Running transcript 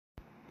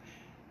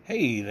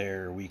Hey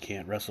there, We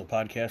Can't Wrestle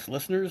podcast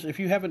listeners. If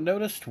you haven't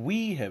noticed,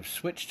 we have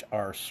switched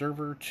our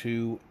server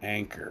to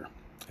Anchor.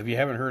 If you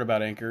haven't heard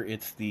about Anchor,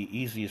 it's the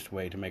easiest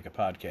way to make a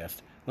podcast.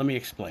 Let me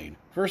explain.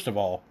 First of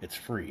all, it's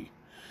free.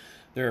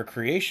 There are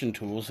creation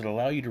tools that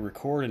allow you to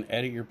record and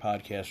edit your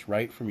podcast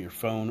right from your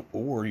phone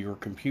or your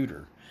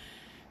computer.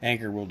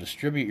 Anchor will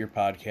distribute your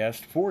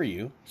podcast for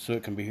you so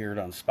it can be heard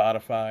on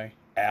Spotify,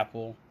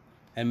 Apple,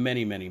 and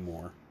many, many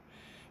more.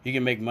 You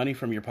can make money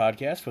from your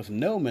podcast with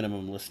no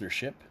minimum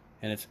listenership,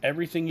 and it's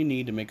everything you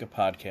need to make a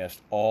podcast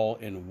all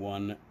in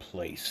one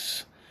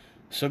place.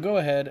 So go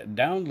ahead,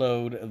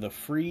 download the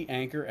free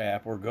Anchor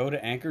app or go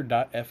to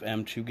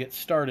anchor.fm to get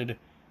started.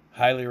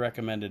 Highly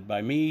recommended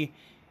by me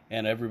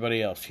and everybody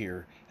else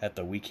here at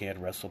the We Can't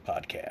Wrestle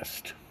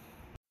podcast.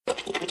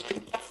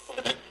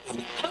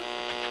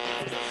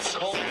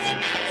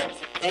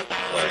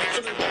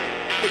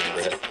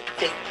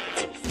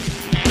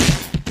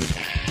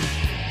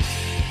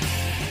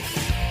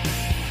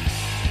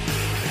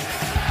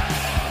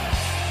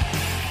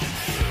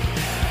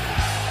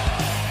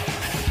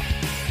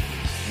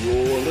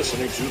 You're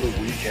listening to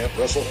the We Can't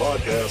Wrestle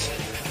podcast.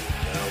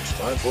 Now it's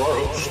time for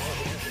our host,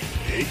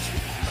 Kate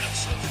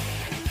Manson.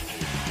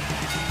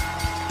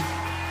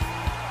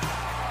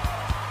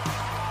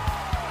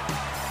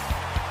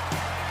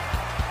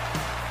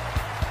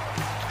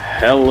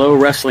 Hello,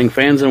 wrestling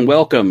fans, and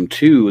welcome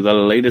to the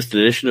latest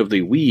edition of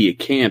the We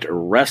Can't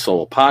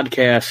Wrestle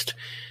podcast.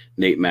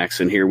 Nate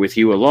Maxon here with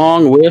you,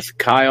 along with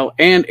Kyle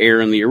and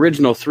Aaron, the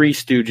original Three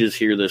Stooges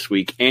here this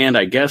week. And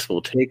I guess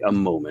we'll take a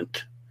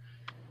moment.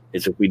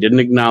 Is if we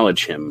didn't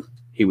acknowledge him,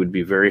 he would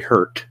be very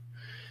hurt.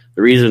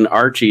 The reason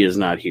Archie is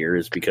not here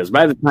is because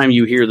by the time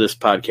you hear this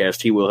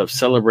podcast, he will have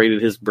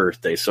celebrated his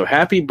birthday. So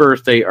happy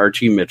birthday,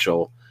 Archie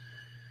Mitchell,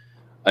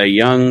 a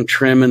young,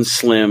 trim, and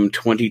slim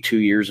 22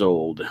 years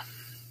old.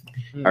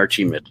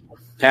 Archie Mitchell.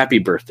 Happy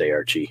birthday,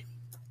 Archie.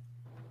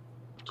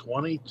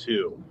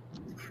 22.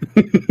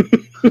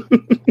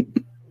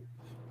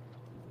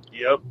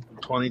 Yep,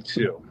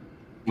 22.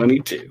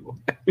 22.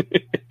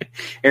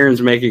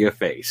 Aaron's making a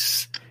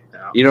face.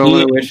 Yeah. You don't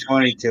want to wish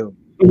 22.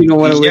 You don't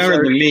want to He's wish younger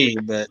Archie, than me,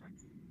 but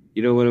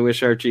you don't want to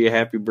wish Archie a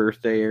happy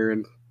birthday,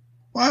 Aaron.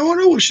 well, I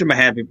want to wish him a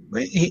happy.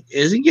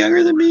 Is he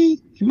younger than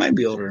me? He might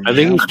be older than me.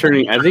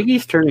 I think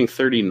he's turning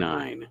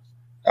 39.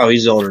 Oh,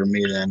 he's older than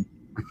me then.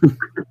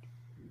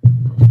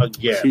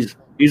 Again.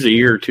 He's a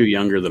year or two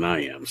younger than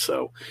I am.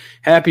 So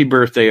happy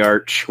birthday,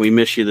 Arch. We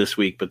miss you this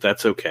week, but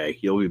that's okay.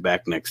 You'll be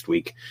back next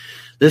week.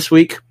 This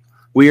week,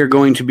 we are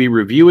going to be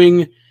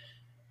reviewing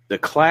the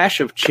Clash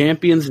of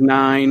Champions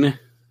 9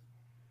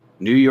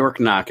 New York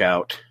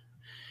Knockout.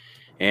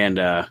 And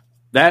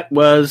that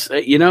was,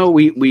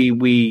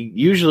 we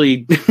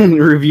usually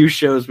review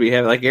shows we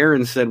have, like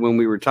Aaron said when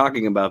we were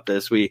talking about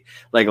this,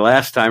 like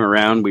last time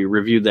around, we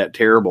reviewed that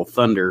terrible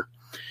Thunder.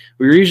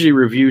 We usually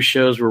review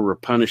shows where we're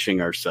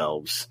punishing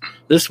ourselves.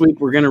 This week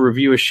we're going to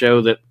review a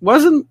show that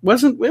wasn't.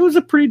 It was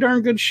a pretty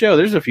darn good show.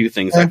 There's a few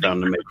things I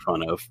found to make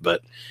fun of,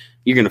 but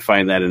you're going to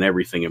find that in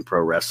everything in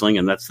pro wrestling,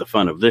 and that's the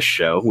fun of this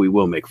show. We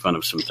will make fun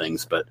of some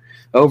things, but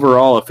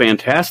overall, a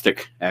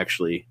fantastic,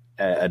 actually,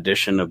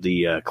 edition of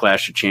the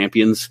Clash of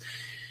Champions.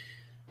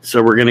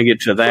 So we're going to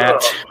get to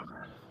that.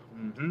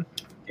 Mm-hmm.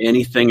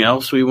 Anything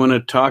else we want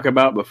to talk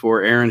about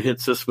before Aaron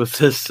hits us with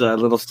this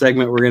little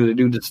segment we're going to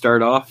do to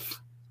start off?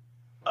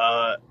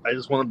 I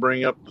just want to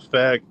bring up the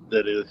fact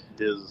that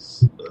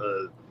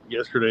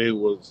yesterday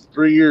was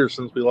 3 years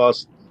since we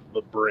lost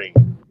the Bring,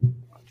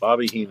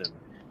 Bobby Heenan.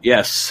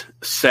 Yes,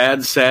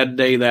 sad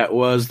day that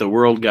was. The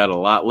world got a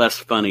lot less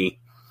funny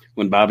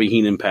when Bobby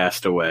Heenan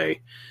passed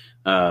away.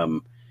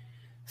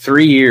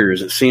 3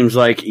 years, it seems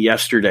like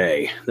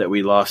yesterday that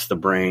we lost the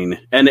Brain.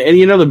 And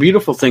the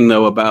beautiful thing,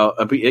 though, about,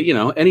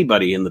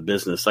 anybody in the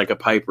business, like a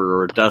Piper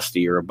or a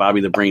Dusty or a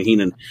Bobby the Brain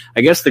Heenan,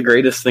 I guess the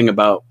greatest thing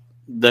about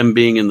them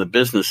being in the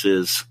business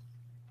is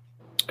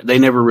they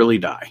never really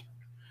die.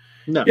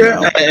 No.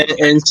 Yeah,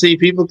 and see,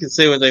 people can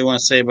say what they want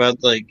to say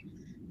about like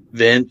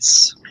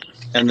Vince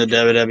and the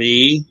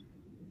WWE,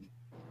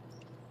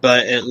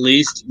 but at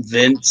least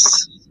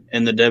Vince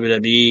and the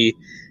WWE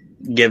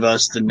give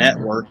us the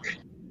network,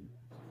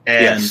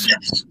 and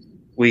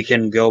we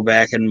can go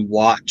back and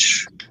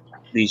watch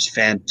these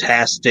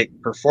fantastic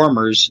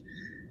performers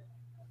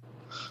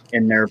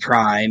in their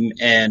prime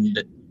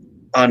and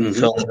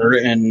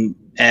unfilter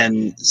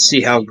and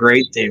see how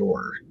great they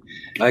were.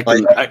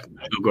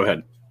 Go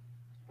ahead.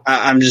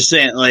 I'm just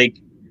saying, like,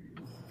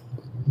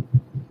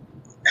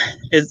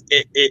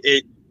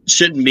 it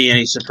shouldn't be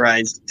any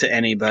surprise to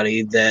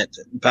anybody that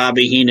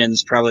Bobby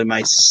Heenan's probably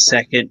my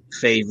second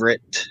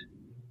favorite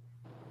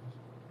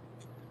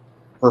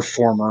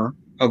performer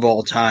of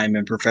all time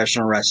in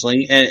professional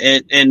wrestling,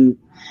 and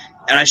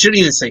I shouldn't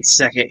even say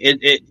second.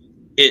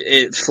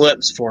 It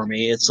flips for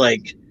me. It's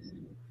like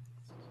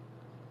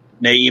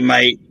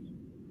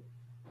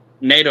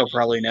Nate will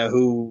probably know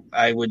who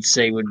I would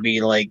say would be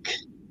like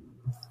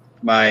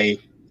my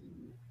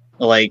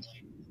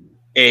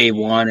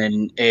A1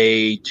 and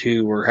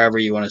A2 or however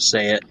you want to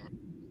say it.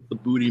 The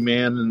Booty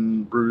Man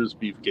and Brutus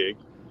Beefcake.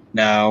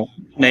 No.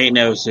 Nate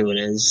knows who it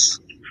is.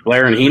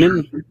 Flair and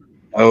Heenan?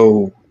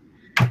 Oh.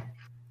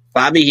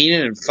 Bobby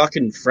Heenan and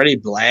fucking Freddie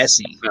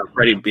Blassie. No,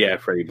 Freddie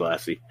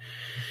Blassie.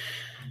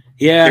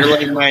 Yeah. You're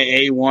like my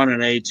A1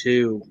 and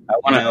A2.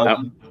 I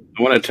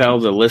want to tell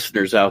the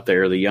listeners out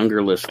there, the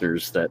younger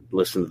listeners that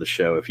listen to the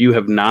show, if you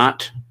have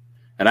not,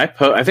 and I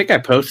think I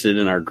posted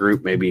in our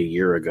group maybe a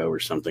year ago or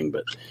something,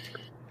 but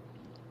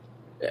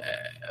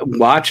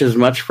watch as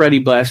much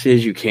Freddie Blassie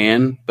as you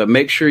can, but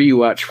make sure you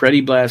watch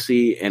Freddie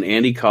Blassie and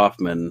Andy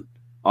Kaufman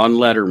on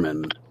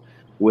Letterman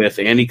with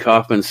Andy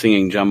Kaufman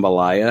singing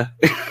Jambalaya.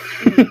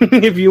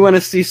 If you want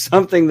to see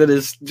something that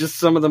is just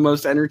some of the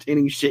most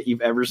entertaining shit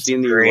you've ever seen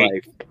in your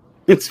life,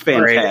 it's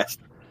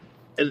fantastic.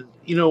 And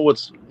you know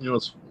what's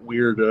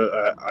weird?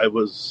 I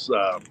was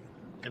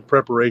in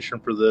preparation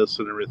for this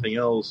and everything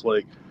else.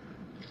 Like,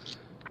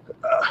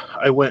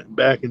 I went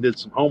back and did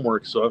some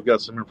homework, so I've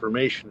got some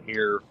information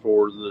here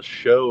for the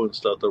show and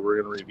stuff that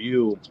we're going to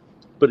review.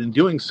 But in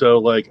doing so,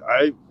 like,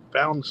 I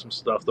found some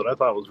stuff that I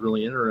thought was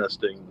really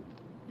interesting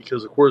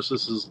because, of course,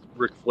 this is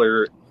Ric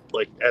Flair,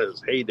 like, at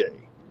his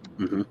heyday.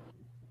 Mm-hmm.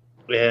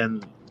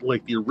 And,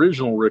 like, the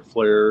original Ric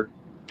Flair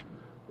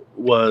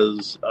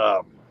was,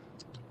 God,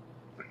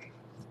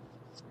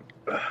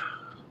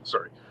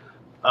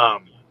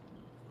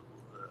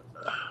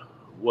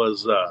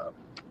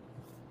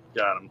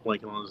 I'm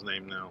blanking on his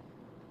name now.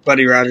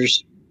 Buddy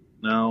Rogers.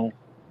 No.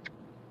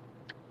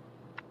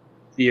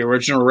 The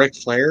original Ric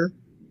Flair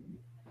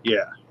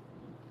Yeah.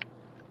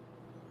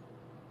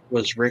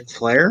 was Ric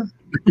Flair?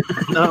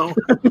 No.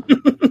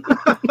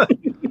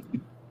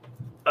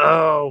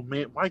 Oh,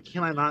 man. Why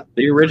can't I not?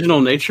 The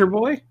original Nature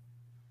Boy?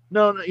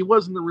 No, he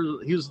wasn't the original.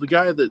 He was the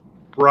guy that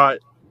brought,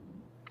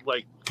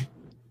 like,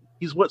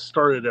 he's what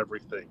started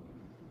everything.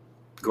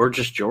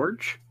 Gorgeous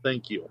George?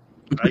 Thank you.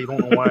 I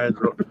don't know why I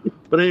drew.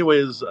 But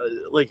anyways,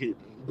 like,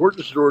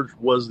 Gorgeous George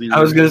was the original.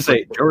 I was going to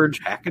say George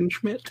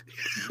Hackenschmidt.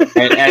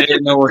 I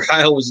didn't know where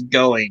Kyle was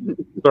going.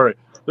 Sorry.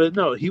 But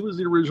no, he was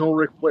the original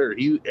Ric Flair.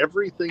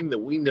 Everything that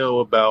we know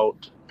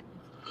about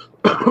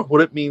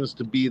what it means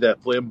to be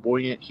that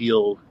flamboyant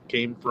heel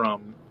came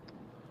from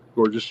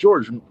Gorgeous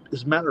George.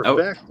 As a matter of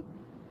fact,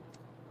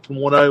 from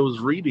what I was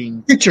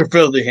reading, Get your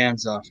filthy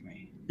hands off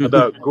me.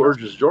 about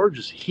Gorgeous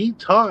George, he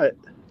taught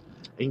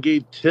and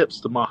gave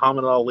tips to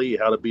Muhammad Ali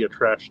how to be a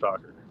trash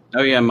talker.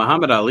 Oh yeah,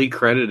 Muhammad Ali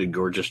credited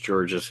Gorgeous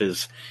George as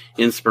his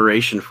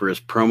inspiration for his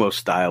promo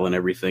style and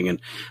everything.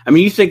 And I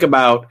mean, you think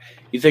about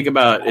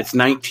it's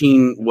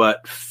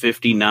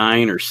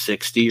 59 or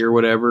 60 or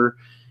whatever,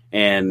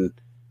 and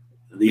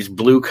these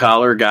blue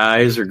collar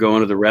guys are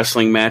going to the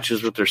wrestling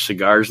matches with their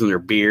cigars and their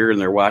beer,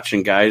 and they're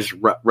watching guys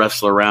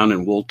wrestle around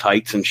in wool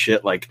tights and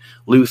shit like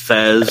Lou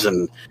Thez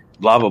and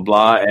blah blah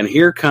blah. And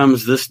here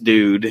comes this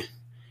dude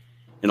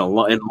in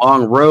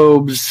long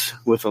robes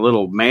with a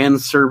little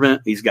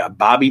manservant. He's got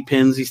bobby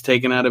pins he's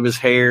taken out of his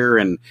hair,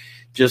 and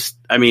just,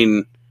 I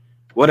mean,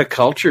 what a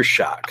culture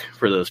shock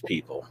for those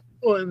people.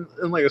 Well,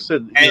 and like I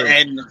said,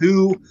 and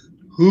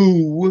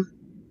who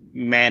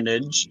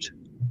managed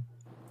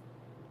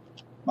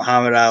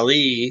Muhammad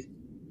Ali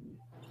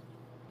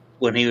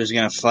when he was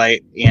going to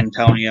fight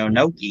Antonio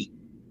Inoki?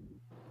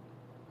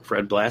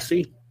 Fred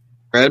Blassie?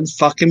 Fred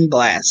fucking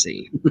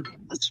Blassie.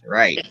 That's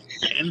right.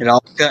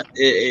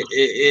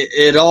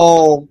 It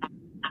all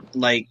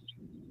like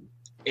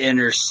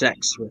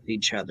intersects with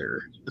each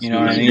other. You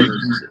know what I mean?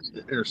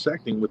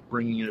 Intersecting with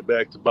bringing it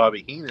back to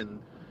Bobby Heenan,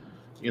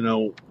 you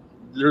know,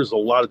 there's a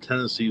lot of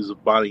tendencies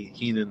of Bobby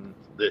Heenan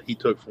that he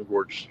took from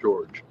Gorgeous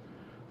George.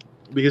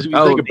 Because if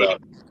you think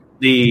about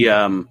the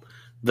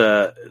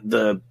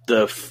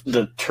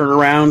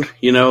turnaround,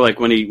 you know,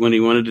 like when he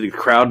wanted the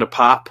crowd to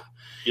pop.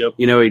 Yep.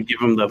 You know, he'd give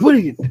him the, what are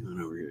you doing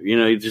over here? You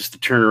know, just to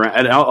turn around.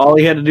 And all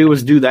he had to do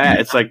was do that.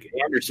 It's like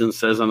Anderson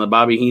says on the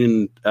Bobby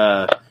Heenan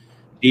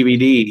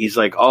DVD. He's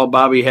like, all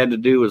Bobby had to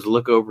do was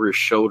look over his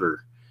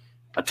shoulder.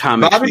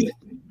 Bobby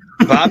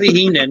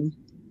Heenan,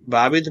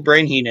 Bobby the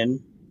Brain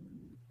Heenan,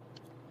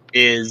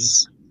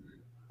 is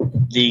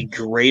the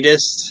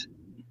greatest.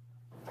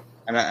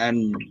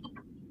 And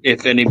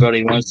if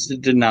anybody wants to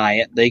deny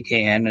it, they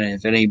can.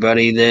 And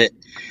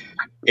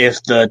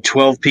if the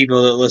 12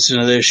 people that listen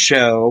to this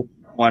show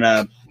want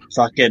to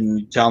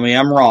fucking tell me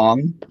I'm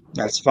wrong,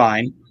 that's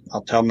fine.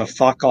 I'll tell them to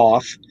fuck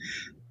off.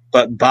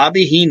 But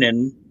Bobby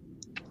Heenan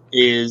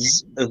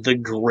is the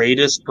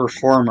greatest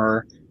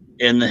performer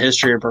in the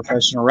history of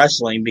professional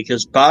wrestling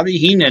because Bobby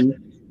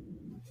Heenan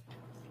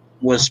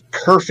was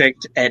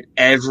perfect at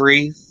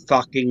every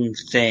fucking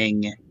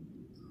thing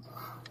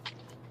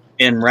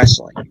in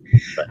wrestling.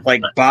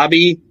 Like,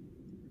 Bobby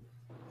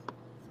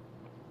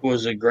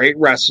was a great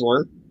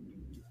wrestler.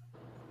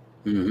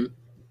 Mm-hmm.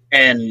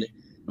 And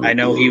I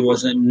know he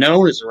wasn't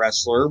known as a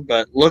wrestler,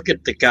 but look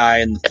at the guy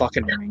in the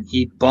fucking ring.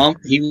 He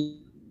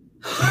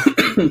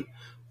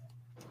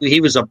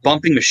was a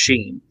bumping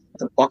machine.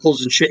 The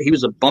buckles and shit, he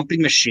was a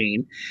bumping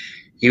machine.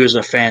 He was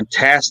a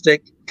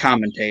fantastic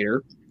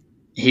commentator.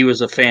 He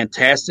was a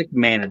fantastic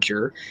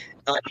manager.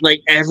 Like,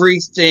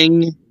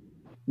 everything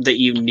that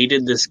you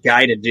needed this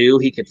guy to do,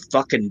 he could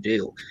fucking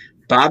do.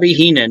 Bobby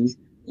Heenan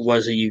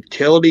was a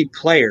utility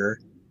player,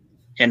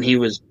 and he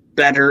was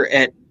better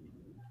at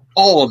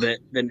all of it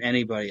than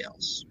anybody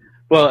else.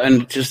 Well,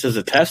 and just as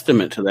a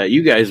testament to that,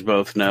 you guys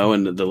both know,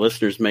 and the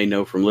listeners may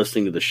know from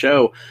listening to the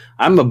show,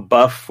 I'm a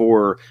buff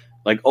for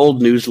like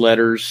old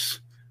newsletters.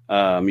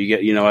 I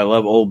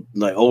love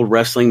old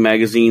wrestling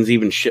magazines,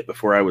 even shit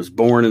before I was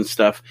born and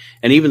stuff,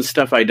 and even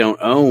stuff I don't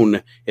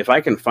own. If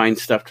I can find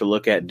stuff to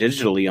look at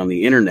digitally on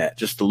the internet,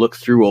 just to look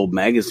through old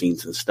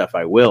magazines and stuff,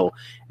 I will.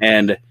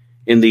 And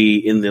in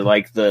the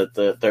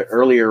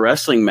earlier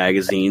wrestling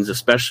magazines,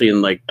 especially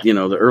in the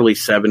early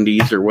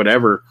 70s or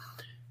whatever,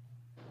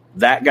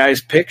 that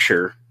guy's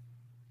picture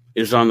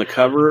is on the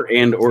cover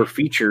and or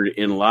featured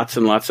in lots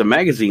and lots of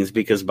magazines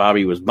because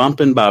Bobby was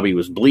bumping, Bobby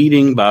was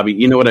bleeding, Bobby,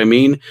 you know what I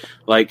mean?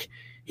 Like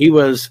he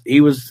was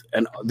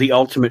the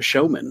ultimate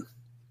showman.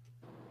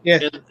 Yeah.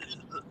 And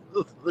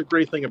the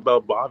great thing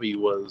about Bobby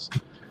was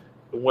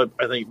what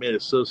I think made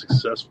it so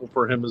successful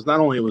for him is not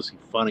only was he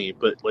funny,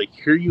 but like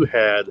here you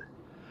had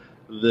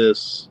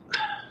this,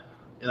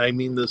 and I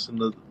mean this in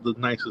the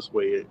nicest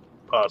way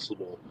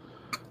possible,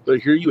 but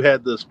here you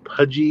had this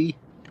pudgy,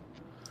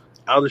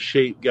 out of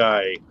shape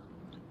guy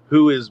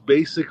who is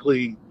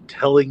basically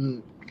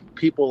telling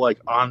people like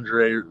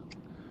Andre,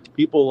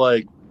 people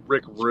like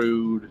Rick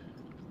Rude,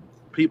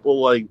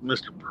 people like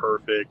Mr.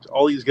 Perfect,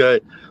 all these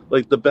guys,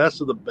 like the best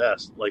of the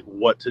best, like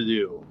what to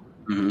do.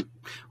 Mm-hmm.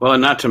 Well,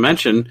 and not to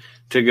mention,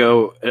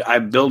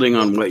 I'm building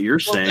on what you're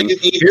saying.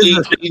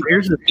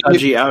 Here's a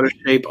pudgy, out of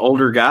shape,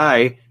 older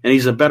guy, and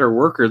he's a better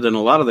worker than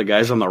a lot of the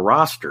guys on the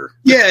roster.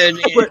 Yeah,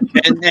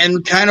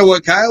 and kind of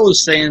what Kyle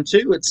was saying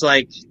too. It's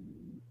like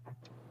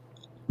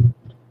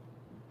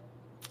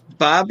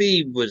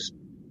Bobby was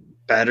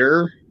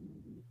better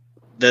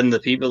than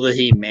the people that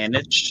he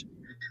managed,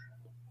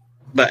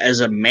 but as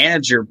a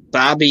manager,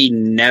 Bobby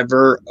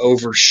never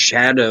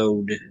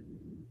overshadowed.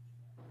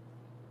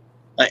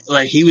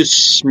 Like he was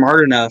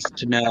smart enough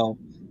to know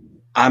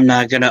I'm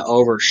not going to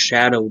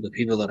overshadow the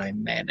people that I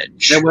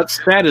manage. And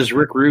what's sad is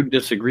Rick Rude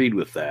disagreed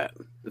with that.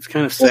 It's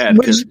kind of sad.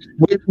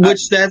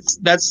 Which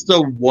that's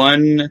the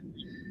one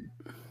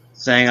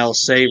thing I'll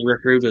say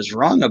Rick Rude was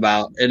wrong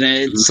about, and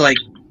it's like.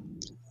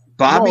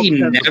 Bobby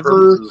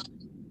never.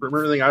 From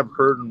everything I've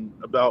heard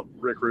about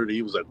Rick Rude,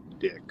 he was a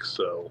dick.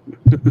 So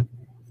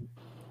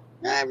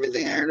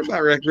everything I heard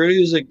about Rick Rude, he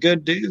was a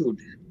good dude.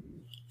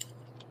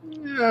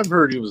 Yeah, I've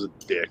heard he was a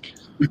dick.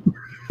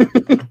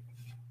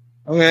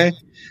 Okay,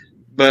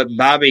 but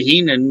Bobby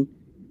Heenan,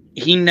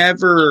 he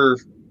never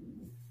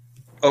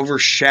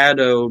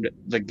overshadowed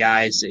the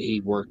guys that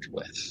he worked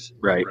with.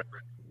 Right.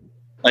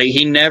 Like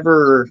he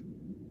never.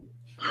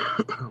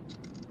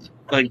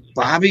 Like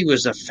Bobby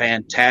was a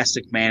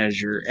fantastic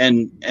manager,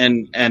 and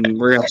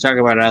we're gonna talk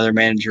about another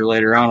manager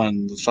later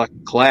on the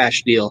fucking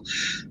Clash deal.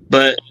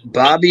 But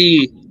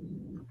Bobby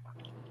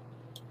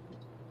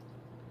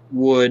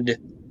would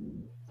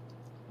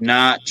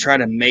not try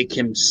to make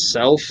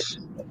himself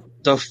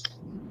the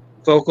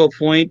focal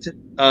point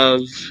of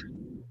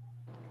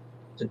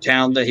the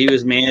town that he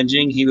was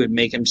managing. He would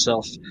make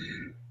himself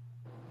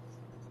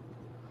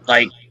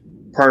like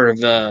part of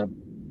the.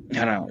 I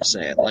don't know how to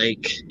say it,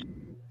 like.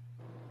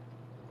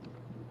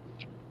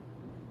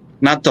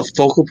 Not the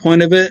focal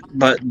point of it,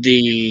 but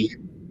the.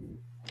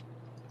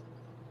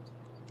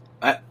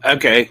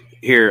 Okay,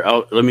 here.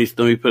 Let me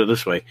put it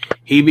this way.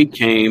 He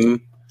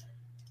became.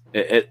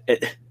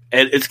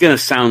 It's going to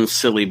sound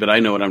silly, but I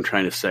know what I'm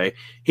trying to say.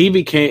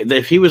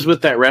 If he was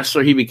with that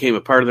wrestler, he became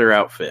a part of their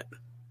outfit.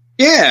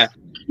 Yeah,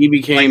 he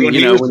became. Like when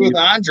he was with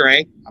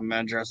Andre, I'm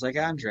gonna dress like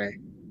Andre.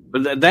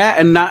 But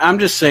I'm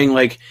just saying,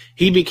 like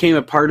he became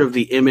a part of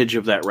the image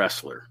of that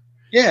wrestler.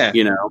 Yeah,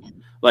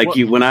 Like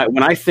when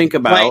I think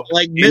about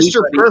like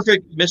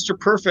Mr.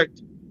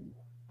 Perfect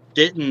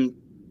didn't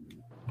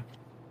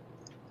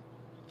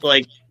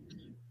like.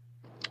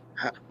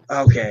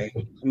 Okay,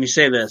 let me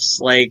say this.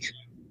 Like,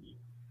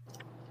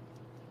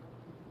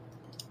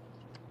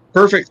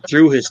 Perfect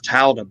threw his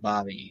towel to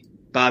Bobby.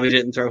 Bobby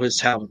didn't throw his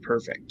towel to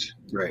Perfect.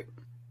 Right.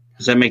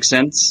 Does that make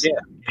sense? Yeah.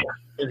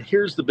 And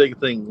here's the big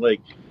thing. Like,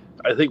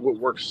 I think what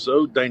works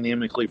so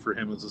dynamically for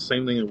him is the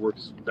same thing that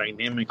works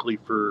dynamically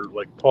for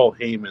like Paul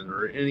Heyman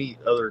or any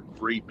other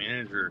great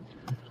manager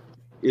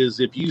is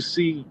if you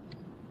see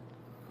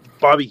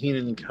Bobby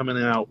Heenan coming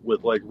out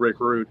with like Rick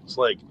Rude, it's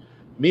like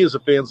me as a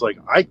fan's like,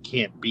 I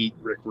can't beat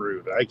Rick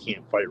Rude. I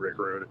can't fight Rick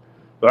Rude.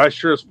 But I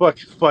sure as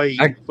fucking fight.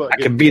 I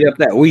can beat up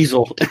that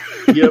weasel.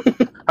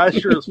 Yep. I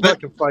sure as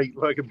fucking fight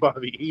fucking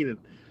Bobby Heenan.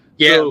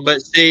 Yeah, so,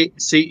 but see,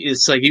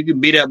 it's like you can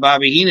beat up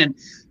Bobby Heenan.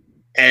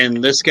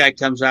 And this guy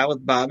comes out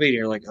with Bobby, and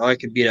you're like, oh, I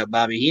could beat up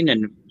Bobby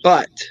Heenan.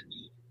 But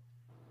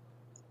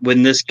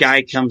when this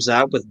guy comes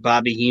out with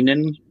Bobby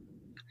Heenan,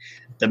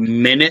 the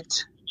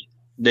minute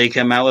they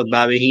come out with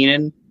Bobby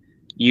Heenan,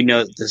 you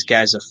know that this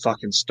guy's a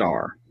fucking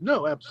star.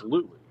 No,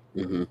 absolutely.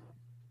 Mm-hmm.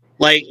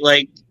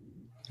 Like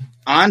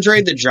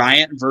Andre the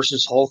Giant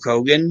versus Hulk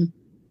Hogan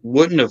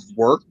wouldn't have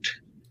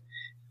worked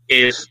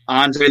if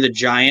Andre the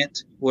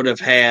Giant would have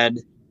had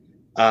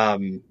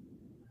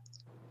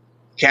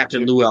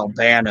Captain Lou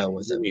Albano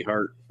with him, Jimmy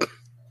Hart.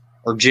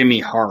 or Jimmy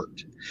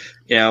Hart.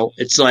 You know,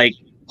 it's like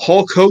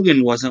Hulk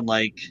Hogan wasn't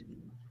like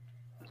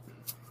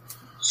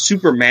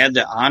super mad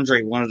that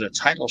Andre wanted a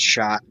title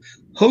shot.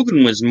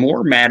 Hogan was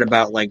more mad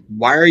about like,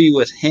 why are you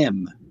with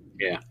him?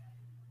 Yeah.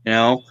 You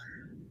know,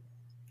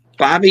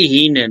 Bobby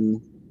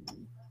Heenan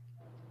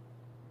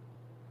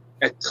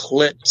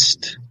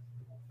eclipsed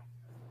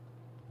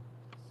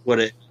what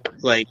it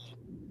like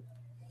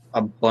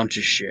a bunch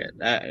of shit.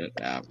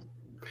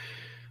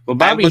 Well,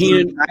 Bobby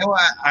Heenan.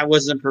 I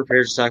wasn't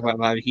prepared to talk about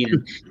Bobby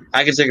Heenan.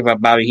 I could talk about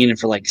Bobby Heenan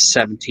for like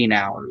 17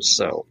 hours.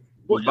 So,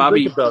 well,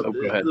 Bobby, think about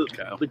go ahead,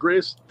 Kyle. the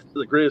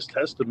greatest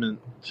testament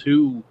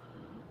to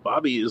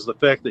Bobby is the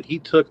fact that he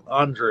took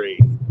Andre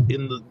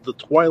in the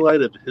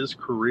twilight of his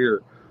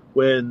career,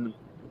 when,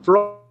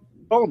 for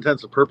all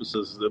intents and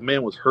purposes, the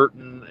man was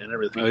hurting and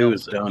everything. He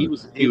was done.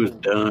 He was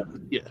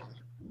done. Yeah,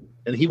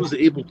 and he was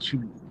able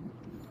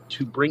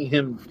to bring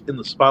him in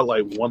the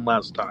spotlight one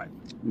last time.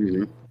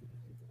 Mm-hmm.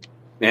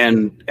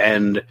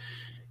 And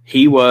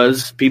he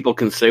was, people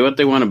can say what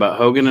they want about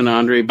Hogan and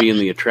Andre being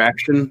the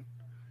attraction,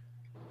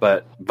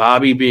 but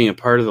Bobby being a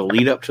part of the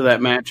lead up to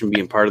that match and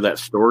being part of that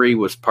story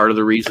was part of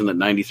the reason that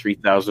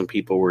 93,000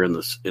 people were in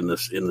the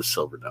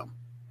Silverdome.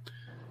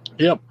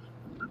 Yep,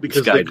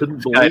 because they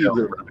couldn't believe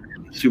it.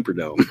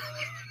 Superdome.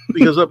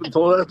 Because up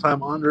until that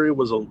time, Andre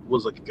was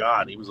a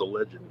god. He was a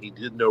legend. He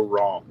did no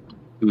wrong.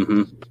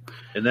 Mm-hmm.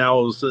 And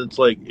now it's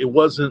like it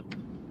wasn't.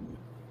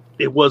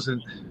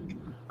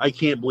 I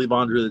can't believe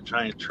Andre the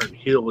Giant turned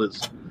heel.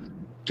 Is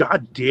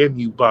God damn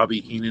you, Bobby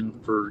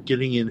Heenan, for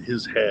getting in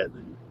his head.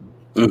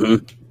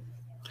 Mm-hmm.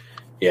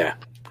 Yeah.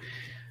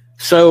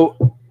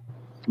 So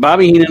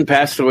Bobby Heenan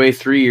passed away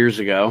 3 years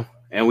ago,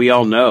 and we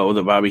all know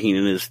that Bobby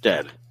Heenan is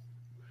dead.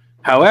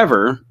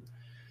 However,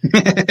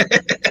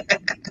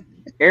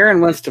 Aaron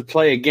wants to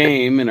play a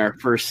game in our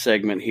first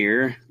segment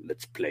here.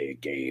 Let's play a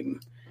game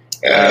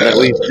that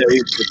we've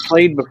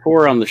played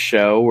before on the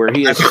show, where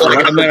he is. I feel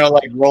like I'm gonna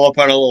like roll up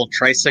on a little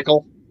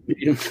tricycle.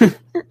 He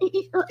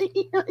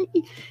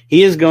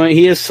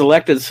has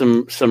selected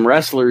some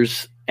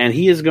wrestlers, and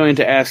he is going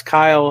to ask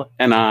Kyle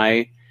and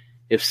I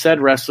if said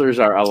wrestlers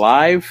are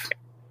alive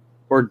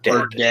or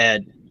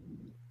dead.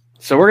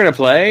 So we're going to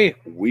play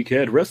We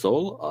Can't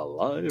Wrestle,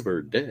 Alive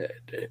or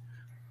Dead.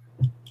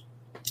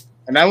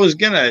 And I was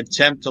going to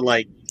attempt to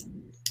like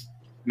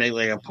make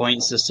like a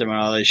point system and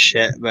all this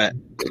shit, but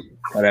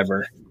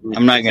whatever.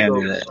 I'm not going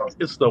to do that.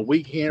 It's the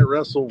We Can't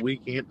Wrestle, We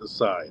Can't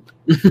Decide.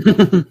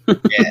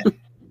 Yeah.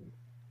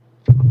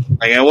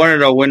 Like, I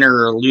wanted a winner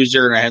or a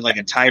loser, and I had like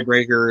a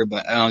tiebreaker,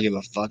 but I don't give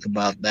a fuck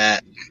about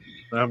that.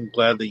 I'm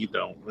glad that you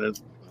don't.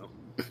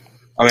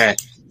 Okay.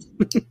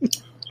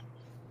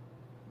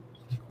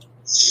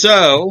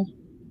 So,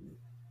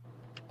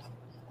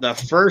 the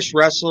first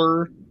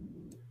wrestler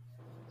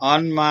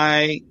on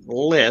my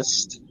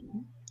list,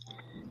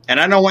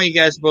 and I don't want you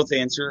guys to both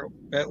answer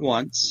at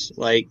once.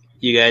 Like,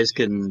 you guys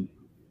can,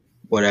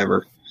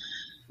 whatever.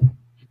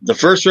 The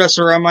first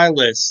wrestler on my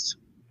list,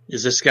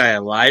 is this guy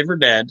alive or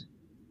dead?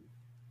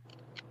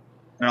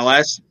 And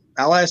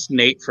I'll ask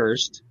Nate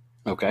first.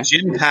 Okay.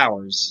 Jim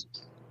Powers.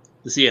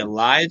 Is he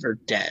alive or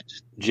dead?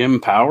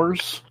 Jim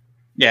Powers?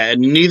 Yeah,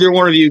 and neither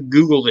one of you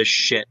Google this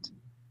shit.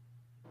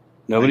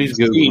 Nobody's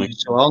Googling.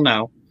 So I'll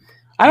know.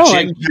 I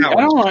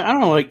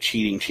don't like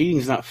cheating.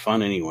 Cheating's not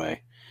fun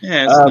anyway.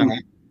 Yeah, it's not.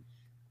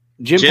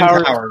 Jim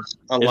Powers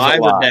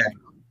alive or dead?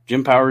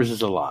 Jim Powers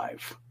is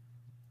alive.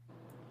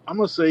 I'm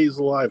gonna say he's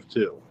alive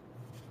too.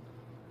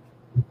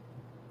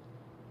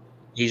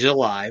 He's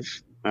alive.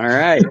 All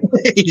right.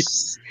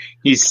 He's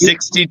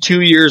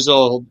 62 years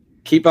old.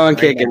 Keep on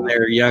kicking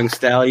there, young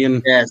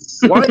stallion. Yes.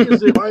 Why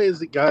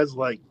is it guys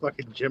like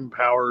fucking Jim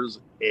Powers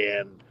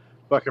and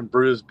fucking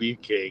Brutus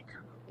Beefcake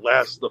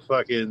last the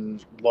fucking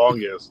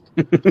longest?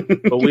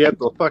 But we have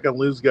to fucking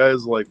lose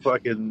guys like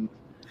fucking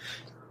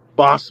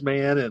Boss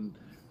Man and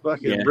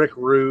fucking Rick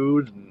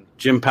Rude. And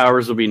Jim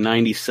Powers will be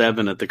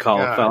 97 at the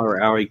Cauliflower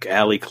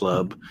Alley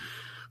Club.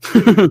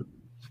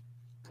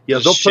 Yeah,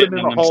 they'll put him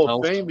in the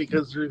Hall of Fame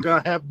because you're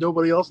going to have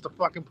nobody else to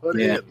fucking put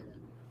in.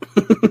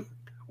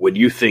 When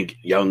you think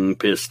Young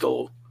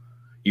Pistol,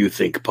 you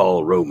think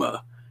Paul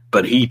Roma,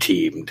 but he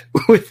teamed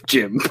with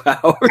Jim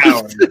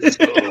Powers.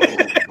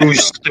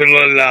 Who's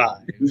still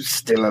alive? Who's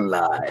still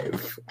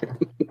alive?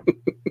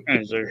 I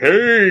was like,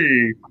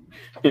 hey.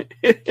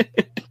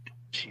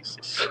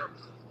 Jesus.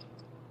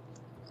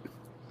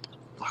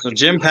 So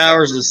Jim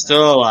Powers is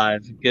still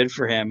alive. Good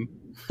for him.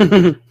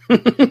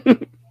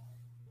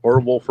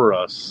 Horrible for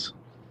us.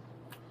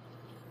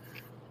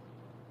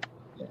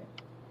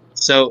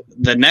 So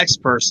the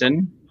next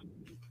person,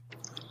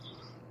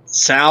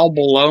 Sal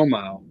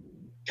Balomo.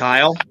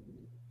 Kyle,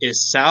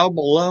 is Sal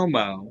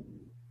Balomo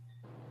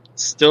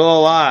still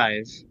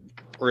alive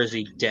or is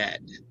he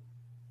dead?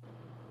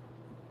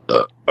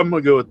 I'm going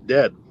to go with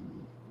dead.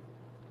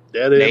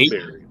 Dead and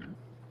buried.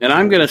 And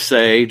I'm going to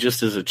say,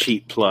 just as a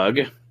cheap plug,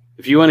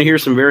 if you want to hear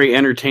some very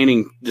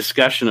entertaining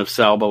discussion of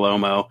Sal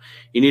Balomo,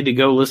 you need to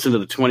go listen to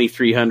the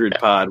 2300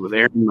 pod with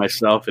Aaron,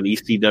 myself, and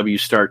ECW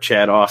star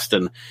Chad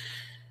Austin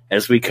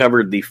as we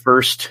covered the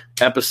first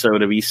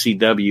episode of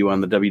ECW on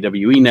the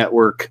WWE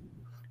Network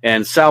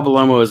And Sal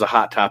Bellomo is a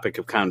hot topic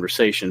of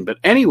conversation. But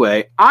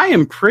anyway, I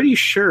am pretty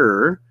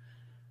sure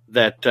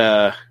that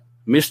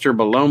Mr.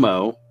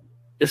 Bellomo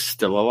is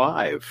still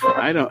alive.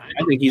 I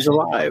think he's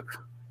alive.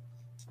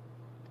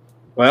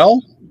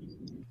 Well,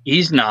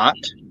 he's not.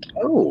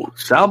 Oh,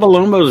 Sal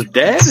Bellomo's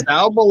dead?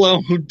 Sal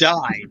Bellomo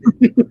died.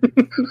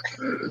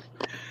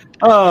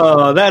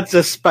 Oh, that's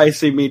a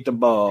spicy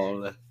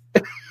meatball.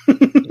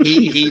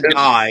 He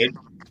died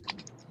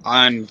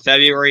on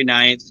February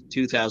 9th,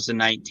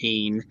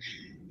 2019.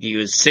 He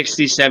was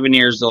 67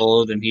 years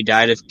old, and he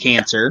died of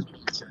cancer.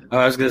 Oh,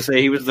 I was going to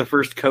say he was the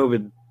first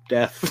COVID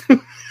death.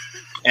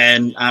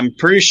 And I'm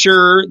pretty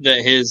sure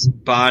that his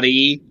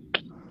body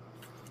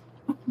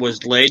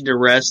was laid to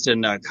rest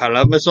in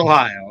Columbus,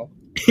 Ohio.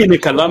 In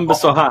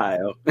Columbus,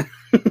 Ohio.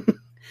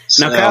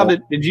 Now, Kyle,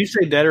 did you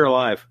say dead or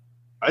alive?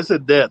 I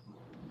said dead.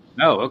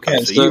 Oh, okay.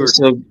 Yeah,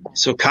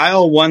 so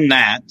Kyle won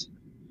that.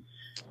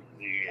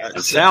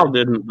 Sal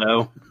didn't,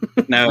 though.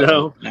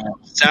 No.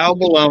 Sal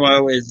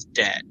Bellomo is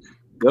dead.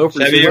 Go for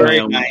February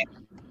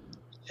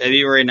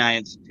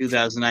 9th,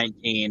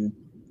 2019.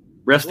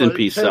 Rest in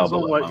peace, Sal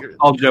Bellomo.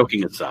 All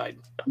joking aside.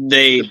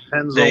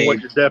 Depends on what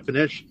your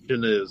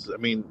definition is. I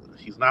mean,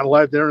 he's not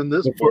alive during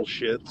this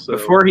bullshit. So.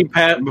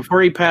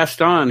 Before he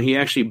passed on, he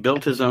actually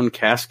built his own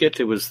casket.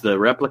 It was the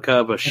replica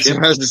of a ship.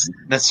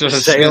 That's what I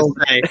was going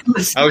to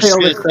say. I was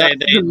going to say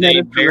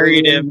they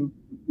buried him.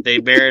 They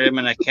buried him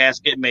in a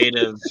casket made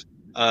of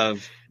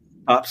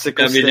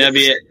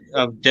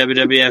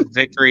WWF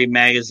Victory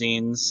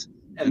magazines,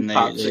 and they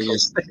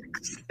just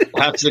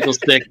popsicle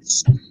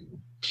sticks,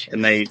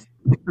 and they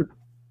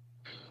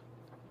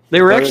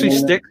were actually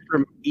sticks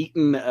from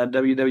eating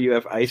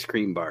WWF ice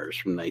cream bars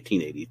from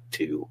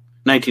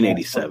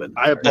 1987.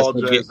 I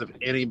apologize if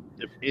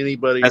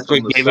anybody. That's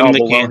what gave him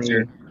the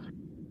cancer.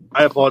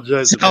 I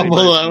apologize. Sal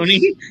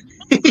Baloney.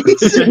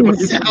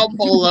 Sal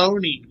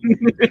Baloney.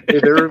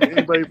 If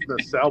anybody from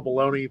the Sal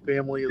Baloney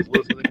family is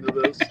listening to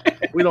this,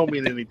 we don't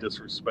mean any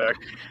disrespect.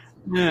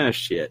 Ah,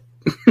 shit.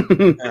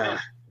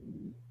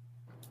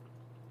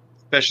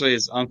 Especially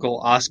his uncle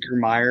Oscar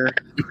Mayer.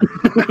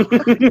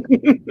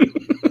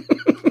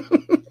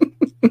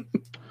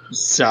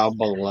 Sal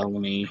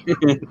Baloney.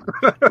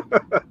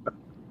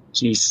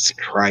 Jesus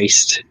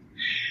Christ.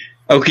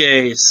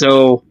 Okay,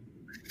 so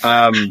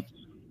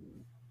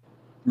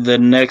the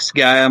next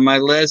guy on my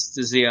list,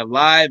 is he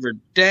alive or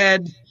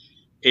dead,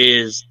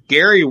 is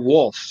Gary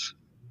Wolf.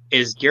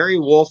 Is Gary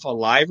Wolf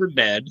alive or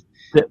dead?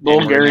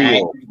 Pitbull Gary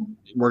Wolf.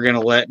 We're going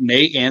to let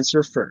Nate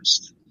answer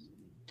first.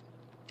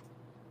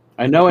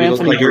 I know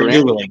Anthony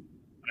Durante.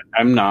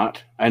 I'm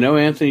not. I know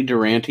Anthony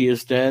Durante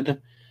is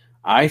dead.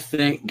 I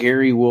think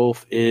Gary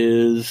Wolf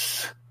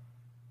is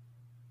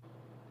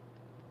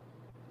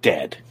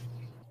dead.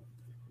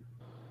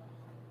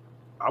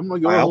 I'm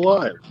going to go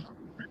alive.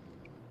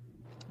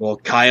 Well,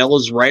 Kyle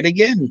is right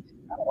again.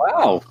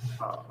 Wow.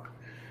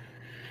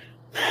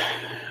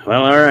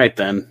 Well, all right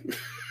then.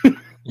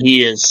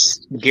 He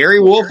is. Gary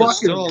Wolf is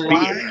still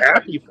alive. Be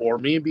happy for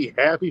me and be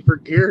happy for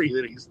Gary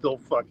that he's still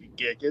fucking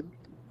kicking.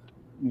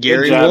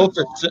 Gary Wolf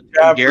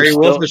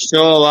is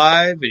still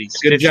alive, and he's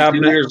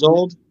 52 years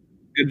old.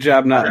 Good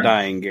job not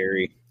dying,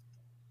 Gary.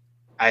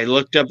 I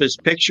looked up his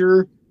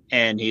picture,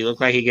 and he looked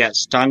like he got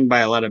stung by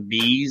a lot of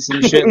bees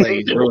and shit. Like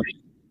he's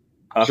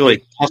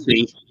really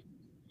puffy.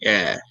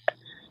 Yeah.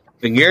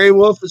 But Gary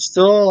Wolf is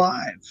still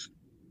alive.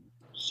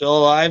 Still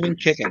alive and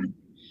kicking.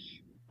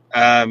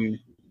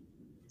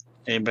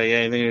 Anybody got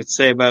anything to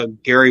say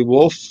about Gary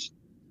Wolf?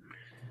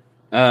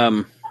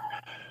 The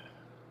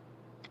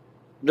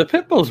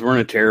Pitbulls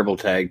weren't a terrible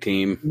tag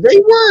team. They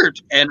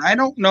weren't. And I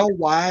don't know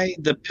why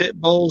the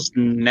Pitbulls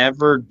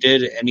never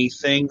did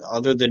anything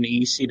other than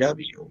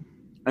ECW.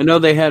 I know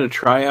they had a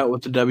tryout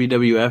with the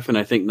WWF in,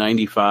 I think,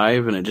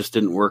 95, and it just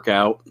didn't work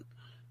out.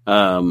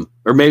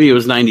 Or maybe it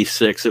was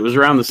 96. It was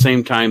around the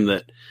same time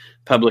that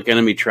Public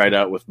Enemy tried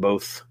out with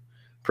both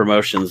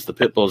promotions. The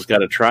Pitbulls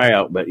got a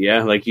tryout, but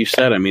yeah, like you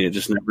said, I mean,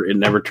 it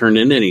never turned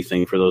into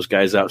anything for those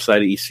guys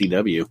outside of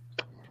ECW.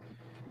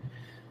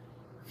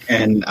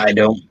 And I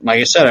don't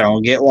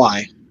get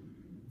why.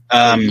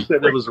 You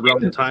said it was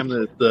around the time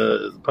that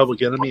the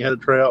Public Enemy had a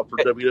tryout for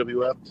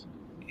WWF?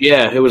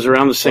 Yeah, it was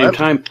around the same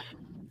time.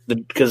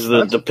 Because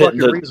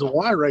the reason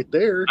why right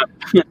there.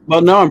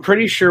 Well, no, I'm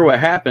pretty sure what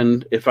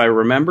happened, if I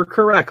remember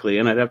correctly,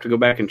 and I'd have to go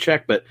back and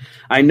check, but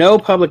I know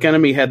Public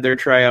Enemy had their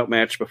tryout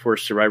match before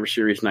Survivor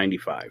Series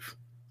 95.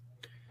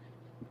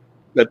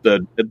 That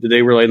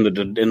they were in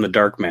the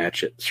dark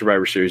match at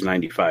Survivor Series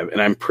 95,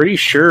 and I'm pretty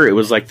sure it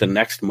was like the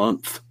next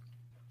month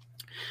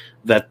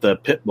that the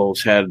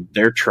Pitbulls had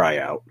their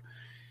tryout.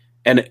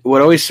 And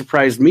what always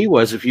surprised me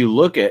was if you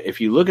look at the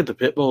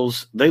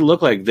Pitbulls, they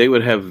look like they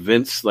would have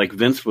Vince. Like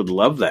Vince would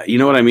love that. You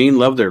know what I mean?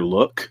 Love their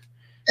look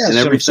and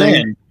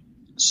everything.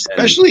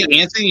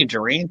 Especially Anthony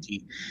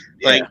Durante,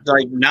 like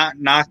not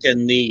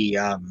knocking the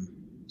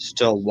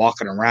still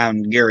walking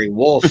around Gary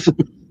Wolf,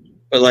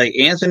 but like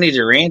Anthony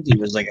Durante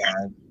was like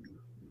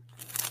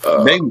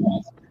a big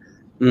one.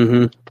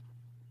 Mm-hmm.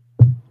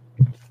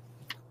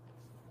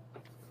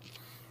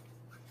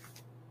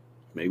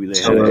 Maybe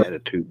they had an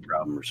attitude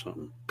problem or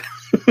something.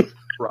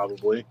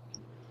 Probably.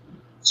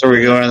 So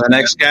we're going to the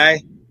next guy?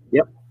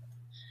 Yep.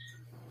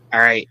 All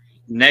right.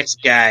 Next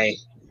guy.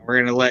 We're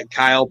going to let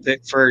Kyle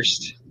pick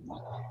first.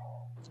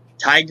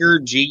 Tiger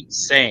Jeet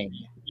Singh.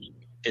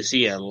 Is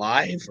he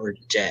alive or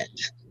dead?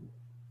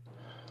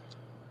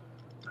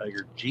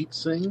 Tiger Jeet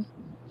Singh?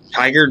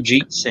 Tiger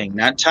Jeet Singh.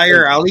 Not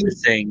Tiger Ali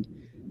Singh.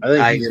 I think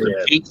Tiger he's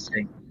dead. Jeet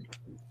Singh.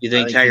 You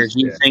think Tiger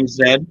Jeet Singh's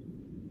dead?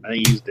 I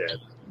think he's dead.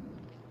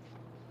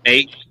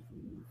 Nate?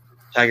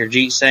 Tiger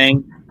Jeet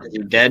Singh. Is he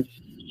dead?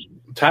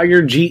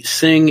 Tiger Jeet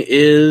Singh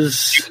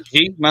is...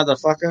 Jeet,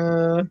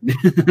 motherfucker.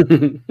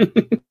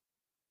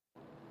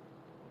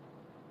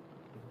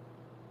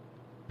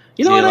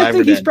 You know what? I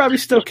think he's probably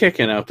still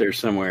kicking out there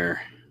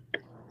somewhere.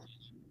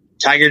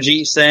 Tiger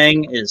Jeet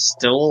Singh is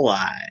still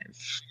alive.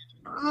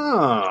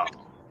 Oh.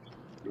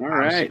 All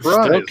right.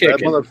 Still Still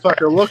kicking. That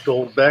motherfucker looked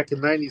old back in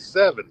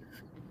 97.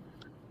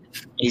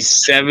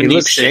 He's 76. He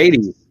looks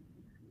shady.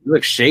 He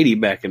looked shady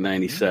back in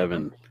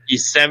 97.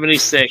 He's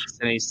 76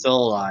 and he's still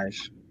alive.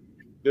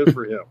 Good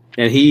for him.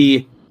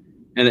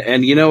 And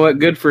and you know what?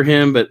 Good for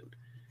him, but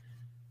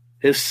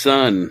his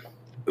son,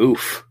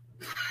 oof.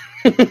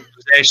 It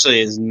was actually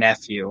his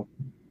nephew.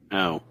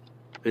 Oh,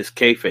 his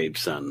kayfabe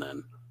son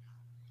then.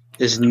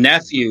 His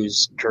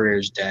nephew's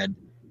career's dead,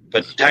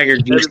 but Tiger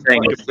Jeet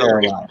Singh is still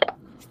alive.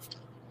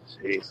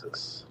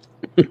 Jesus.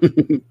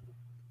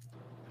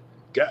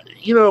 God,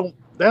 you know,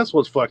 that's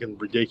what's fucking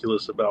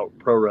ridiculous about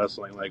pro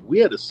wrestling. Like, we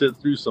had to sit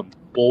through some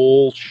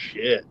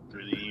bullshit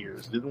through the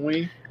years, didn't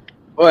we?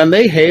 Well, and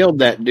they hailed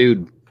that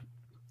dude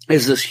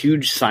as this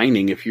huge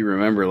signing, if you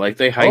remember. Like,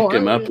 they hyped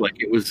him up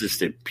like it was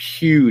just a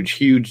huge,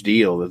 huge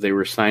deal that they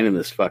were signing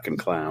this fucking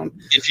clown.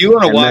 If you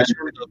want to watch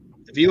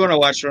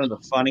one of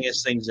the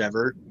funniest things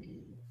ever,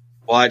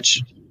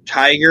 watch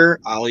Tiger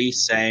Ali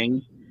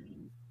Singh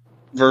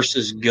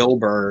versus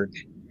Gilbert.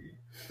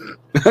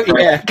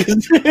 Yeah,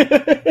 'cause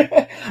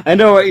I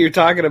know what you're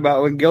talking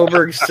about when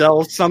Gilbert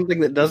sells something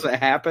that doesn't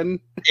happen.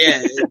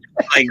 Yeah,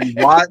 like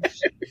watch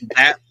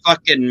that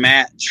fucking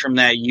match from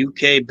that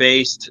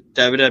UK-based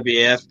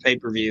WWF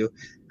pay-per-view.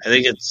 I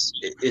think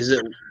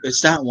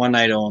it's not one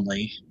night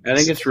only. I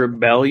think it's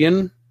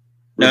Rebellion.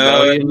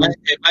 No, it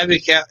might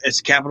be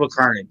it's Capital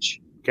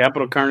Carnage.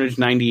 Capital Carnage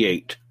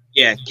 98.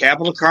 Yeah,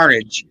 Capital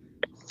Carnage.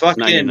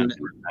 Fucking 99.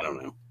 I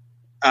don't know.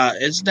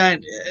 It's not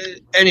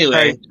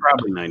anyway.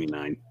 Probably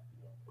 99.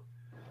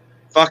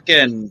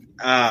 Fucking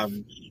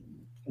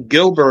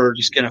Gilbert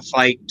is gonna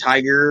fight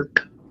Tiger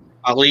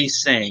Ali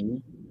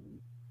Singh,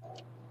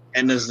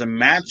 and as the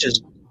match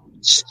is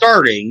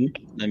starting,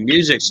 the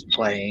music's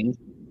playing,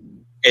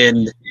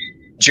 and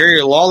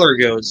Jerry Lawler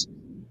goes,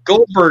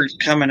 "Goldberg's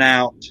coming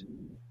out,"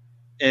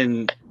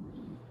 and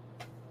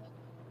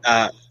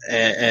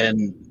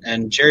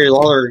Jerry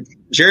Lawler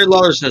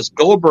says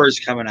Goldberg's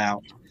coming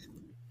out,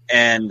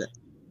 and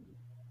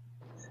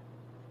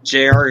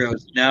JR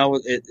goes, "No,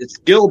 it's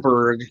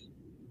Gilbert."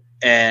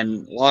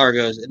 And Lawler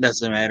goes, "It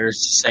doesn't matter.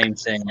 It's the same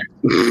thing."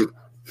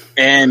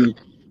 And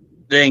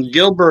then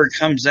Gilbert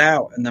comes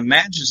out, and the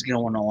match is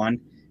going on,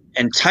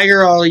 and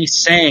Tiger Ali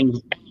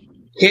Singh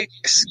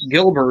kicks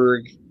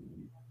Gilbert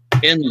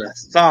in the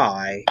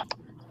thigh,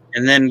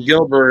 and then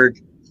Gilbert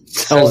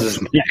sells his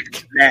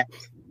neck.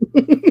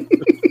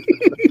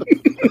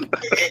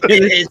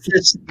 It's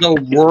just the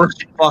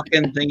worst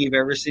fucking thing you've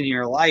ever seen in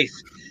your life,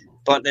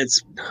 but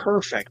it's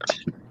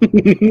perfect.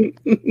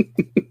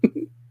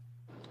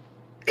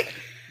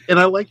 And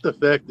I like the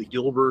fact that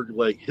Gilbert,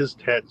 like, his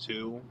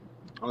tattoo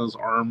on his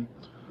arm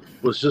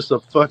was just a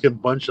fucking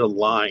bunch of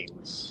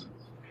lines.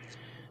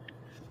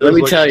 Let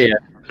me tell you.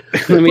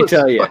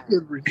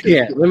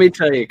 Yeah, let me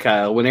tell you,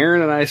 Kyle. When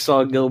Aaron and I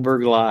saw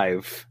Gilbert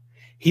live,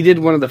 he did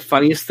one of the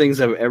funniest things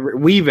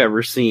we've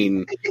ever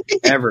seen,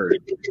 ever.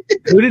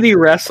 Who did he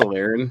wrestle,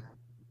 Aaron?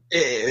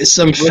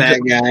 Some fat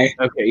guy.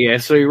 Okay, yeah.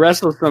 So he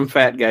wrestled some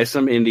fat guy,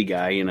 some indie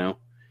guy, you know,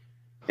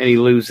 and he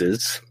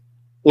loses.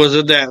 Was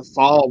it that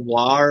Fall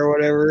Blah or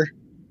whatever?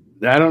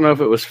 I don't know if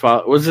it was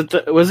Fall. Was it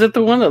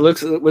the one that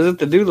looks? Was it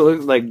the dude that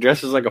looks like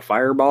dresses like a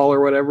fireball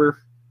or whatever?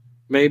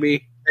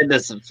 Maybe. It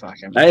doesn't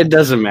fucking matter. It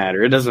doesn't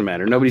matter. It doesn't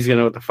matter. Nobody's gonna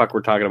know what the fuck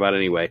we're talking about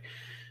anyway.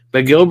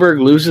 But Gilbert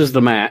loses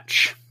the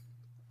match,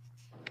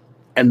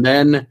 and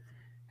then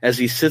as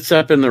he sits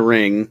up in the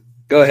ring,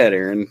 go ahead,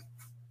 Aaron.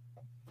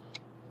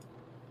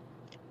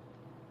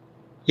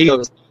 He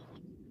goes,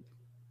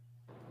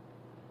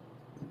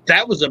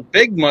 "That was a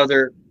big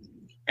mother."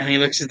 And he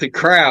looks at the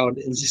crowd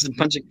and sees a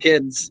bunch of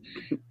kids.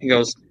 He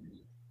goes,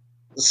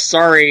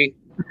 "Sorry."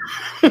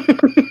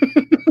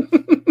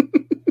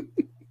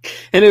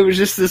 And it was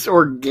just this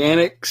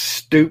organic,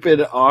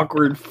 stupid,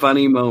 awkward,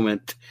 funny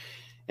moment.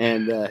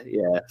 And,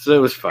 yeah, so it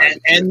was fun.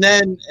 And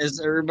then as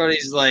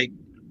everybody's like,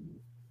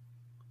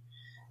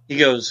 he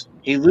goes,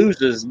 he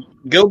loses.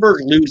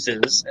 Gilbert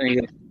loses. And he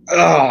goes,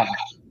 "Oh,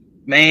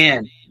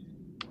 man.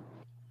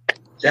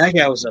 That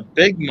guy was a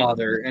big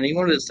mother." And he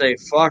wanted to say,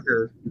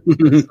 "Fucker,"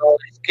 to all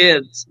these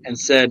kids, and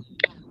said,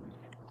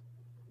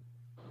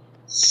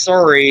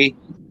 "Sorry."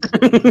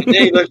 And then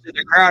he looked at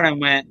the crowd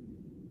and went,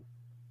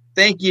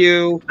 Thank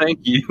you. Thank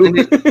you.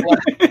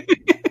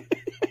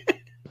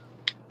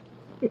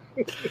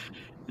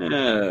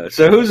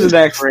 So who's the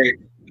next? Great.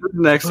 Who's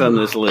next on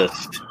this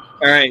list?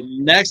 All right.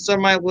 Next on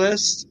my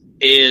list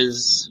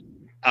is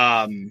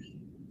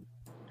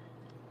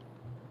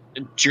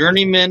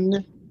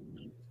journeyman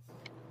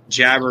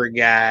jobber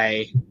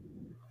guy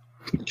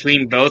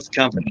between both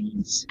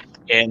companies,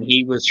 and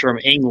he was from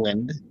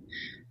England.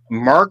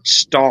 Mark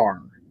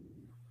Starr.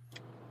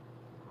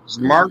 Is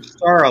Mark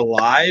Starr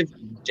alive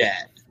or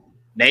dead?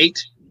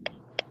 Nate,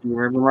 you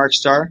remember Mark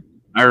Starr?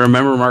 I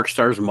remember Mark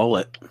Starr's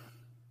mullet.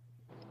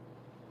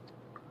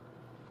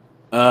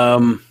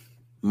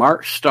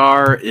 Mark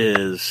Starr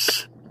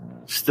is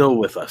still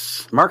with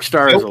us. Mark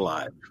Starr is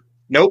alive.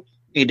 Nope.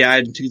 He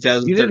died in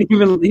 2013. You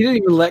didn't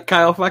even let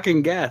Kyle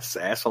fucking guess,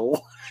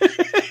 asshole.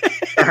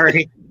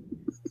 Sorry.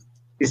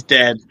 He's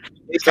dead.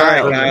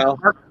 Sorry, Kyle.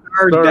 Mark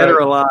Starr dead or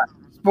alive.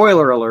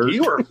 Spoiler alert.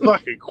 You were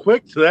fucking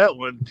quick to that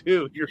one,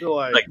 too. You're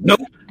like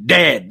nope,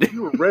 dead.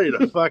 You were ready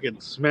to fucking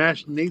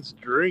smash Nate's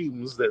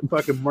dreams that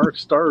fucking Mark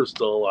Starr is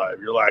still alive.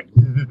 You're like,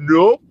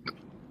 nope.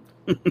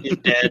 He's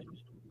dead.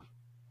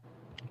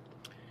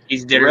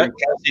 He's dead.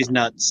 Kelsey's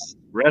nuts.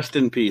 Rest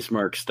in peace,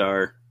 Mark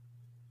Starr.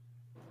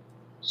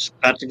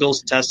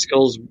 Spectacles,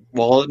 testicles,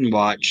 wallet, and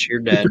watch. You're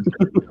dead.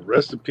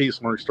 Rest in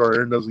peace, Mark Starr.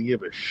 Aaron doesn't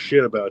give a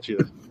shit about you.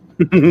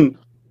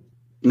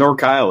 Nor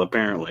Kyle,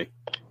 apparently.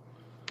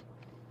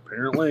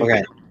 Apparently.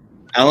 Okay.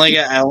 I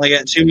only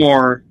got two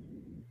more.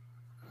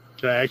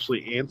 Can I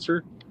actually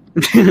answer?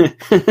 I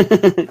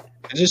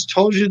just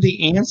told you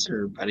the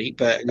answer, buddy,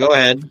 but go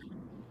ahead.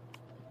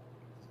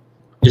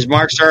 Is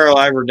Mark Starr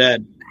alive or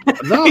dead?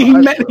 No,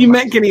 he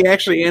meant can he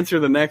actually answer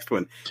the next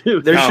one?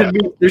 Dude,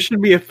 there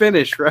should be a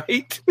finish,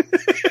 right?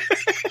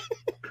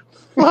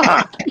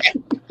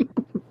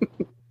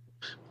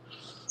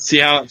 See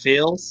how it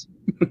feels?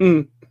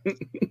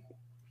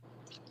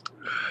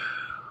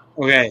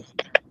 Okay.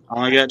 I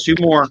only got two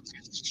more.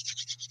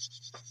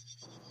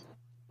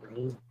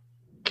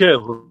 Okay,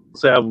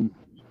 let's have them.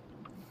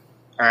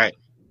 All right.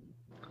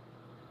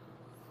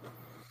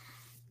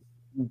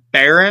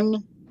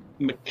 Baron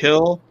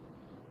McKill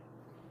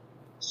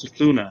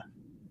Sifuna.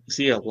 Is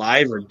he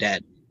alive or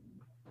dead?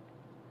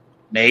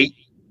 Nate?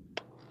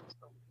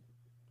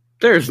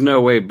 There's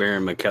no way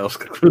Baron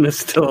McKelskun is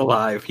still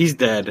alive. He's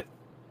dead.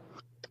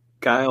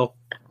 Kyle?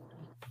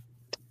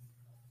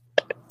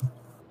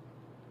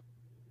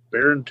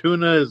 Baron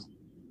Tuna is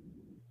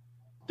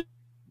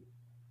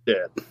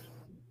dead.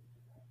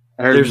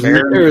 There's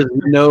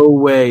no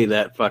way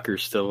that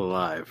fucker's still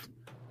alive.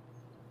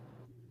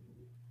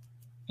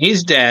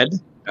 He's dead.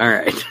 All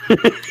right.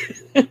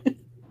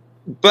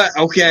 But,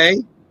 okay.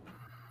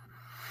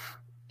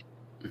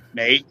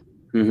 Nate?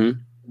 Mm-hmm.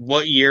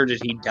 What year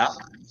did he die?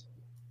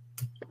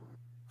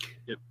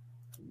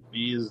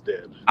 He is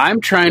dead.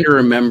 I'm trying to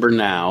remember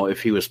now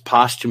if he was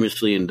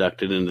posthumously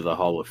inducted into the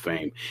Hall of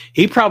Fame.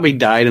 He probably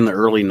died in the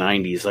early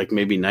 90s, like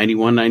maybe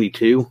 91,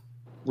 92.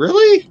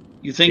 Really?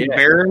 You think Yeah.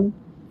 Baron?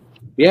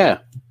 Yeah.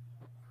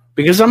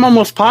 Because I'm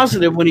almost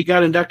positive when he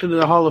got inducted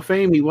into the Hall of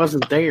Fame, he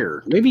wasn't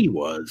there. Maybe he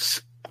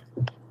was.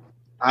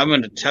 I'm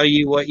going to tell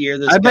you what year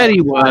this I guy bet he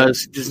died.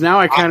 was. Because now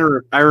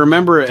I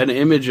remember an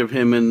image of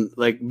him in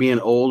like being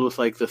old with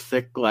like the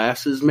thick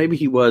glasses. Maybe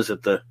he was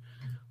at the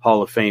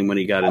Hall of Fame when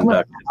he got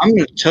inducted. I'm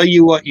going to tell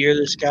you what year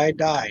this guy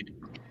died.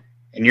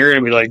 And you're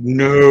going to be like,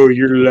 no,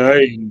 you're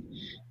lying.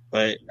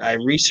 But I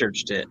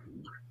researched it.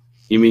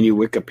 You mean you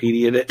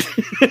Wikipedia'd it?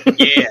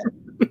 Yeah.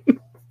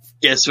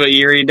 Guess what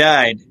year he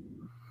died?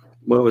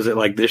 What was it,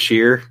 like this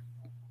year?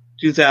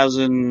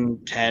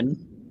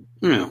 2010.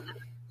 Oh.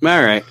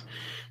 All right.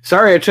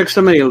 Sorry I took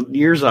so many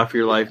years off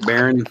your life,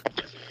 Baron.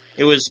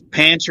 It was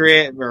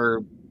pancreatic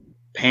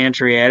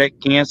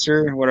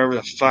cancer, whatever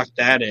the fuck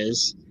that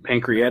is.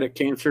 Pancreatic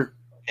cancer?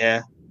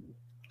 Yeah.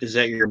 Is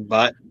that your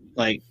butt?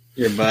 Like,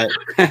 your butt?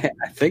 I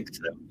think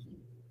so.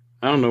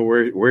 I don't know.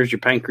 Where's your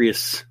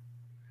pancreas?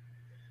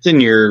 It's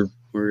in your...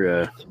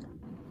 We're,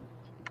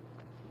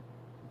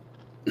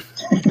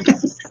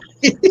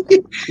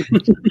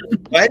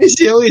 Why does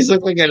he always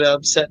look like an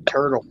upset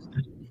turtle?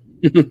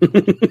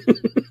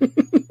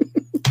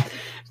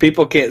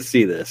 People can't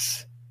see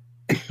this.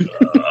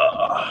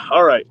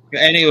 All right.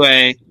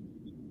 Anyway,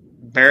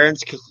 Baron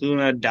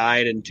Kahuna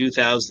died in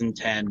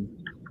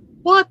 2010.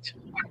 What?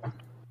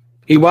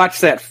 He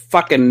watched that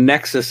fucking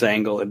Nexus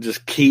angle and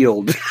just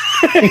keeled.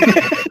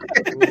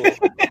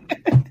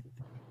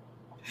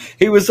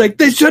 He was like,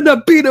 they shouldn't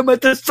have beat him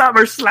at the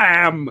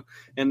SummerSlam.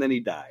 And then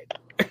he died.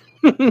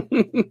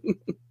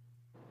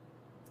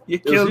 You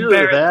killed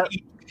Barrett.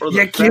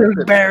 You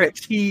killed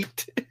Barrett's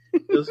heat.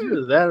 It was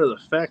either that or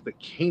the fact that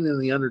Kane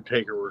and The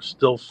Undertaker were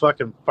still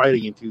fucking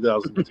fighting in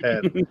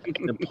 2010.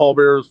 And Paul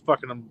Bearer was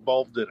fucking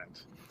involved in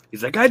it.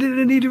 He's like, I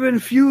didn't need to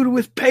feud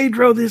with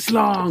Pedro this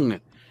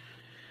long.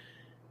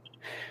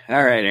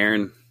 All right,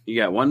 Aaron. You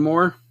got one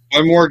more?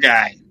 One more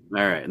guy.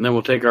 All right. And then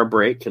we'll take our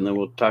break, and then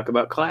we'll talk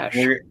about Clash.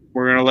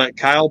 We're going to let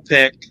Kyle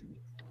pick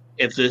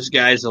if this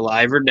guy's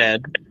alive or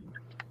dead.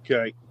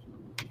 Okay.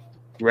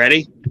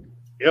 Ready?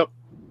 Yep.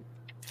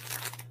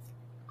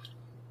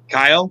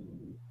 Kyle,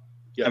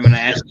 Yes. I'm going to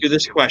ask you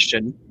this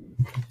question.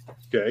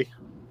 Okay.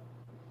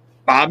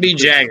 Bobby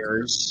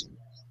Jaggers,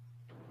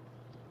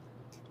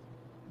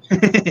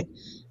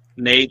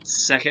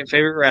 Nate's second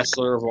favorite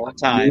wrestler of all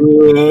time.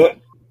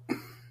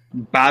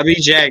 Bobby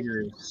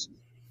Jaggers,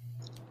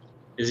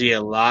 is he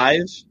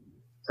alive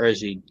or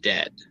is he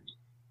dead?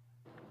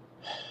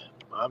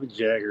 Bobby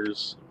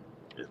Jaggers.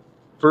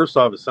 First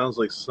off, it sounds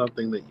like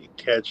something that you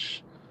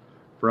catch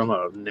from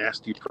a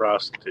nasty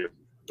prostitute.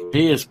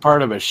 He is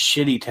part of a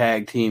shitty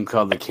tag team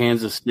called the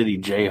Kansas City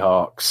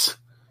Jayhawks.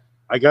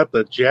 I got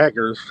the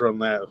Jaggers from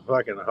that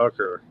fucking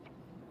hooker.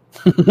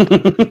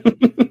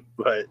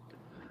 But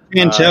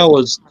Mantel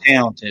was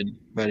talented,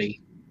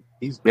 buddy.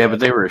 he's Yeah, dead. but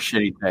they were a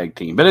shitty tag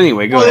team. But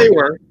anyway, go Well, ahead. they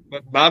were.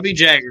 But Bobby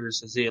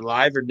Jaggers, is he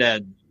alive or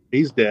dead?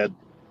 He's dead.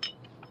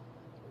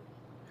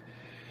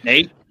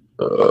 Nate?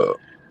 I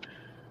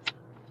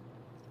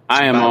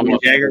am Bobby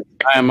almost Jaggers?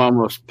 I am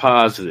almost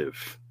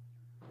positive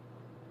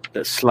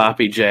that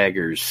Sloppy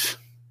Jaggers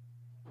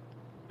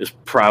is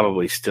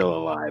probably still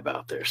alive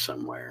out there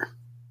somewhere.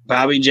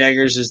 Bobby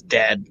Jaggers is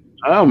dead.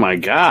 Oh my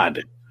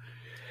God.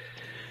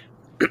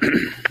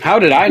 How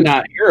did I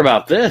not hear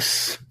about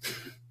this?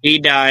 He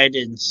died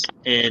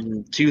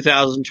in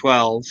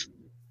 2012.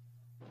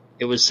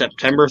 It was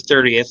September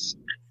 30th.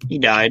 He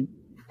died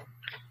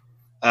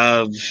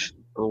of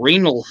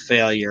renal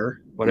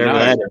failure, whatever No.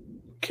 that is.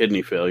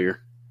 Kidney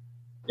failure.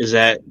 Is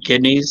that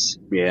kidneys?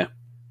 Yeah.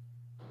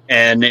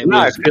 And it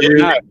Now was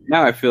due,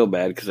 I feel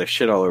bad because I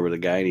shit all over the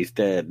guy and he's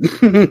dead.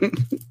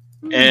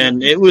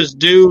 and it was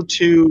due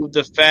to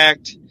the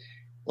fact,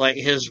 like,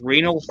 his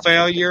renal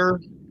failure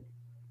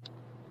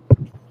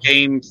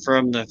came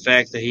from the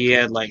fact that he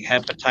had, like,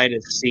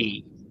 hepatitis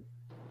C.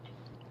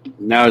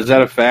 Now, is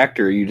that a fact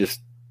or are you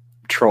just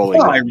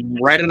trolling? Oh, I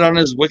read it on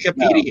his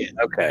Wikipedia.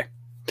 Okay.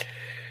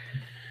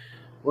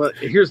 Well,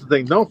 here's the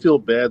thing. Don't feel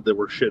bad that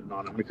we're shitting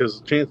on him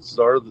because chances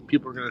are that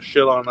people are going to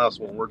shit on us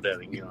when we're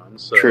deading young.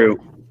 So. True.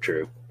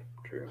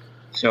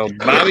 So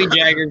Bobby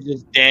Jaggers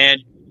is dead.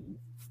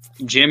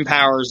 Jim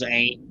Powers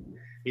ain't.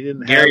 He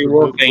didn't Gary have the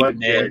Wolf move ain't like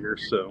dead. Jagger,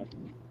 so.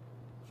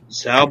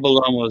 Sal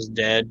Balone was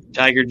dead.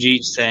 Tiger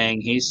Jeet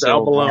saying he's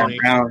Sal still Baloney.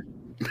 around.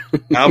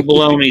 Sal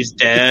Baloney's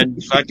dead.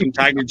 Fucking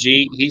Tiger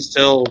Jeet, he's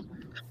still,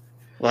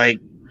 like,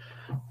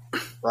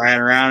 riding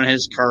around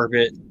his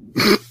carpet.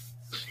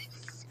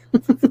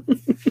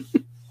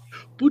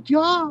 Good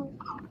job.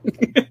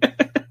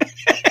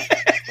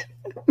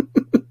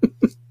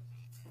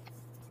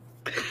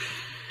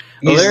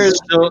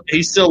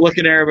 He's still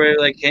looking at everybody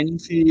like, can you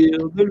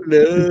feel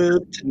the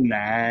love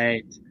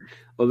tonight?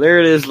 Well, there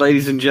it is,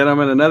 ladies and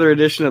gentlemen. Another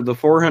edition of the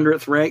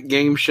 400th ranked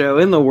game show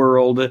in the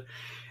world.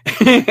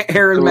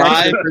 Aaron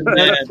Alive Mack, or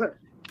dead?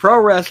 pro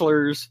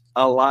wrestlers,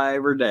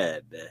 alive or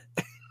dead.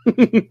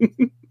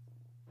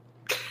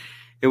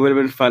 It would have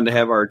been fun to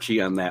have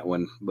Archie on that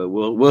one, but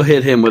we'll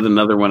hit him with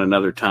another one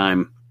another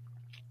time.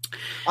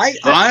 I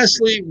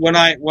honestly, when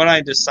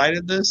I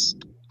decided this,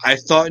 I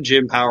thought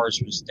Jim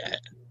Powers was dead.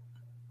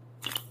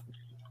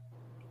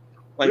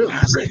 Like, Really?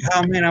 I was like,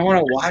 oh man, I want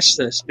to watch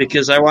this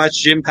because I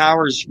watched Jim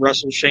Powers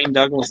wrestle Shane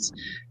Douglas. I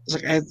was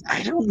like,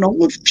 I don't know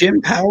if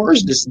Jim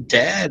Powers is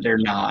dead or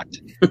not.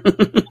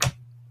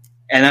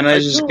 And then I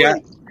just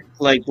got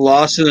like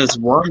lost in this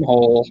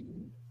wormhole.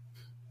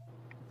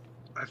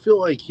 I feel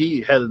like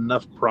he had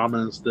enough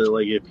prominence that,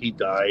 like, if he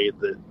died,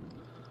 that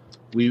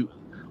we,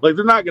 like,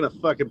 they're not gonna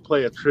fucking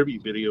play a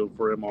tribute video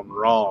for him on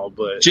Raw,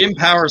 but Jim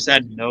Powers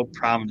had no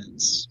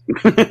prominence.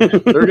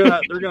 they're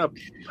gonna.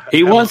 He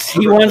have once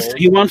an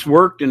article.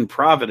 worked in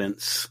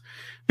Providence.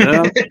 But I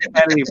don't think he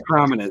had any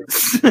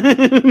prominence.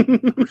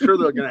 I'm sure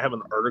they're gonna have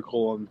an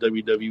article on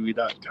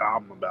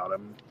WWE.com about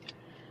him,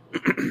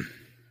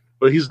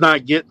 but he's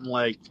not getting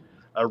like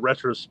a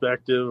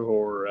retrospective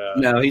or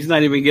No, he's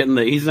not even getting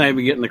the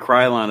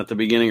Krylon at the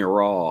beginning of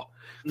Raw.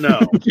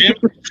 no.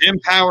 Jim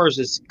Powers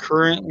is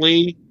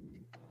currently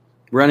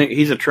Running,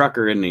 he's a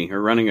trucker, isn't he? Or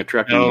running a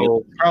trucking business.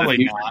 no,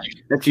 probably not.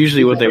 That's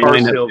usually what they Car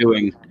wind up salesman.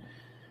 doing.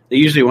 They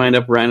usually wind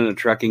up running a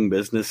trucking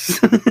business.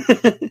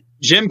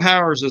 Jim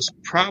Powers is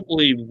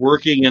probably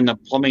working in the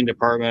plumbing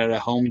department at a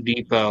Home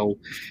Depot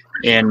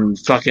in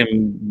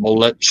fucking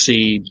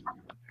Biloxi.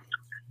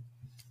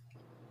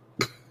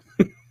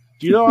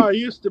 You know, I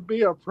used to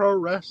be a pro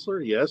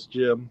wrestler. Yes,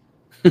 Jim.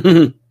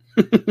 Sting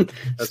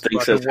fucking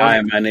says, "Hi,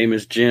 wonderful. my name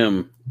is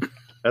Jim."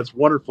 That's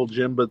wonderful,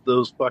 Jim. But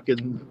those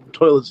fucking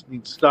toilets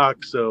need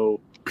stock, so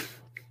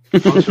why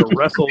don't you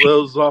wrestle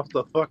those off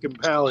the fucking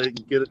pallet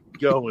and get it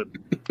going?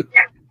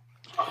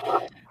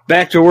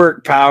 Back to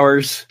work,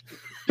 Powers.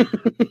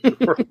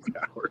 Hours.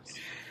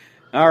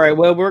 All right,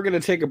 well, we're going to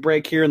take a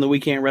break here in the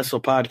We Can't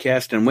Wrestle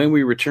podcast, and when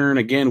we return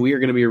again, we are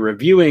going to be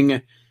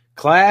reviewing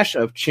Clash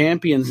of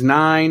Champions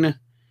 9.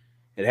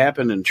 It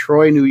happened in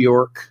Troy, New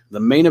York. The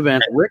main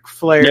event, Ric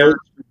Flair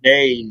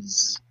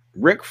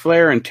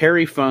and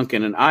Terry Funk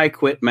in an I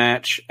Quit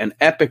match, an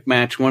epic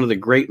match, one of the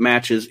great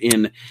matches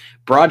in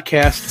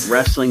broadcast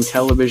wrestling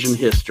television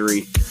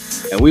history.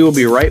 And we will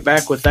be right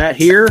back with that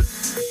here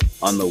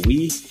on the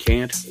We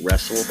Can't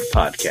Wrestle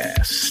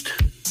podcast.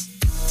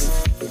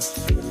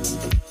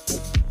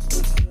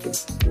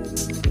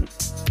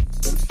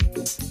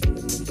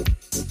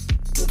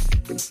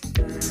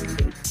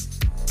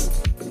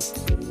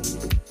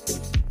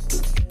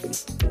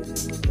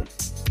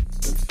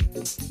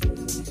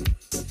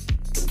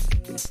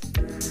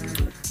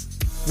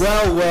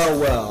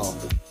 Well.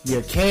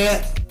 You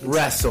can't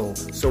wrestle.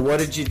 So what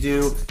did you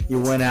do?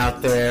 You went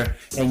out there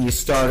and you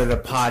started a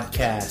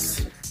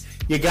podcast.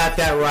 You got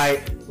that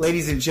right.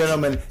 Ladies and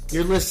gentlemen,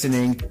 you're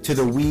listening to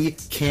the We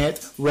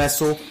Can't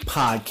Wrestle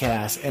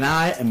podcast. And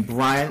I am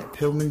Brian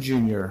Pillman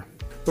Jr.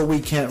 The We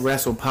Can't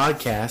Wrestle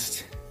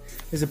podcast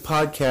is a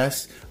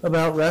podcast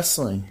about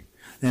wrestling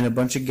and a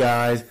bunch of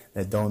guys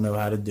that don't know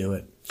how to do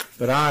it.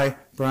 But I,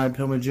 Brian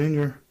Pillman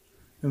Jr.,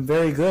 am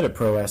very good at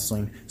pro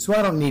wrestling, so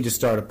I don't need to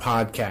start a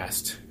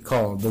podcast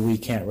called the We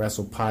Can't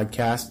Wrestle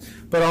podcast,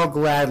 but I'll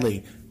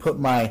gladly put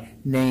my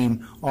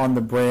name on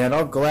the brand.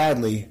 I'll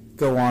gladly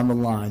go on the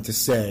line to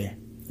say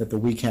that the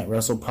We Can't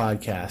Wrestle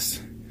podcast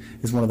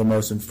is one of the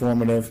most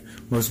informative,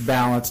 most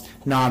balanced,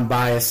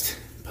 non-biased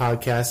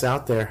podcasts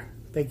out there.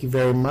 Thank you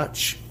very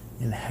much,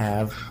 and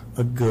have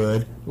a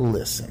good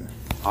listen.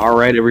 All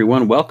right,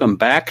 everyone. Welcome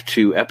back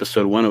to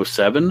episode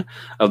 107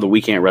 of the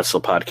We Can't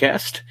Wrestle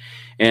podcast.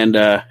 And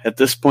at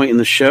this point in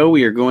the show,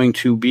 we are going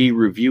to be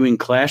reviewing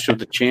Clash of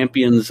the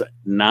Champions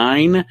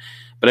 9.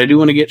 But I do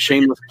want to get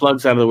shameless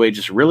plugs out of the way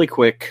just really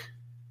quick.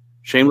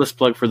 Shameless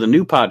plug for the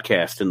new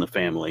podcast in the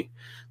family,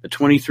 the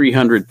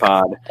 2300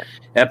 pod.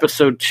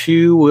 Episode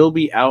 2 will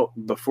be out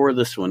before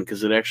this one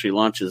because it actually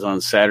launches on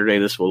Saturday.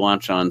 This will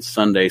launch on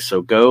Sunday.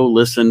 So go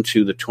listen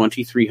to the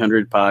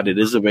 2300 pod. It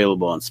is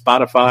available on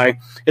Spotify.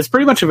 It's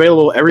pretty much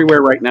available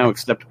everywhere right now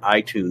except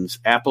iTunes.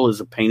 Apple is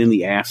a pain in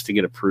the ass to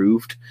get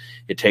approved.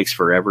 It takes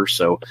forever.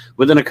 So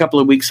within a couple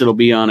of weeks, it'll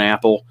be on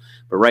Apple.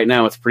 But right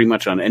now, it's pretty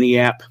much on any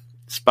app.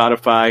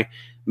 Spotify,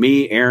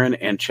 me, Aaron,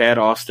 and Chad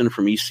Austin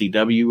from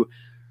ECW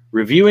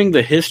reviewing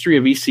the history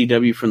of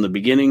ECW from the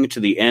beginning to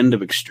the end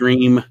of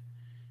Extreme,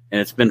 and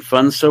it's been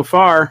fun so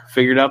far.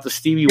 Figured out the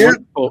Stevie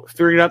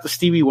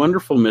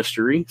Wonderful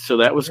mystery, so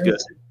that was good.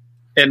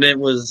 And it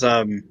was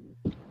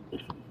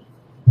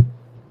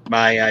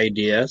my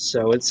idea,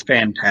 so it's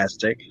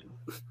fantastic.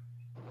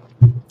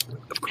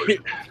 Of course.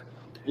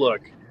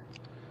 Look,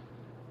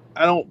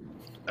 I don't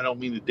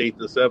mean to date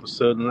this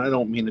episode, and I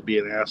don't mean to be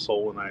an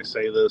asshole when I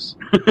say this,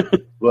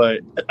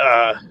 but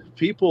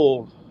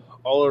people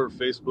all over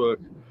Facebook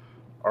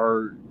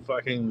are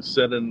fucking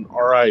sending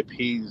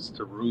RIPs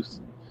to Ruth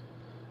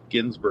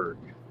Ginsburg.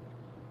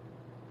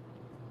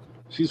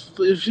 She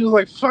was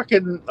like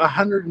fucking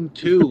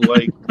 102.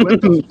 Like,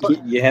 what the fuck?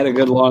 You had a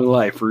good long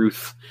life,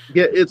 Ruth.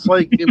 Yeah, it's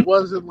like it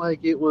wasn't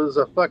like it was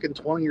a fucking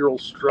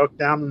 20-year-old struck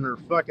down in their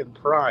fucking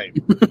prime.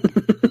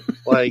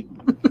 Like,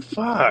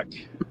 fuck.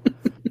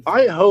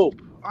 I hope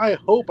I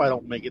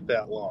don't make it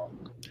that long.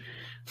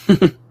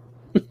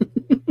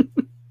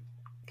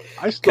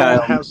 I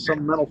still have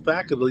some mental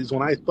faculties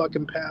when I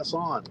fucking pass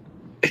on.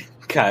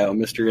 Kyle,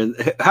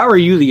 how are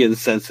you the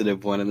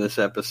insensitive one in this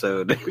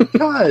episode?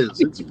 Because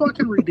it's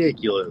fucking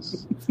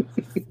ridiculous.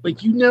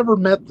 Like, you never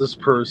met this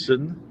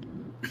person.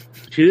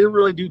 She didn't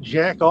really do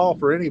jack all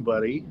for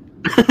anybody.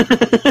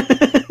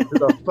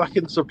 She's a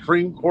fucking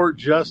Supreme Court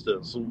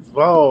justice.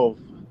 Whoa.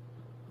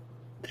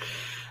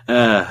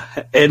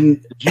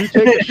 And did you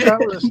take a shot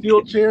with a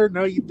steel chair?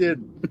 No, you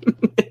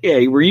didn't.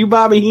 Yeah, were you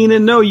Bobby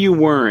Heenan? No, you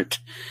weren't.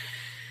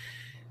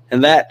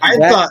 And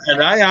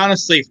I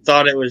honestly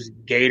thought it was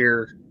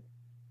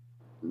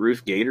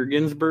Ruth Gator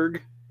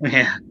Ginsburg.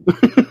 Yeah,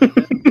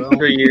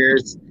 for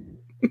years.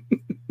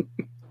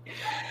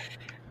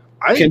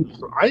 I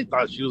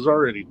thought she was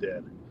already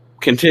dead.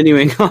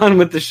 Continuing on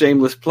with the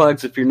shameless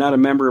plugs. If you're not a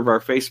member of our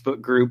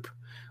Facebook group,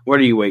 what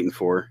are you waiting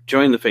for?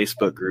 Join the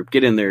Facebook group.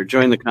 Get in there.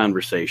 Join the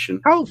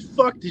conversation. How the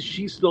fuck does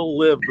she still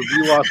live if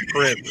we lost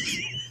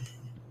Prince?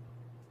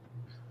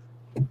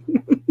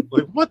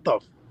 Like, what the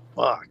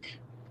fuck?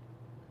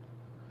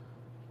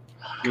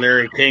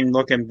 Larry King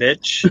looking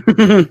bitch.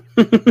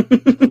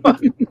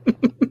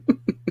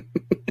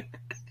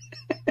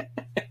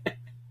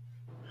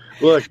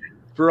 Look,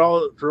 for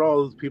all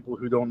those people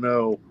who don't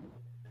know,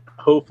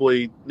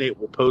 hopefully Nate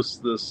will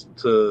post this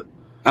to.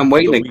 I'm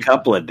waiting a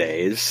couple of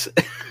days.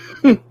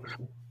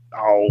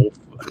 Oh,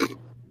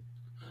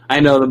 I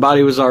know the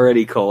body was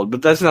already cold,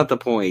 but that's not the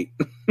point.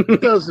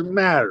 It doesn't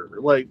matter.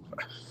 Like,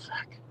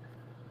 fuck.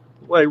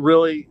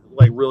 Really,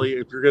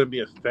 if you're gonna be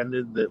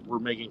offended that we're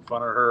making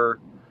fun of her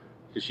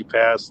because she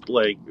passed,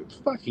 like,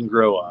 fucking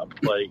grow up.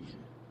 Like,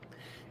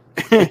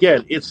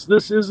 again,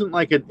 this isn't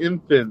like an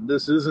infant.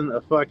 This isn't a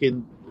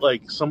fucking,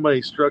 like,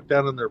 somebody struck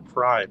down in their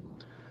prime.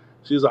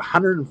 She was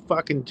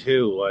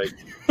 102. Like,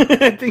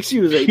 I think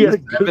she was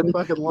 87,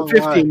 fucking long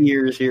 15 life.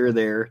 years here or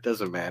there.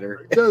 Doesn't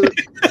matter.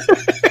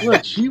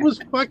 Look, she was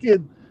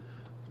fucking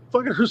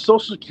her social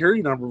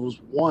security number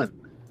was 1.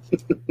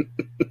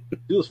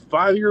 She was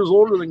 5 years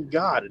older than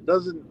God. It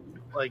doesn't,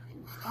 like,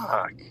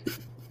 fuck.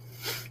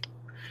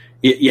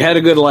 You had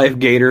a good life,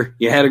 Gator.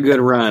 You had a good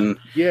run.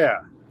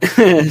 Yeah.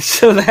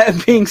 So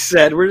that being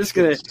said, we're just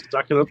gonna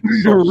suck it up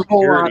to roll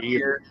on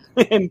here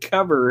and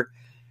cover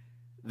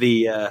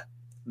the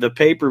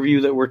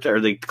pay-per-view that or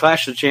the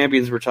Clash of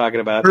Champions we're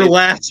talking about. Her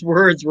last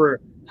words were,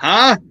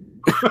 "Huh?"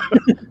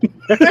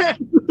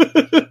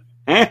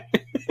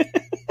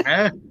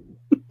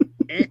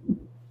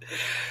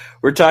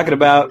 We're talking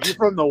about. You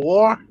from the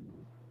war?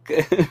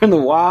 in the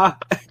WA?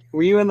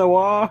 Were you in the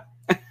WA?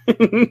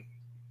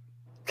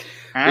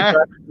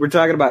 We're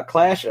talking about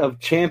Clash of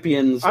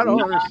Champions. I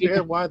don't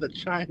understand why the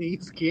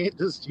Chinese can't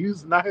just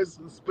use knives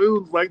and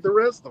spoons like the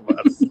rest of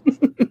us.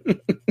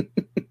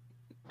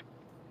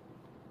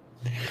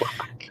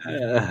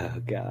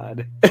 Oh,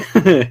 God.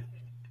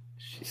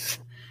 She's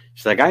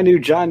like, I knew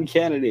John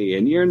Kennedy,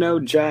 and you're no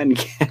John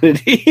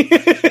Kennedy.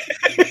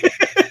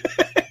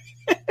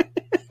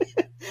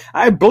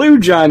 I blew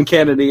John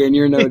Kennedy, and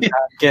you're no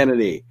John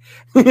Kennedy.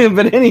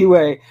 But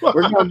anyway,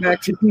 we're going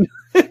back to...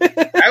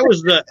 I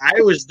was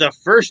the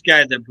first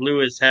guy that blew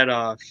his head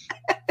off.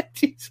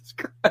 Jesus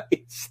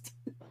Christ.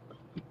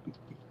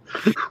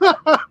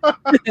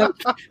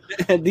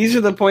 These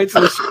are the points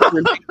of the show.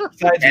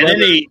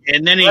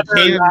 And then he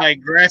came in my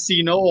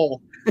grassy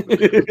knoll.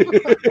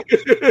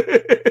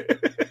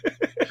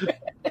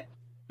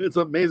 It's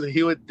amazing.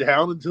 He went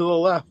down and to the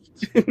left.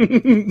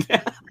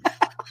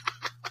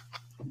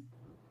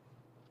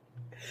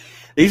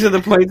 These are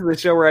the points of the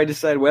show where I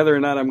decide whether or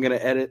not I'm going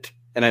to edit,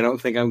 and I don't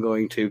think I'm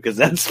going to because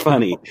that's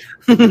funny.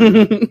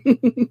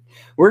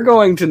 We're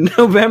going to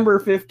November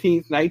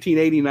 15th,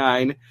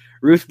 1989.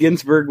 Ruth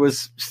Ginsburg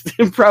was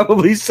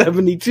probably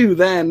 72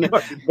 then.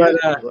 But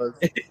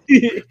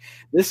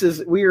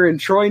we are in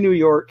Troy, New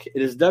York.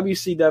 It is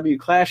WCW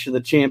Clash of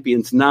the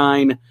Champions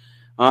 9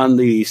 on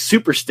the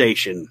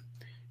Superstation,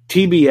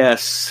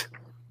 TBS.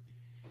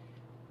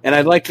 And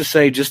I'd like to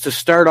say, just to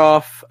start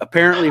off,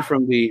 apparently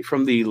from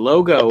the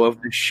logo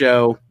of the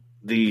show,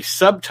 the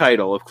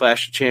subtitle of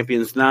Clash of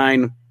Champions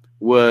 9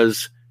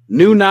 was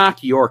New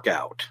Knock York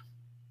Out.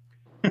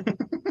 I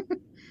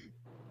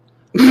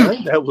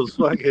think that was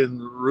fucking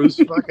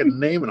Ruth's fucking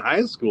name in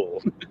high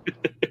school.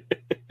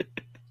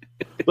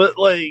 But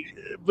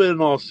in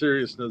all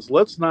seriousness,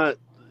 let's not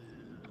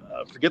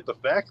forget the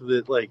fact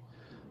that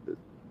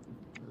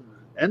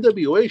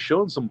NWA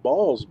showing some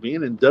balls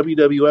being in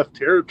WWF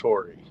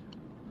territory.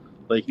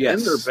 Yes.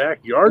 In their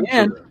backyard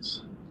for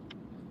this.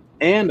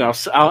 And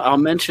I'll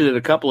mention it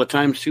a couple of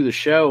times through the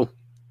show.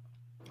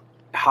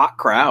 Hot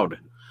crowd.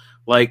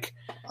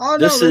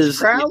 This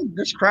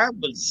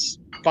crowd was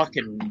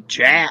fucking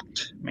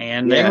jacked,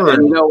 man. Yeah,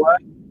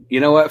 you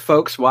know what,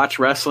 folks? Watch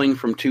wrestling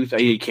from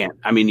you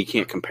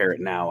can't compare it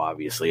now,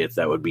 obviously.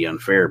 That would be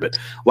unfair, but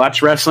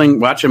watch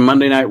a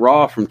Monday Night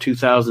Raw from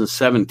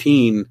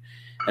 2017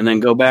 and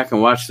then go back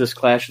and watch this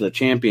Clash of the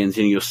Champions,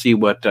 and you'll see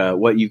what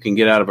you can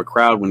get out of a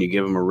crowd when you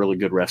give them a really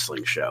good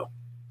wrestling show.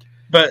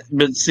 But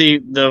see,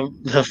 the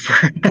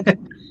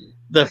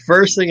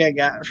first thing I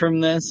got from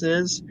this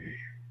is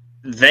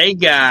they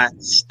got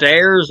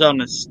stairs on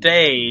the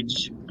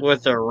stage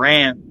with a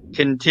ramp,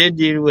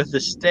 continued with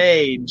the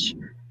stage,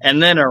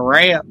 and then a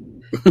ramp.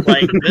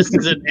 This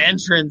is an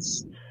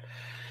entrance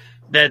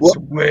that's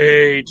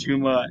way too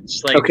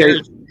much.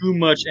 There's too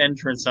much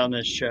entrance on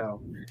this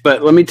show.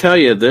 But let me tell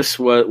you,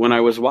 when I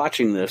was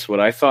watching this,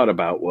 what I thought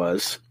about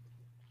was,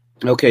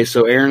 okay,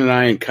 so Aaron and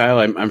I and Kyle,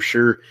 I'm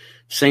sure,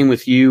 same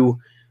with you.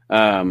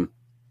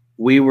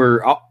 We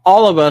were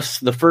all of us,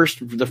 the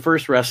first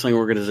wrestling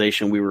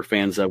organization we were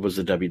fans of was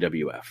the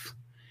WWF,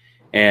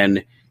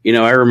 and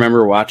I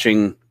remember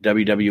watching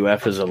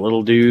WWF as a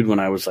little dude when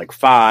I was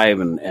 5,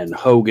 and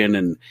Hogan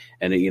and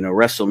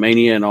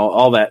WrestleMania and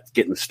all that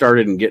getting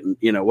started and getting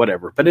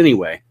whatever. But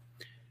anyway,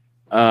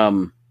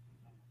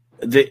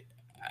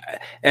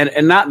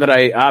 And not that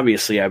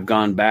I've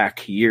gone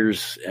back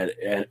years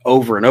and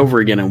over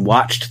again and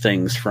watched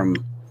things from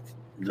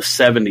the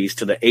 70s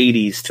to the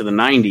 80s to the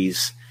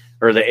 90s,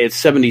 or the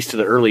 70s to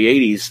the early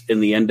 80s in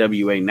the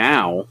NWA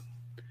now.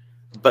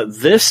 But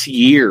this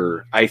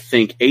year, I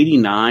think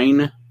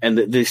 89 and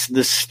this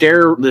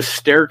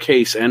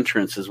staircase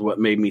entrance is what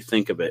made me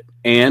think of it.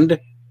 And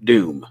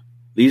Doom.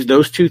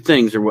 Those two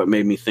things are what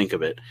made me think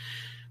of it.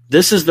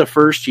 This is the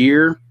first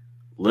year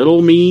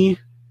little me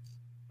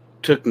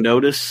took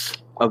notice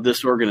of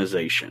this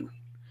organization.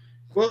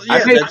 Well,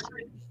 yeah,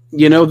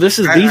 these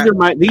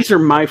are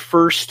my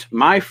first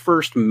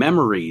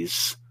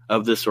memories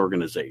of this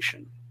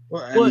organization.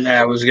 Well, and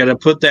I was going to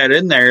put that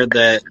in there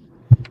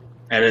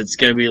and it's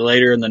going to be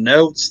later in the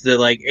notes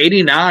that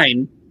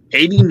 89,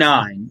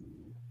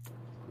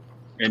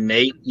 and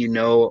Nate,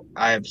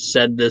 I've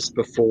said this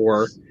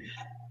before.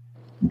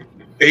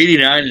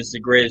 89 is the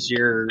greatest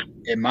year,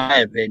 in my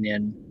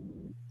opinion.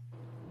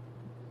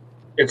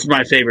 It's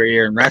my favorite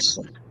year in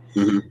wrestling.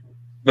 Mm-hmm.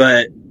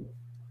 But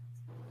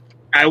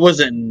I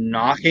wasn't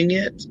knocking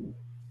it.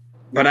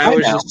 But I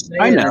was just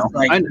saying,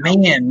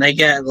 man, they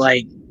got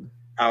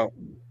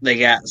they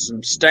got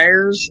some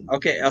stairs.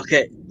 Okay.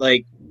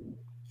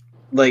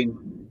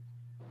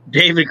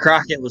 David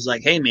Crockett was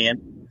like, hey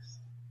man,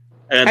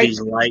 I got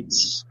these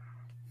lights.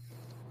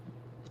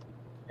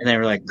 And they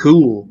were like,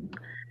 cool.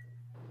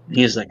 And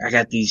he was like, I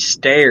got these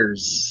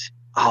stairs.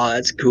 Oh,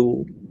 that's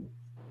cool.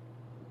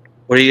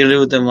 What are you gonna do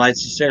with them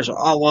lights and stairs?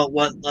 Oh, well,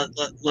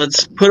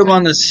 let's put them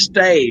on the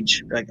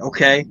stage. Like,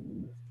 okay.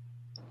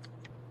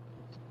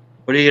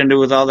 What are you gonna do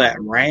with all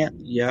that ramp,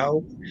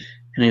 yo?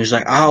 And he was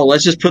like, oh,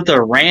 let's just put the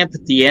ramp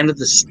at the end of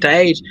the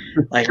stage.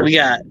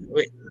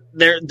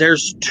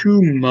 there's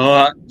too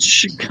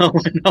much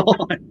going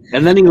on.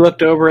 And then he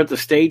looked over at the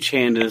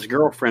stagehand and his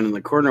girlfriend in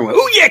the corner and went,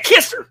 "Oh yeah,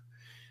 kiss her."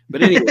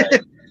 But anyway,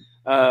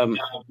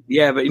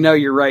 yeah, but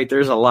you're right.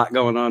 There's a lot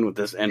going on with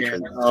this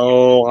entrance. Yeah, a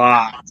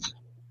lot.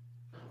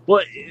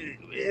 Well,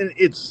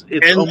 it's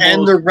and almost,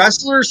 and the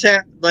wrestlers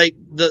have like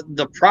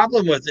the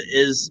problem with it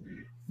is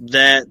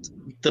that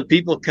the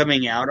people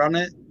coming out on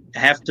it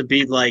have to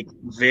be like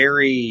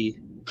very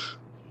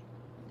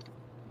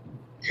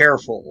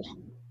careful.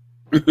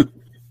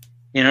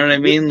 You know what I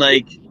mean?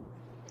 Like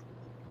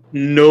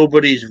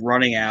nobody's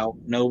running out.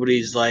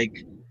 Nobody's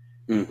like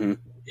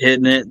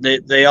hitting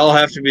it. They all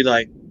have to be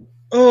like,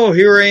 "Oh,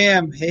 here I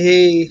am.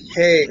 Hey,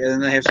 hey," and then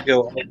they have to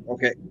go,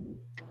 "Okay."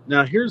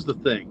 Now here's the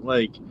thing.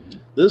 Like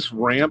this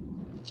ramp,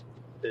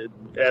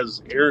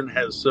 as Aaron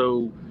has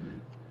so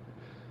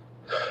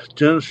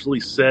generously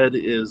said,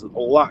 is a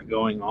lot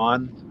going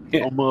on.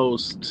 Yeah.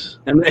 Almost,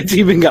 and it's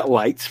even got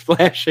lights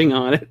flashing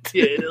on it.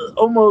 Yeah,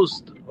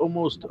 almost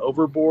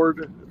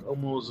overboard,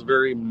 almost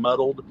very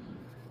muddled.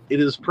 It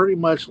is pretty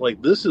much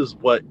like this is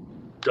what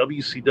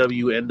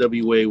WCW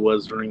NWA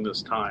was during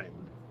this time,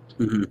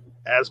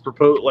 as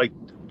proposed, like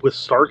with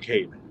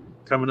Starrcade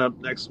coming up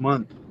next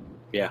month.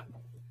 Yeah,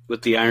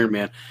 with the Iron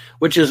Man,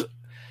 which is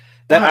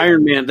that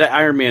Iron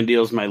Man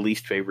deal is my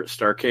least favorite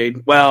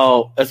Starrcade.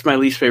 Well, that's my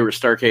least favorite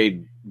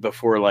Starrcade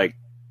before like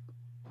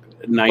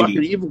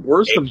 90. Even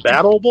worse than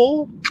Battle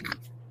Bowl.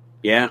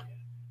 Yeah,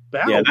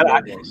 Battle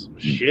Bowl was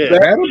shit.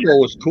 Battle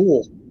Bowl was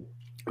cool.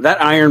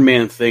 That Iron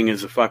Man thing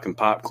is a fucking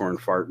popcorn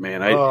fart,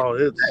 man.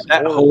 It's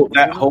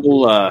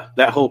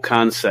that whole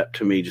concept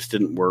to me just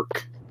didn't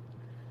work.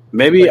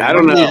 Maybe I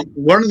don't know.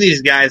 One of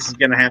these guys is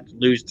going to have to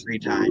lose 3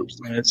 times.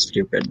 That's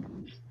stupid.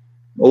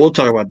 But we'll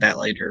talk about that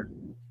later.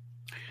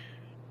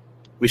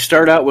 We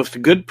start out with the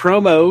good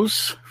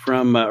promos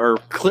from, or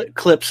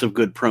clips of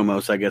good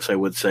promos, I guess I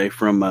would say,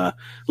 from,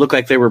 look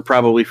like they were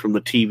probably from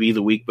the TV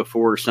the week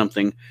before or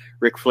something.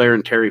 Ric Flair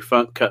and Terry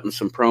Funk cutting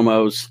some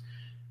promos.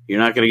 You're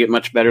not going to get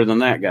much better than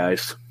that,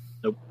 guys.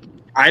 Nope.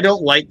 I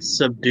don't like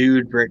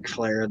subdued Ric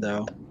Flair,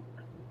 though.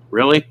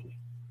 Really?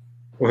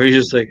 Or he's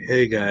just like,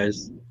 "Hey,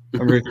 guys,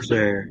 I'm Ric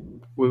Flair.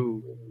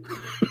 Woo.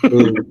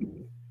 Woo.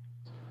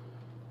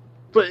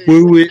 But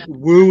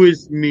Woo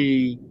is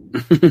me."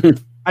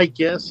 I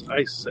guess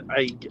I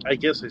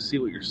see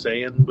what you're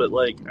saying, but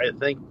like I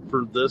think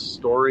for this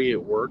story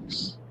it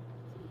works.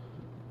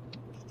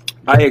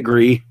 I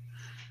agree,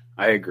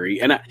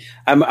 and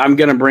I'm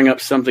going to bring up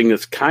something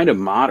that's kind of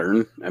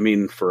modern. I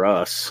mean, for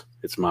us,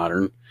 it's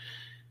modern,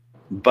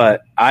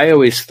 but I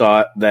always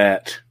thought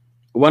that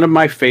one of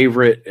my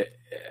favorite.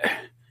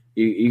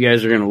 You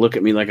guys are going to look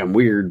at me like I'm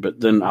weird, but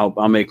then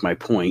I'll make my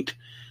point.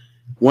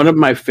 One of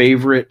my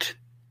favorite.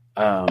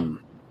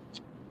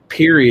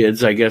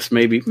 Periods, I guess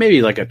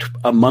maybe like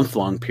a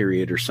month-long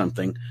period or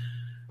something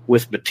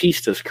with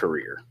Batista's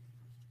career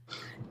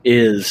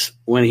is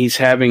when he's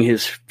having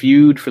his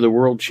feud for the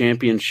world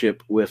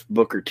championship with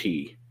Booker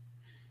T.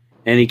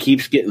 And he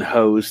keeps getting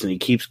hosed and he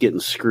keeps getting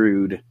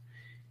screwed.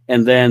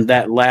 And then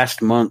that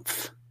last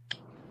month,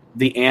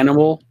 the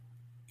Animal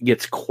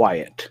gets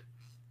quiet.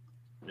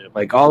 Yep.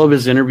 Like all of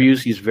his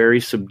interviews, he's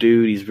very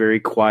subdued. He's very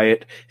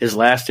quiet. His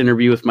last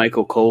interview with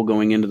Michael Cole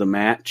going into the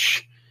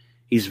match,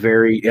 he's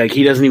very like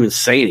he doesn't even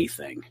say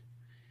anything,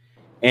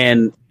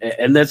 and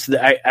that's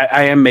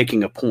I am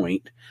making a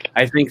point.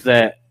 I think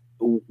that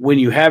when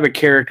you have a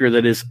character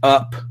that is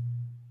up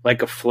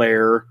like a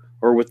Flair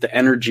or with the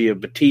energy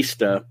of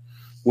Batista,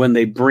 when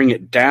they bring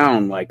it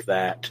down like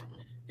that,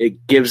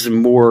 it gives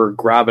them more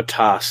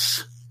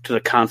gravitas to the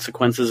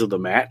consequences of the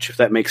match. If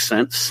that makes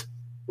sense.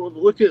 Well,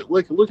 look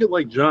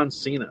at John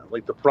Cena.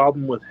 Like the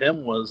problem with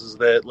him is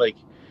that like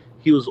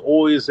he was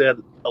always at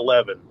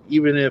 11,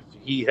 even if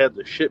he had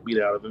the shit beat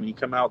out of him. He'd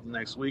come out the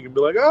next week and be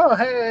like, "Oh,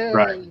 hey,"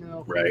 right,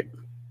 right.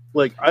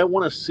 Like I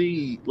want to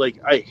see. Like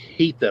I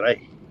hate that.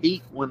 I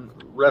hate when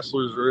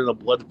wrestlers are in a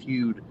blood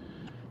feud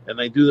and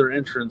they do their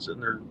entrance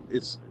and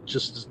it's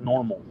just as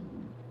normal.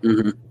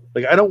 Mm-hmm.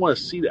 Like I don't want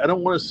to see that. I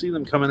don't want to see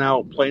them coming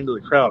out playing to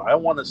the crowd. I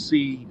want to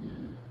see,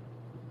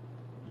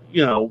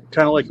 kind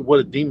of like what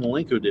a Dean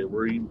Malenko did,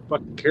 where he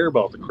fucking care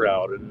about the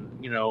crowd and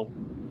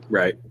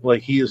right.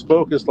 Like he is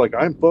focused. Like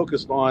I'm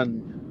focused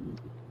on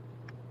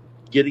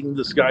getting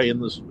this guy in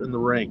the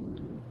ring.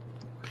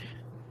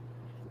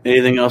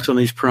 Anything else on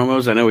these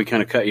promos? I know we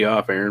kind of cut you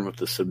off, Aaron, with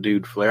the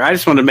subdued Flair. I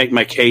just want to make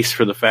my case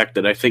for the fact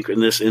that I think in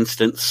this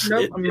instance,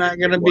 I'm not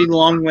going to be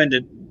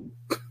long-winded.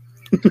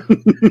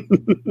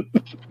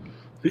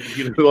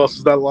 You know who else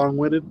is not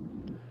long-winded?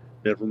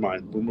 Never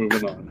mind. We're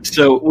moving on.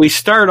 So we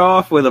start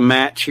off with a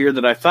match here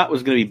that I thought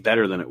was going to be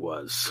better than it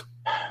was.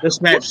 This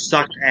match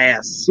sucked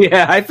ass.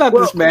 Yeah, I thought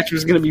this match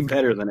was going to be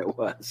better than it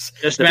was.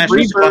 This match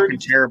was fucking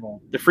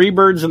terrible. The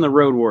Freebirds and the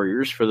Road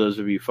Warriors, for those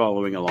of you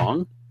following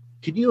along.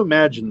 Can you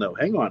imagine, though?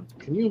 Hang on.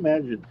 Can you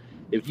imagine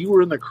if you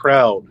were in the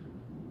crowd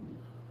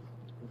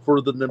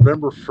for the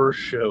November 1st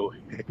show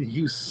and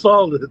you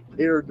saw that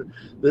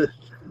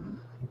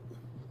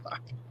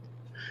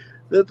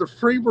that the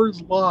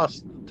Freebirds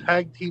lost the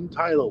tag team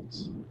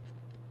titles?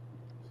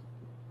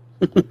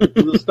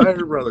 the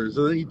Steiner brothers,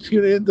 and then you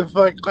tune in to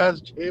Fight Class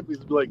Champions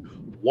and be like,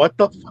 what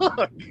the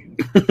fuck?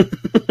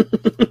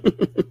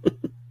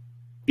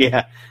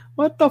 Yeah.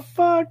 What the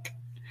fuck?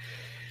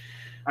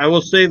 I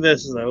will say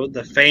this, though.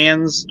 The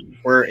fans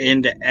were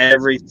into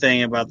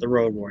everything about the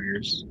Road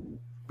Warriors.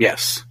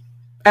 Yes.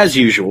 As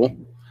usual.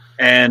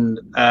 And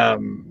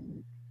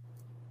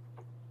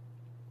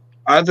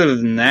other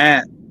than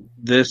that,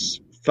 this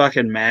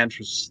fucking match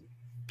was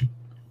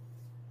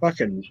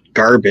fucking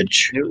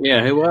garbage.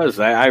 Yeah, it was.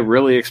 I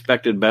really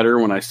expected better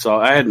when I saw.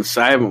 I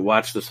haven't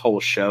watched this whole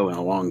show in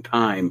a long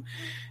time,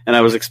 and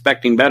I was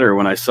expecting better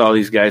when I saw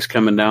these guys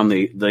coming down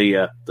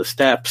the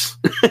steps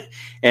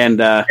and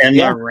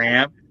the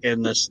ramp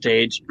and the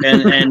stage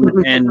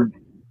and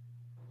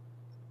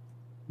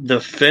the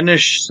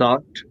finish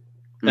sucked.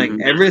 Like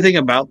everything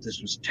about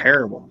this was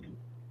terrible.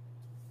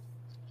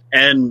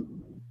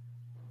 And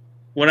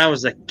when I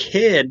was a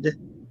kid,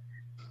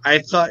 I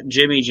thought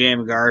Jimmy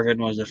Jam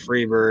Garvin was a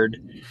free bird,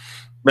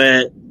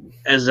 but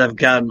as I've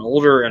gotten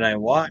older and I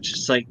watch,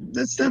 it's like,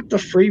 that's not the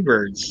free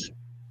birds.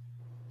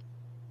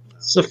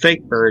 It's the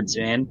fake birds,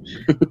 man.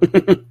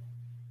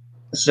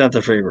 It's not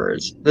the free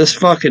birds. This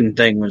fucking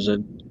thing was a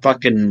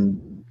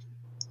fucking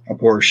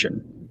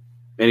abortion.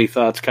 Any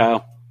thoughts,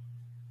 Kyle?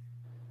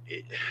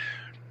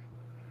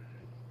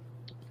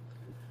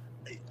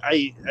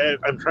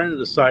 I'm trying to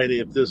decide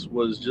if this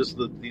was just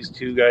that these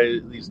two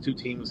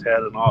teams had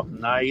an off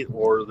night,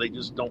 or they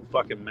just don't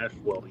fucking mesh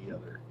well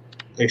together.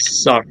 They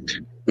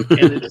sucked.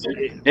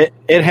 And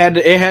it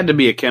had to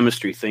be a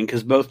chemistry thing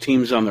because both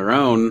teams on their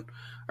own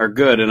are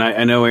good, and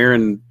I know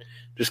Aaron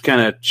just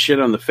kind of shit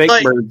on the fake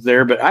birds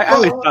there, but I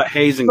always thought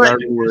Hayes and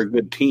Garvin were a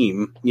good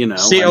team. You know,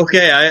 see,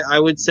 okay, I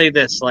would say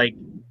this, like,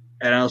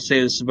 and I'll say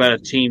this about a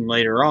team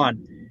later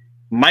on.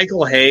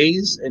 Michael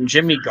Hayes and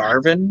Jimmy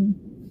Garvin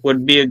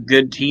would be a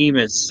good team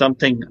as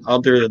something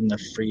other than the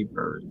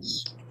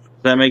Freebirds. Does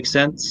that make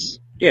sense?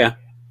 Yeah.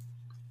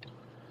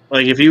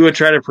 Like, if you would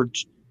try to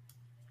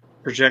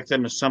project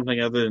them as something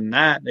other than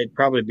that, they'd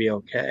probably be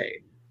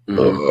okay.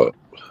 But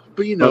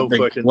you know,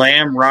 the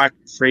Glam Rock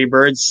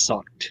Freebirds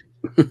sucked.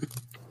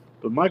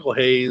 But Michael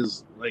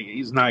Hayes, like,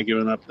 he's not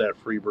giving up that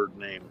Freebird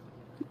name.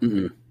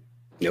 Nope.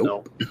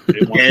 No, they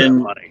want that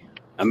money.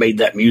 I made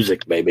that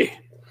music, baby.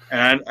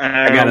 And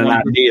I got an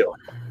idea.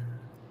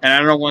 And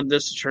I don't want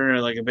this to turn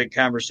into like a big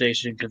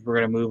conversation because we're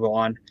going to move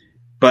on.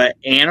 But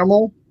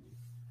Animal,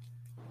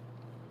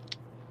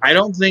 I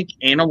don't think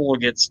Animal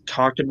gets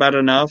talked about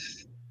enough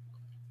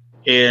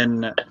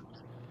when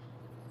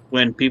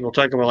people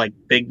talk about like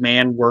big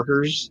man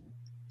workers.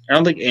 I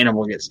don't think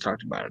Animal gets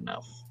talked about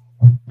enough.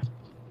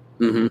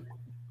 Mm-hmm.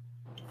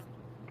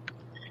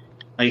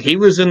 Like, he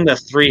was in the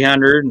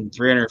 300 and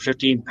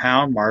 315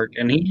 pound mark,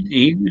 and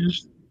he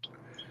was.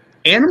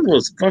 Animal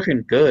is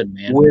fucking good,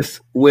 man.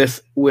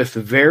 With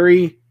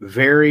very,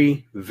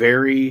 very,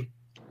 very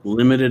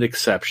limited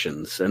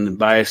exceptions, and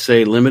by I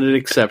say limited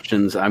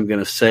exceptions, I'm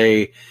going to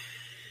say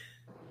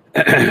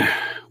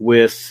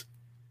with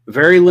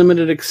very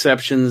limited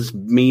exceptions,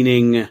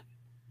 meaning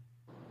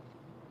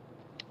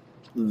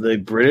the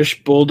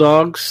British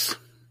Bulldogs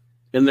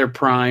in their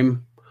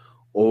prime,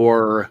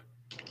 or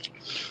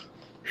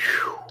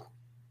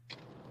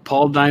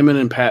Paul Diamond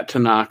and Pat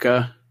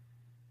Tanaka.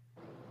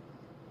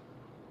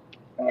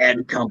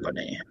 And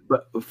company.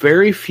 But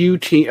very few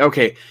teams,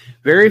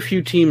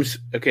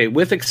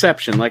 with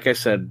exception, like I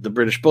said, the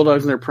British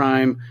Bulldogs in their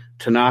prime,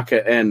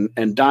 Tanaka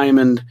and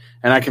Diamond,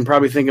 and I can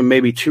probably think of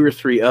maybe two or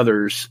three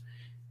others,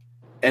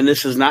 and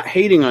this is not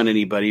hating on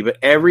anybody, but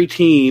every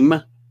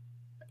team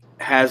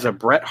has a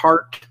Bret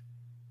Hart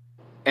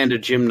and a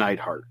Jim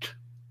Neidhart.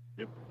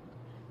 Yep.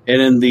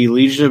 And in the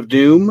Legion of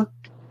Doom,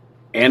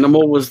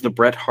 Animal was the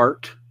Bret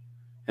Hart,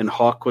 and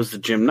Hawk was the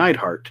Jim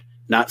Neidhart.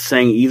 Not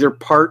saying either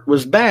part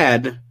was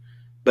bad,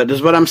 but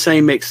does what I'm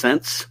saying make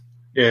sense?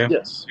 Yeah.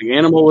 Yes. The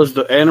Animal was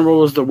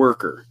the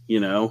worker, you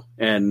know,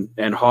 and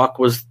Hawk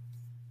was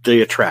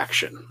the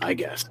attraction, I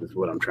guess, is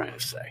what I'm trying to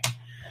say.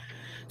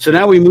 So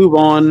now we move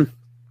on.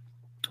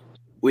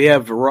 We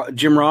have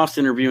Jim Ross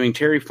interviewing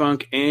Terry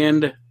Funk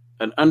and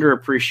an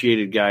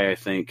underappreciated guy, I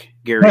think,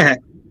 Gary Hart.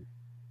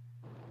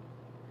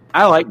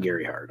 I like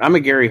Gary Hart. I'm a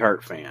Gary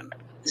Hart fan.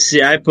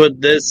 See, I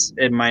put this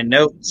in my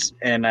notes,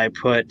 and I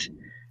put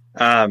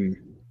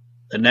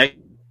the next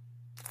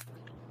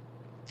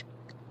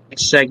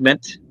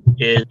segment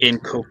is in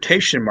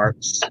quotation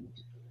marks.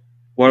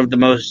 One of the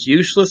most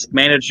useless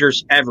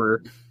managers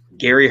ever,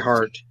 Gary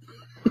Hart.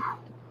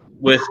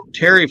 With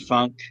Terry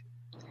Funk,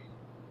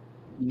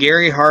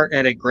 Gary Hart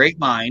had a great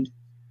mind.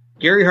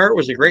 Gary Hart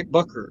was a great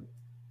booker.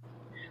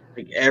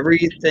 Like,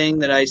 everything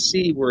that I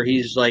see where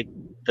he's like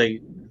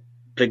the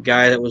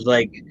guy that was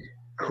like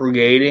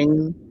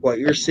creating what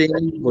you're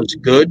seeing was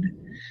good.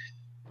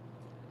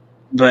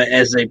 But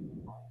as a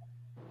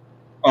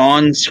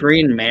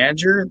on-screen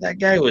manager, that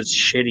guy was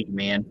shitty,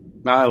 man.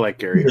 I like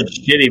Gary Hart.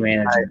 Shitty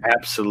manager. I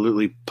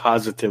absolutely,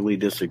 positively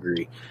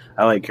disagree.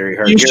 I like Gary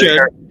Hart. You Gary should.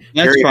 Hart,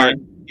 That's Gary fine. Hart,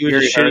 He was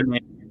Gary a shitty Hart,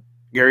 man.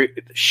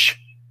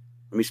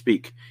 Let me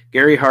speak.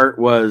 Gary Hart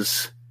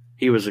was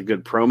a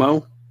good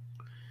promo.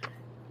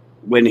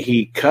 when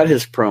he cut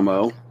his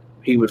promo,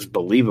 he was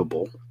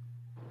believable.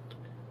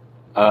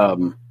 I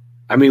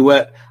mean,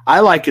 what I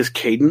like his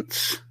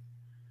cadence.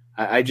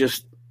 I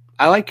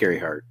like Gary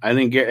Hart. I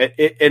think,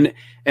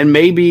 and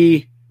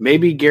maybe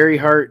Gary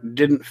Hart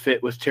didn't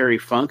fit with Terry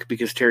Funk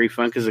because Terry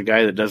Funk is a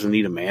guy that doesn't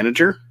need a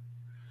manager.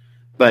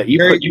 But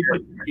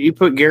you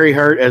put Gary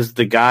Hart as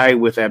the guy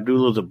with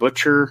Abdullah the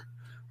Butcher,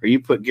 or you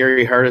put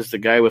Gary Hart as the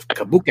guy with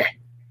Kabuki.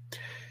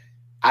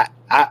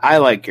 I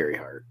like Gary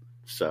Hart,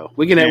 so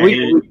we can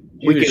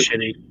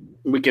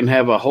we can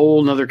have a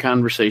whole nother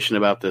conversation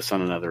about this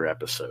on another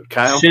episode.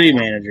 Kyle, shitty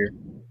manager.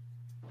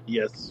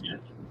 Yes.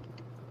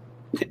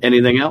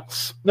 Anything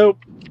else? Nope.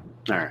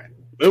 All right,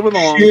 moving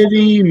on.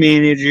 Shitty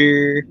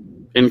manager.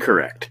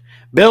 Incorrect.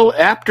 Bill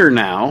Apter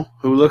now,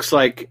 who looks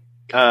like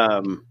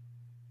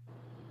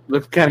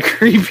looks kind of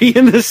creepy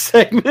in this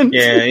segment.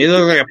 Yeah, he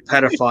looks like a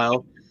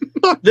pedophile.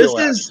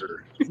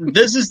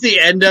 This is the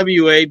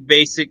NWA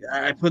basic.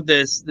 I put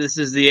this. This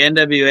is the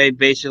NWA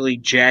basically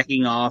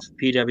jacking off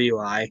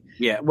PWI.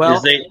 Yeah,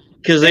 well,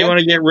 because they want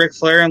to get Ric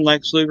Flair and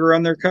Lex Luger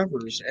on their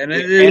covers, and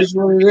it is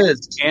what it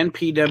is. And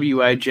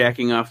PWI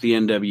jacking off the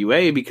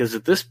NWA because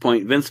at this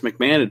point Vince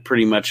McMahon had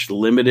pretty much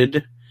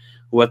limited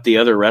what the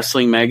other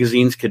wrestling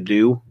magazines could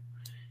do.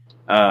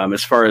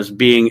 As far as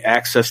being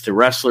access to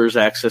wrestlers,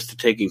 access to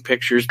taking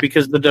pictures,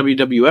 because the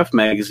WWF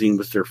magazine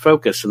was their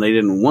focus, and they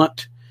didn't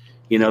want,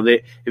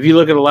 if you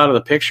look at a lot of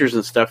the pictures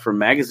and stuff from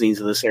magazines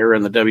of this era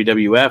in the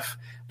WWF,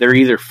 they're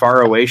either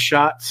far away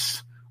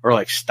shots or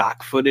like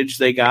stock footage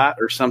they got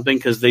or something,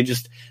 because they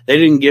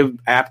didn't give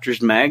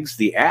Apter's mags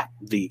the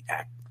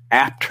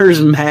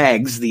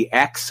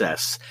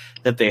access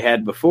that they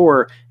had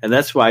before, and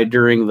that's why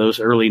during those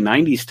early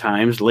 90s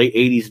times, late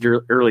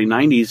 80s, early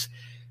 90s,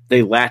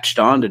 they latched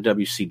on to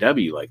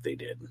WCW like they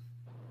did.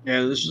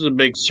 Yeah, this is a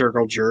big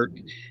circle jerk.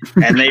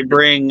 And they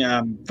bring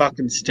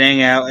fucking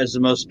Sting out as the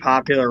most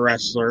popular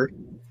wrestler.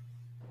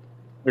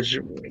 Which,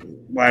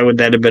 why would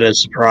that have been a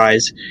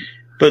surprise?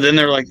 But then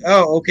they're like,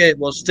 oh, okay,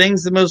 well,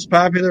 Sting's the most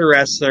popular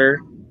wrestler.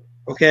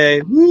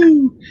 Okay,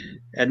 woo!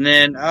 And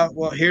then,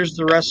 here's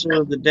the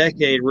wrestler of the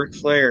decade, Ric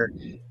Flair.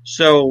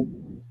 So,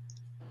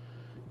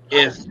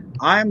 if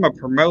I'm a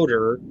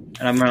promoter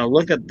and I'm going to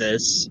look at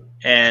this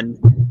and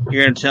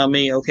you're going to tell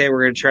me, okay,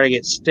 we're going to try to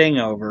get Sting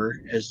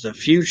over as the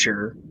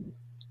future,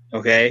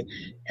 okay?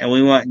 And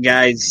we want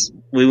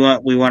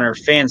our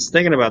fans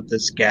thinking about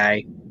this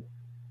guy.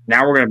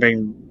 Now we're going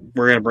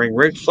to bring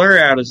Ric Flair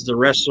out as the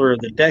wrestler of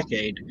the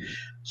decade.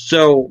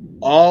 So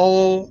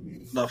all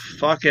the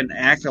fucking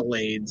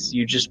accolades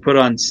you just put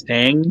on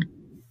Sting,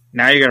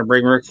 now you're going to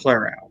bring Ric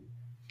Flair out.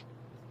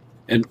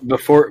 And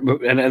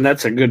and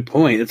that's a good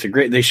point.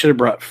 They should have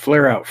brought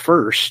Flair out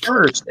first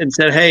and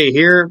said, "Hey,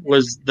 here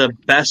was the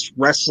best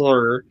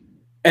wrestler,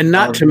 and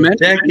not to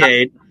mention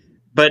decade,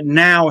 but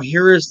now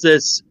here is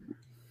this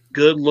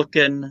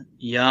good-looking,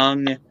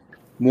 young,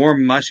 more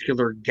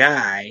muscular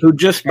guy who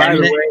just by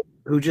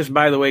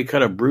the way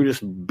cut a Brutus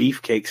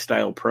Beefcake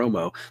style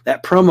promo.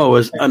 That promo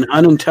was an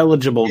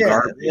unintelligible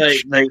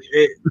garbage.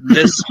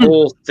 This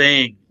whole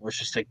thing was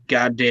just a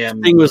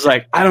goddamn thing. Was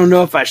like, I don't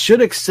know if I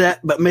should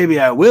accept, but maybe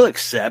I will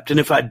accept. And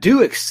if I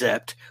do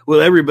accept,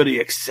 will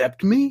everybody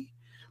accept me?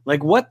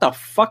 Like, what the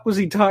fuck was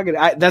he talking?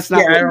 That's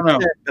not. I don't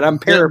know. But I'm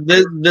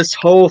paraphrasing. This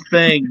whole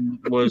thing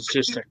was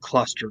just a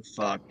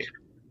clusterfuck.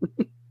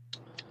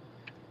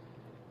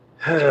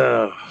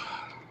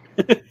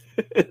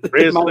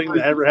 Greatest thing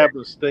that ever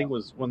happened to Sting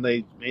was when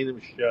they made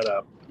him shut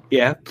up.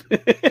 Yeah,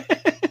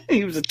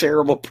 he was a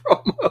terrible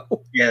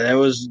promo. Yeah, that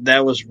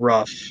was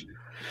rough.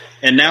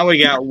 And now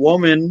we got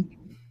woman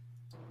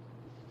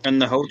in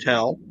the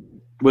hotel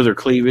with her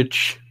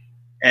cleavage.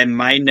 And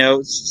my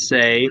notes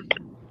say,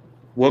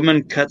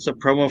 woman cuts a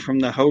promo from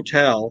the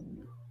hotel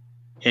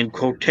in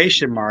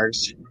quotation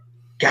marks.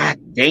 God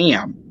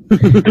damn.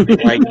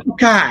 Like,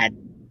 God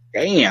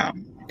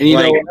damn. And you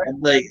know,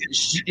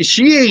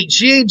 she ain't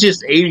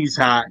just 80s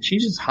hot.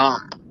 She's just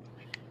hot.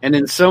 And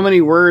in so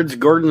many words,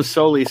 Gordon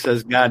Soley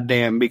says "God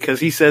damn" because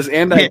he says,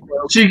 "And I."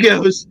 She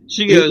goes.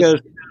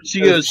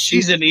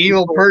 She's an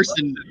evil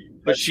person,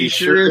 but she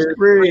sure is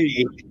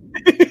pretty.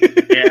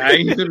 Yeah, I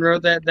even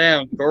wrote that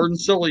down. Gordon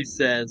Soley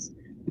says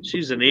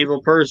she's an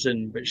evil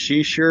person, but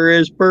she sure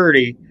is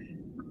pretty.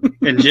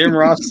 And Jim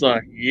Ross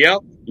like, yep.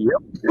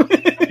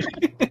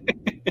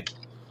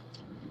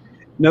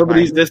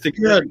 Nobody's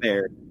disagreeing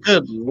there.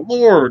 Good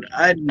Lord,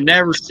 I'd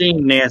never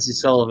seen Nancy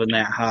Sullivan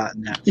that hot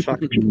in that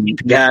fucking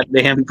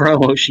goddamn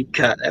promo she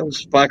cut. That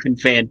was fucking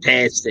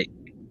fantastic.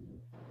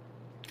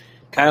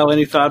 Kyle,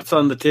 any thoughts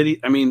on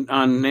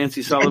on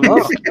Nancy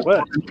Sullivan?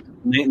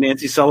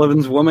 Nancy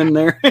Sullivan's woman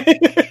there.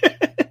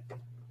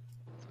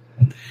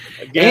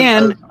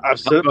 Again, I've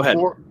said it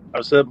before,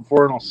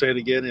 and I'll say it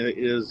again. It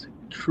is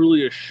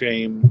truly a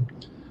shame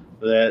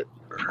that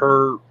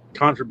her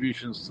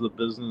contributions to the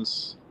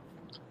business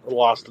are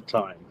lost to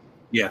time.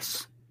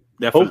 Yes,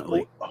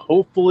 definitely.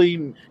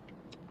 Hopefully,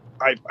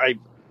 I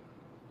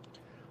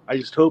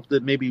just hope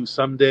that maybe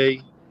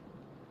someday,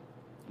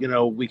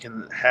 we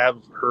can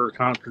have her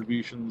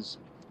contributions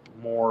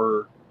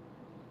more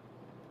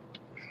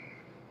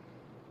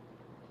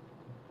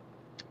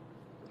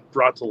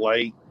brought to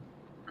light.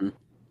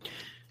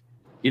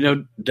 You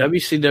know,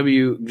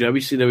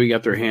 WCW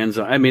got their hands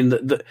on. I mean,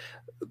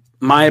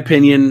 my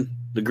opinion,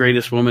 the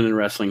greatest woman in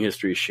wrestling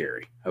history is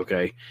Sherry.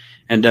 Okay,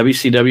 and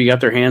WCW got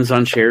their hands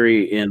on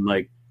Sherry in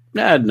like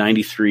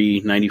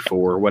 93,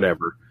 94,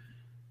 whatever.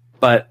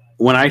 But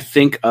when I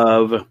think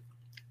of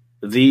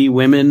the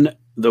women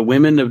of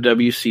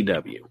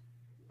WCW,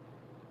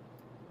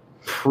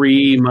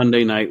 pre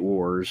Monday Night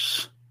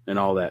Wars and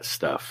all that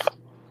stuff,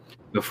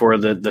 before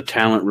the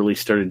talent really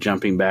started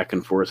jumping back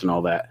and forth and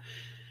all that.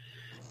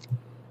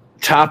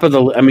 Top of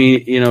the, I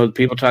mean, you know,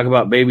 people talk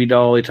about Baby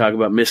Doll, they talk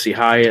about Missy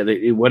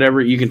Hyatt, whatever.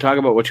 You can talk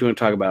about what you want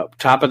to talk about.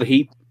 Top of the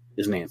heap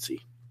is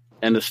Nancy.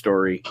 End of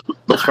story.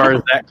 As far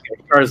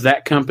as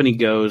that company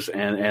goes,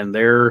 and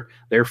their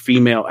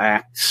female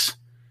acts,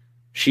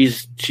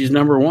 she's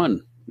number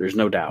one. There's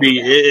no doubt.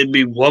 It'd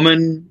be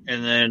Woman,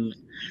 and then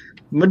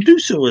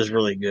Medusa was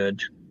really good.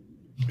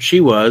 She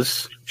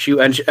was.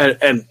 And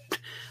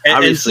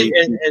obviously,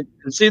 and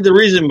see the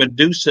reason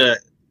Medusa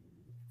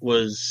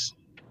was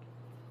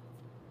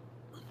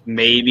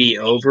maybe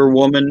over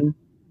Woman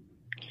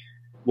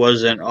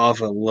wasn't off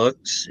of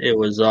looks. It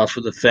was off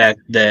of the fact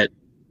that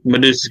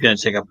Medusa's going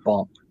to take a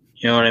bump.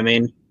 You know what I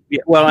mean? Yeah,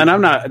 well, and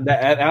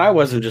I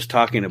wasn't just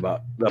talking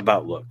about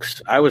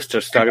looks. I was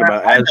just talking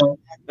about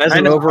as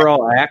an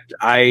overall act.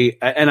 I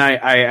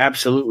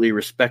absolutely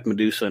respect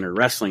Medusa and her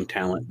wrestling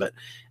talent, but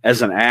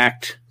as an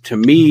act, to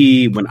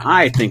me, when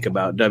I think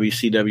about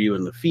WCW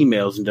and the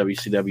females in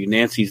WCW,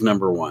 Nancy's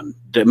number one.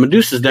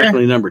 Medusa's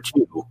definitely number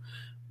two,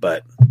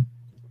 but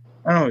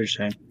I know what you're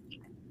saying.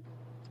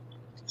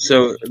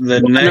 So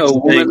the next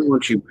thing, woman,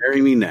 won't you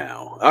marry me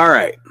now? All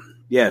right.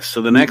 Yes.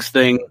 So the next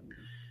thing,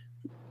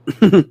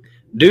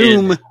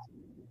 Doom,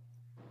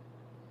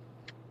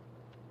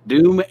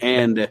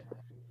 and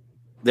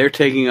they're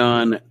taking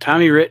on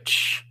Tommy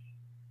Rich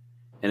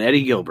and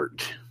Eddie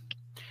Gilbert,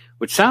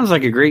 which sounds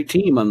like a great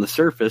team on the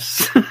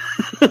surface,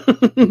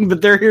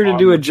 but they're here to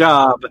do a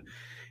job.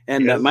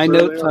 And my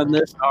notes on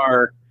this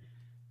are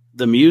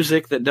the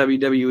music that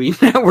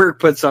WWE Network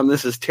puts on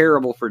this is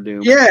terrible for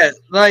Doom. Yeah,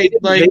 I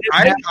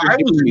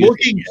was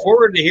looking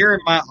forward to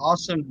hearing my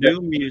awesome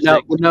Doom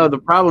music. No, the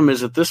problem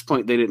is at this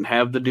point they didn't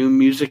have the Doom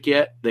music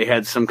yet. They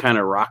had some kind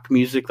of rock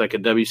music, like a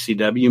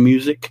WCW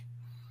music.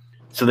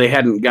 So they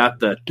hadn't got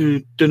the.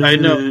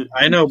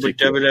 I know, but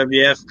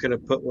WWF could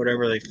have put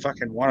whatever they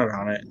fucking wanted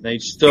on it. They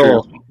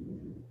still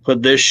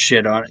put this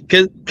shit on it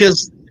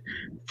because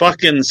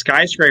fucking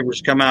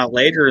Skyscrapers come out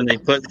later and they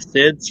put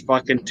Sid's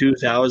fucking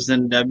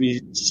 2000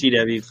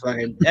 WCW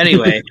fucking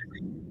anyway.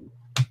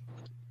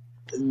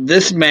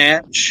 This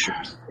match,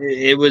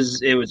 it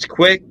was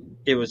quick,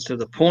 it was to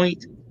the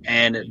point,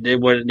 and it did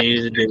what it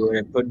needed to do.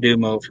 It put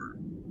Doom over.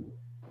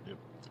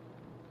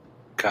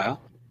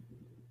 Kyle,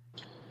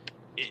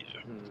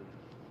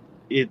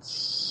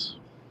 it's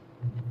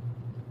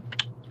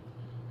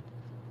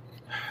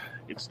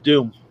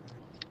Doom.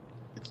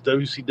 It's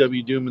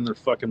WCW Doom in their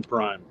fucking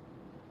prime.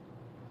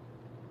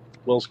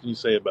 What else can you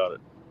say about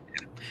it?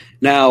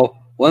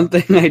 Now, one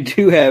thing I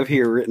do have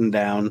here written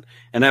down,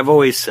 and I've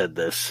always said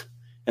this,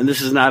 and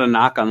this is not a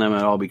knock on them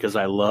at all because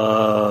I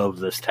love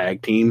this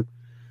tag team.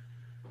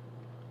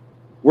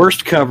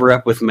 Worst cover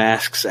up with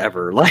masks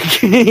ever.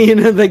 Like, you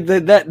know, like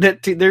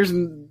there's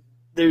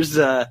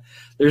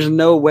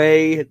no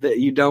way that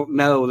you don't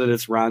know that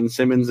it's Ron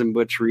Simmons and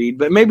Butch Reed,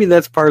 but maybe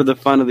that's part of the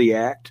fun of the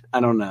act. I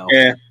don't know.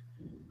 Yeah.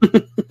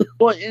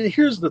 Well, and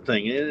here's the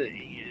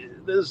thing.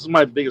 This is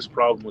my biggest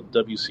problem with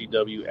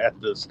WCW at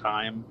this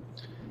time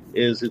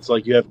is it's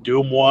like you have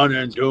Doom 1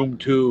 and Doom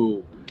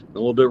 2. In a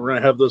little bit, we're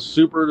going to have the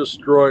Super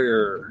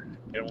Destroyer.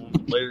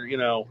 And later, you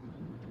know,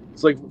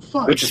 it's like,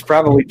 fuck. Which is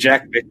probably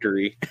Jack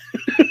Victory.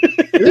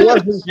 It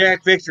wasn't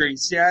Jack Victory.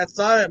 See, I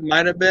thought it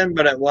might have been,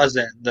 but it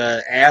wasn't.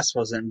 The ass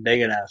wasn't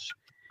big enough.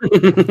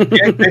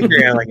 Jack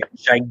Victory had like a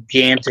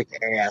gigantic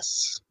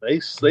ass. They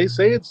say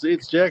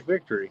it's Jack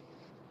Victory.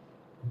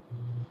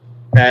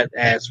 That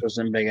ass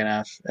wasn't big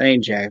enough. It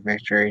ain't Jack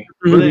Victory.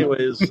 But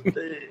anyways,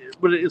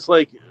 but it's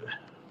like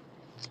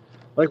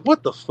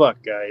what the fuck,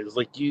 guys?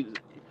 Like you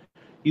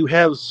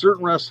have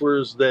certain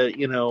wrestlers that,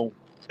 you know,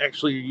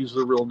 actually use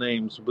their real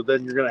names, but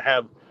then you're gonna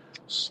have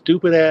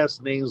stupid ass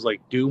names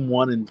like Doom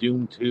 1 and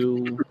Doom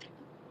 2.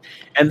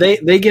 And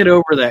they get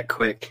over that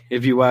quick.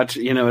 If you watch,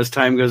 you know, as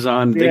time goes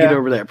on, they get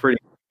over that pretty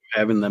quick,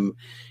 having them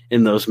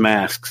in those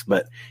masks.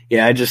 But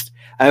yeah,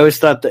 I always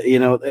thought that, you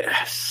know,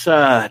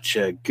 such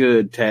a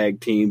good tag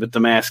team, but the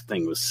mask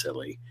thing was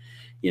silly,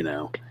 you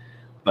know.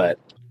 But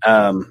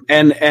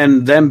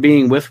and them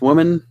being with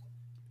women,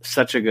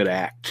 such a good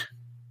act.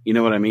 You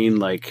know what I mean?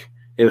 Like,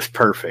 it was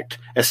perfect,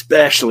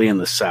 especially in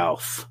the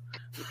South.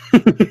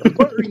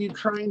 What are you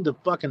trying to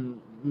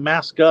fucking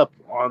mask up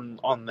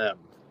on them?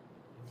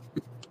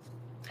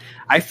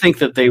 I think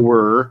that they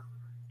were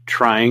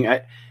trying,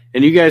 and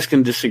you guys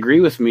can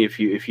disagree with me if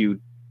you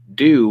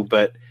do,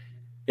 but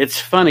it's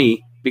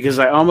funny because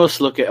I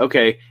almost look at,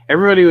 okay,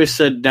 everybody always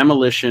said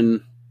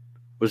Demolition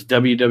was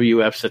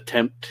WWF's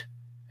attempt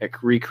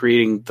at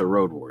recreating the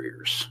Road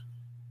Warriors.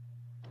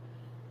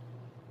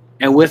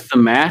 And with the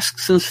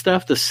masks and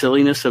stuff, the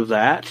silliness of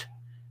that,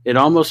 it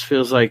almost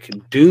feels like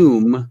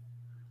Doom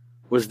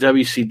was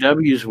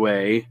WCW's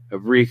way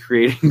of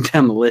recreating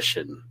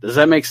Demolition. Does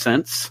that make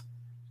sense?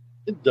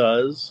 It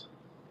does.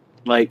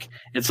 Like,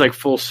 it's like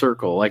full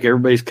circle. Like,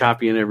 everybody's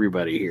copying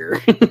everybody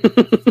here.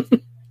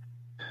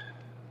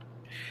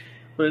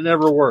 But it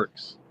never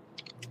works.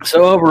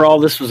 So overall,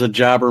 this was a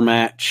jobber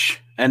match.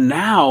 And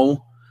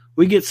now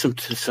we get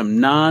some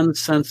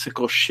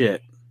nonsensical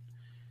shit.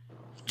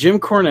 Jim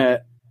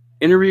Cornette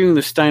interviewing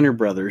the Steiner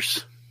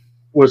brothers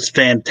was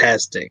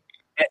fantastic.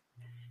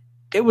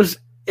 It was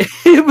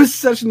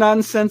such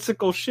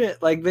nonsensical shit.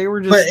 Like, they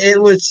were just. But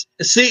it was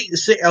see.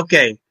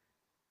 Okay,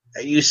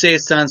 you say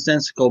it's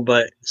nonsensical,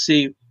 but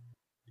see,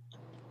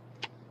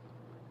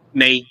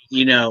 Nate.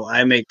 You know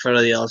I make fun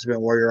of the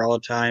Ultimate Warrior all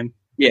the time.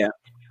 Yeah.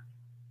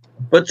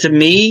 But to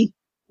me,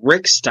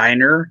 Rick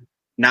Steiner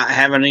not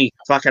having any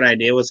fucking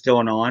idea what's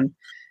going on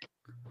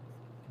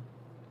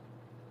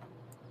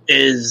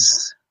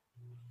is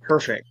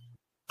perfect.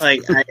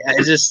 Like,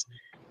 I just,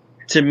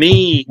 to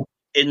me,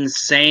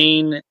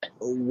 insane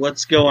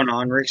what's going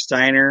on, Rick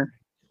Steiner,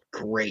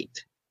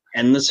 great.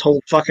 And this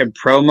whole fucking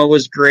promo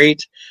was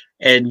great.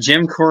 And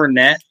Jim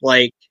Cornette,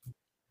 like,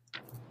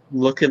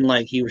 looking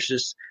like he was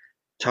just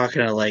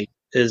talking to, like,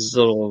 his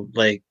little,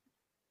 like,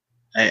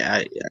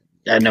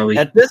 I know he,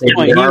 at this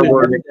point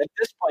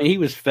he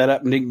was fed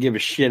up and didn't give a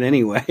shit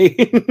anyway.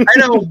 I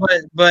know,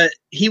 but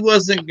he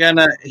wasn't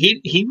gonna.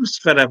 He was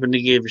fed up and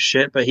he gave a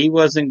shit, but he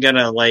wasn't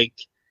gonna like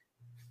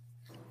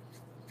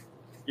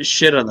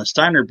shit on the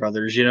Steiner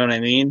brothers. You know what I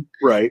mean?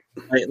 Right.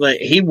 Like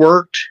he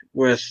worked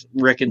with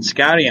Rick and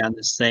Scotty on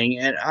this thing,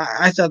 and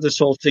I thought this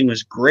whole thing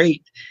was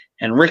great.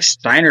 And Rick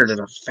Steiner did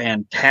a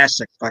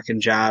fantastic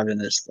fucking job in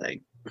this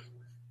thing.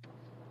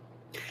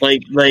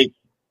 Like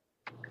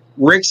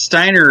Rick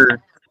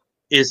Steiner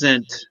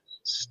isn't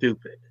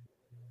stupid,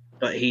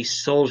 but he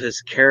sold his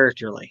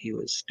character like he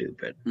was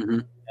stupid. Mm-hmm.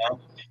 You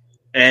know?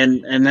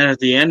 And then at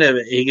the end of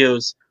it, he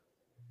goes,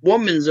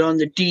 "Woman's on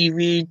the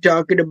TV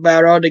talking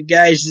about all the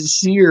guys that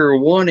see her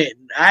want it.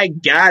 And I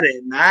got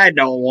it, and I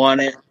don't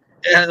want it."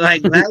 And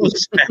like, that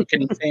was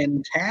fucking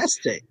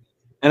fantastic.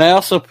 And I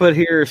also put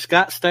here,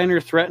 Scott Steiner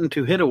threatened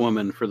to hit a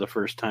woman for the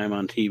first time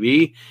on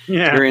TV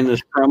during this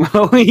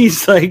promo.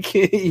 He's like,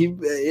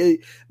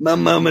 my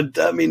mama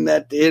taught me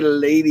not to hit a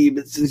lady,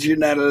 but since you're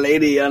not a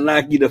lady, I'll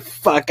knock you the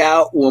fuck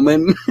out,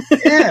 woman.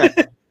 Yeah.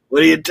 What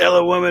do you tell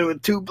a woman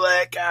with two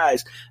black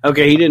eyes?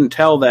 Okay, he didn't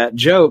tell that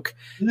joke.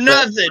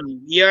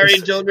 Nothing. You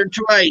already told her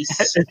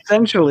twice.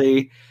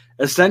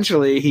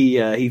 Essentially,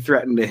 he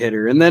threatened to hit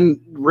her, and then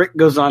Rick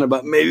goes on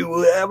about maybe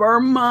we'll have our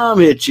mom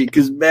hit you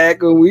because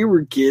back when we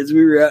were kids,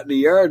 we were out in the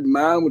yard, and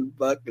mom would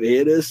fucking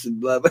hit us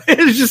and blah blah.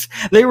 It's just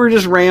they were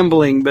just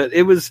rambling, but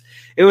it was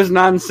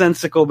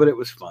nonsensical, but it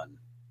was fun.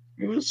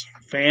 It was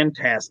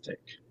fantastic.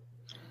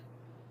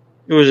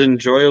 It was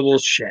enjoyable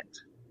shit.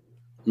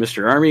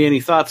 Mr. Army,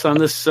 any thoughts on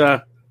this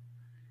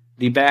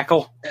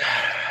debacle?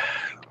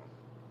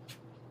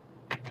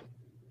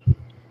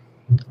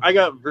 I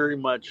got very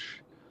much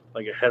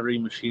like a heavy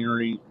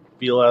machinery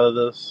feel out of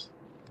this.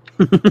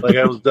 Like,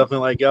 I was definitely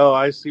like, oh,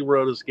 I see where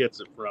Otis gets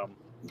it from.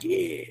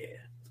 Yeah.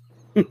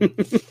 You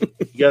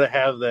got to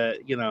have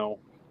that, you know.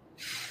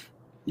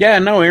 Yeah,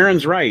 no,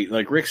 Aaron's right.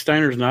 Like, Rick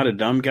Steiner's not a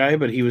dumb guy,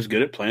 but he was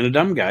good at playing a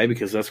dumb guy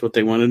because that's what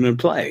they wanted him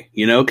to play.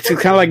 You know, it's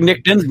kind of like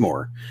Nick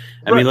Dinsmore.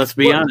 I mean, let's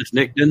be honest.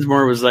 Nick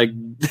Dinsmore was like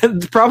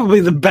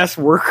probably the best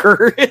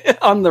worker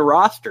on the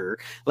roster.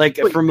 Like,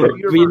 from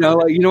you know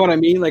what I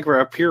mean, like from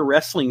a pure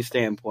wrestling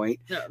standpoint.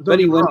 Yeah, but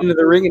he went into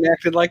the ring and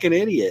acted like an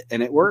idiot,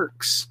 and it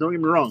works. Don't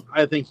get me wrong.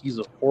 I think he's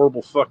a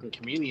horrible fucking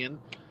comedian.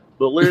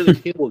 But Larry the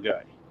Cable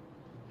Guy,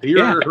 have you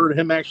ever heard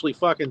him actually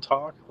fucking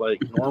talk like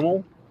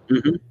normal?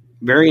 Mm-hmm.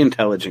 Very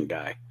intelligent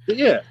guy.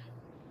 Yeah.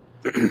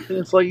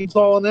 It's like it's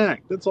all an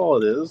act. That's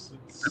all it is.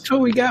 That's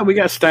what we got. We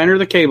got Steiner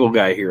the Cable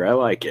Guy here. I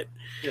like it.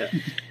 Yeah.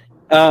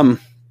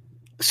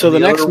 So the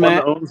next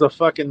match owns a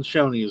fucking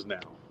Shoney's now.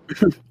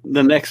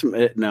 The next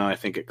no, I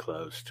think it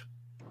closed.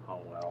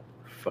 Oh well.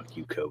 Fuck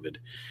you, COVID.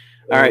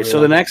 All right. So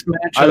the next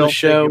match on the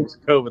show. Think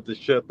it was COVID to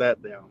shut that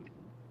down.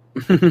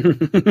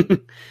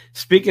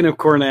 Speaking of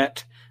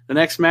Cornette, the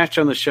next match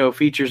on the show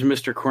features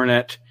Mr.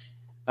 Cornette.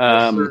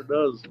 Yes, sir, it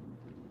does.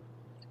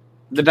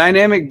 The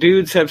Dynamic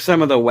Dudes have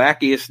some of the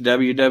wackiest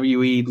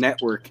WWE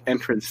Network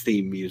entrance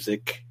theme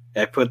music.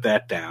 I put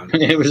that down.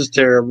 It was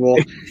terrible.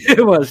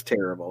 It was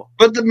terrible.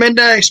 But the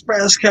Midnight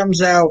Express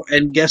comes out,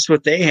 and guess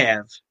what they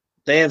have?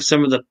 They have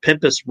some of the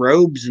pimpest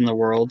robes in the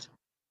world.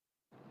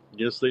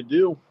 Yes, they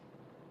do.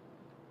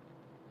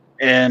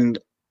 And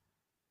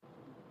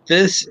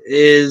this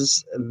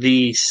is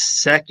the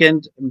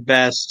second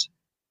best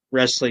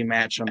wrestling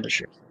match on the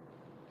show.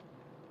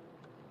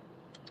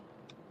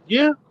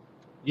 Yeah.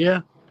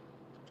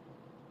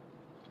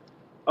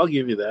 I'll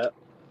give you that.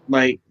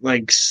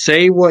 Like,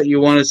 say what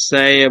you want to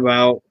say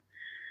about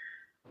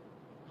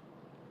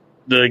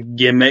the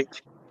gimmick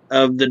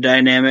of the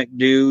Dynamic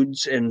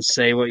Dudes, and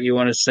say what you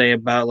want to say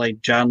about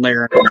like John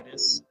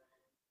Laurinaitis.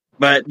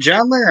 But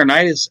John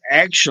Laurinaitis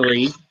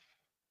actually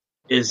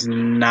is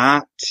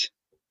not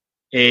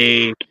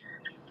a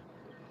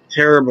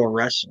terrible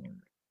wrestler.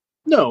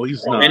 No,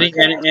 he's not.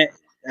 And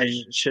I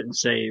shouldn't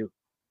say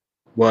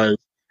was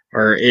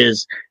or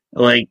is.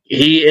 Like,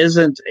 he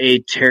isn't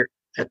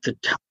at the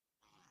top.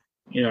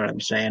 You know what I'm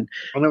saying?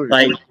 I know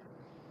what you're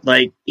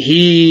Like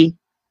he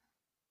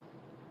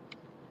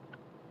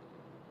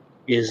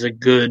is a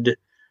good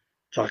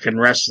fucking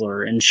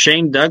wrestler. And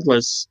Shane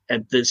Douglas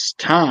at this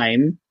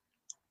time,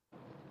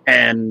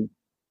 and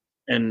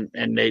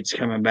Nate's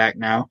coming back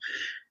now.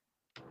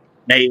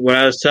 Nate, what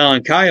I was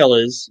telling Kyle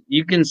is,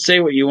 you can say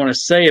what you want to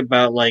say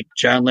about, like,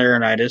 John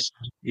Laurinaitis.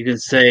 You can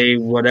say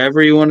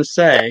whatever you want to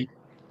say.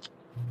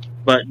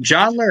 But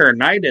John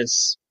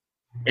Laurinaitis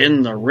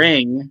in the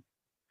ring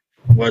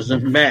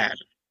wasn't bad.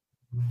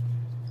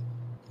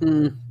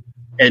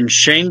 And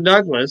Shane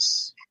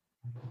Douglas,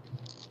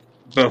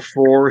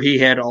 before he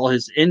had all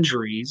his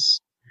injuries,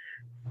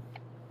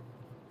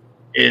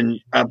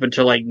 up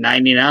until like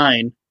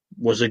 99,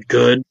 was a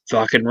good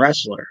fucking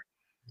wrestler.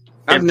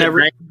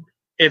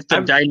 If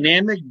the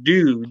dynamic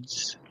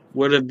dudes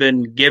would have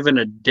been given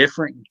a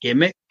different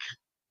gimmick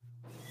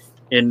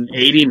in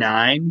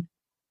 89,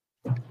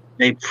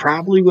 they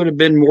probably would have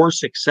been more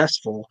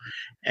successful,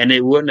 and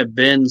it wouldn't have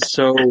been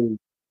so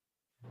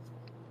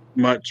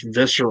much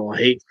visceral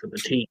hate for the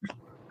team.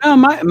 No,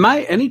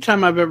 my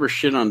anytime I've ever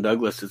shit on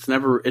Douglas, it's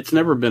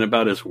never been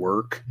about his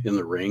work in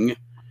the ring.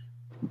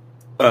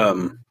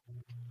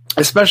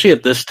 Especially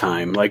at this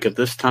time. Like, at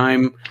this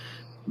time,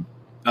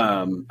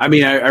 I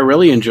mean, I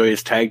really enjoy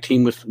his tag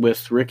team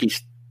with Ricky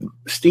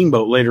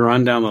Steamboat later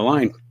on down the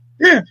line.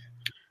 Yeah.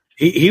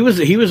 He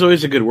was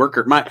always a good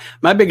worker.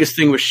 My biggest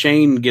thing with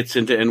Shane gets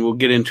into, and we'll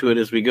get into it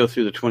as we go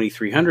through the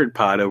 2300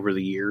 pod over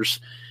the years,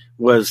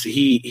 was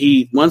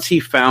he once he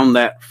found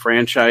that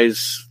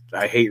franchise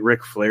I hate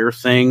Ric Flair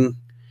thing,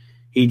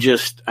 he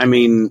just, I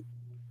mean,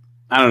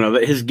 I don't know,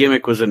 that his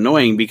gimmick was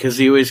annoying because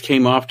he always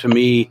came off to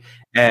me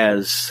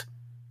as,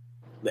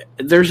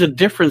 there's a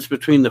difference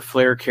between the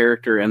Flair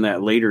character and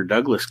that later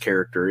Douglas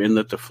character, in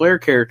that the Flair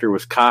character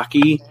was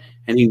cocky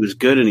and he was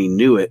good and he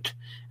knew it.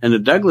 And the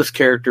Douglas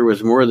character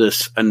was more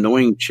this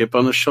annoying chip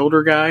on the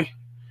shoulder guy.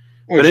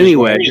 But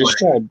anyway,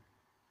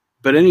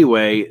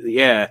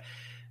 yeah.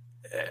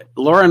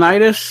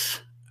 Laurinaitis,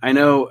 I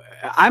know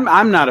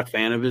I'm not a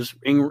fan of his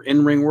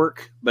in-ring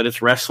work, but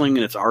it's wrestling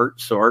and it's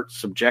art, so art's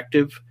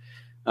subjective.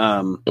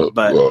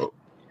 But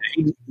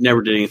he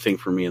never did anything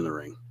for me in the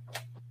ring.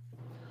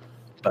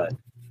 But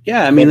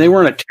yeah, I mean, they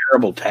weren't a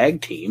terrible tag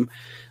team.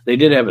 They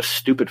did have a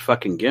stupid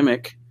fucking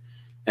gimmick,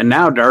 and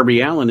now Darby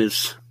Allin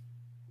is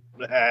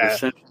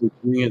essentially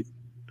doing it.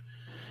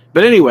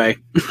 But anyway,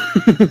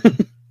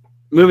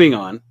 moving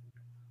on.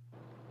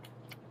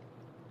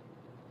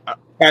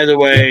 By the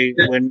way,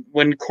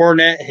 when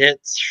Cornette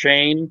hits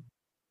Shane,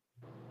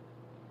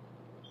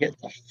 get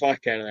the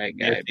fuck out of that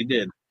guy. Yes, he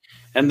did.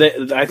 And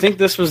I think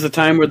this was the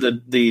time where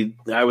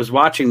I was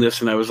watching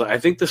this, and I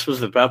think this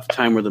was about the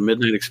time where the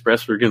Midnight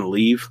Express were going to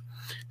leave,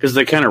 because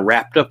they kind of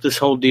wrapped up this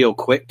whole deal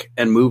quick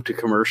and moved to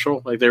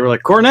commercial. Like, they were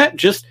like,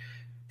 Cornette,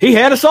 he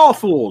had us all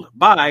fooled.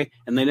 Bye.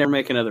 And they never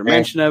make another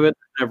mention of it.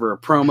 Never a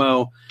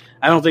promo.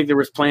 I don't think there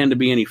was planned to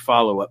be any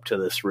follow-up to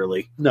this,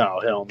 really. No,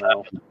 hell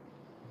no.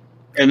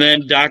 And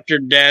then Dr.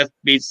 Death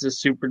beats the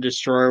Super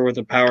Destroyer with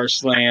a power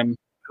slam.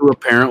 Who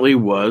apparently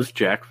was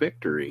Jack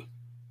Victory.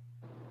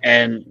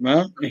 And,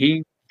 well,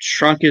 he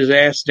shrunk his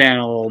ass down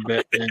a little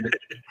bit.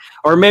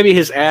 Or maybe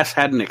his ass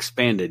hadn't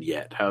expanded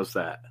yet. How's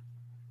that?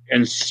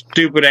 And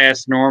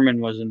stupid-ass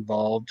Norman was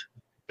involved.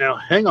 Now,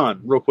 hang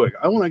on real quick.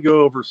 I want to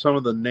go over some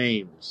of the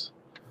names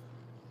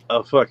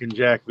of fucking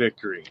Jack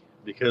Victory,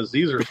 because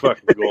these are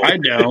fucking gold. I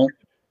know.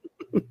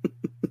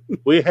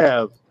 We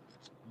have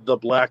the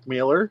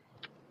Blackmailer.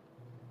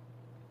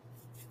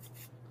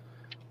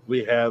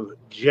 We have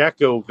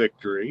Jacko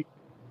Victory.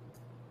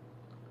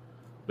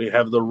 We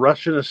have the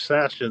Russian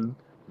Assassin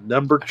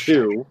number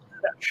 2.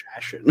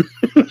 Assassin.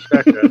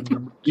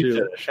 Number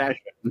 2.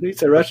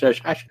 He's a Russian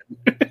assassin.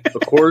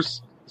 Of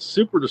course,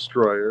 Super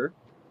Destroyer.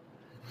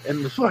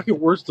 And the fucking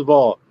worst of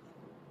all,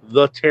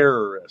 the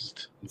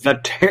Terrorist.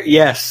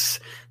 Yes.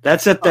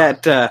 That's at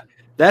that.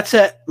 That's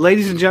at,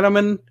 ladies and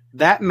gentlemen,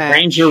 that match.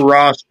 Ranger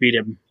Ross beat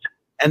him.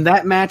 And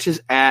that match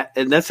is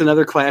and that's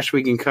another clash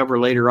we can cover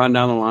later on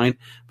down the line.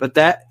 But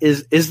that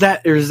is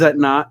that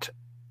not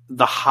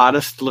the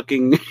hottest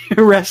looking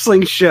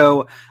wrestling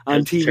show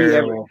on TV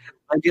ever?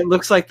 Like, it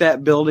looks like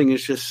that building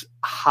is just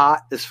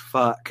hot as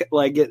fuck.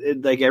 Like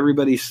like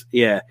everybody's,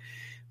 yeah.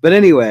 But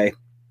anyway,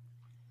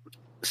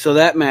 so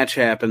that match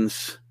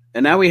happens,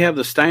 and now we have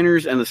the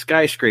Steiners and the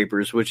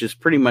Skyscrapers, which is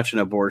pretty much an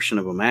abortion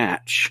of a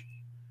match.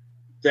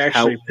 It's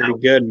actually pretty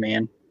good,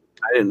 man.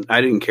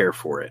 I didn't care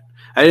for it.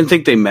 I didn't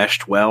think they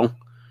meshed well.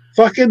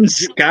 Fucking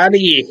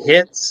Scotty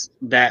hits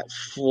that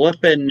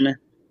flipping.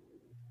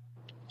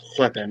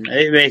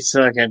 It makes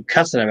it like I'm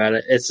cussing about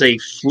it. It's a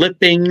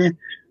flipping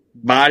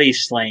body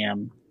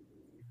slam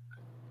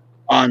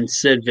on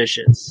Sid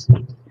Vicious.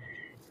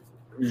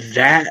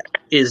 That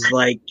is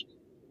like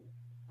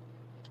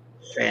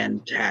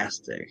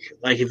fantastic.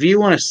 Like, if you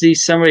want to see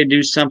somebody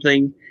do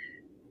something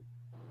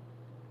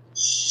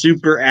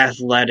super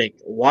athletic.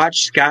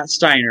 Watch Scott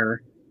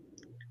Steiner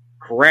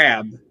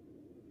grab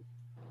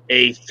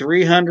a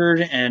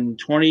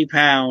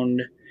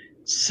 320-pound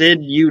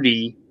Sid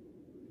Udy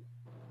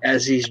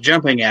as he's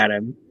jumping at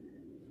him,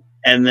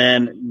 and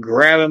then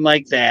grab him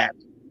like that,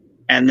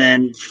 and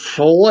then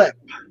flip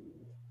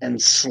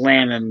and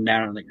slam him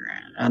down on the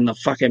ground, on the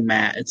fucking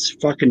mat. It's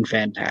fucking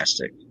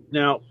fantastic.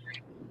 Now,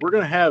 we're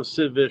going to have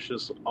Sid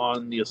Vicious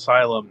on the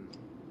Asylum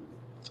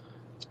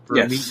for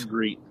a meet and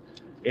greet.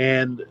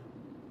 And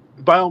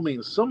by all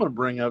means, someone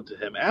bring up to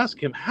him,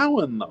 ask him, how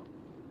in the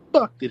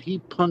fuck did he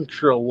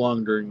puncture a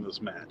lung during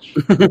this match?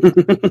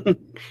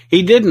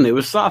 He didn't. It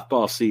was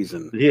softball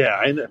season. Yeah,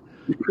 I know.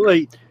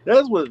 Like,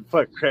 that's what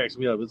fuck cracks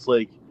me up. It's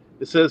like,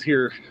 it says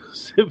here,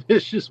 Sid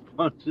Vicious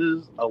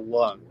punches a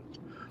lung.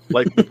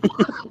 Like,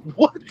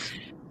 what?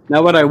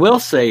 Now, what I will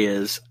say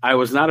is, I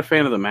was not a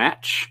fan of the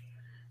match,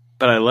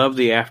 but I love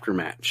the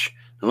aftermatch.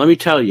 And let me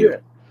tell you,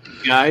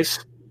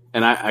 guys,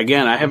 and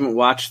I haven't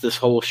watched this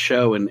whole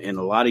show in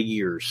a lot of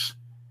years,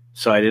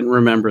 so I didn't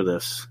remember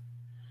this.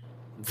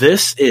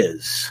 This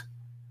is,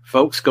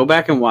 folks, go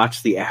back and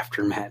watch the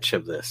aftermatch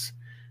of this.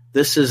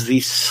 This is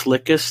the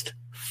slickest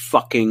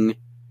fucking...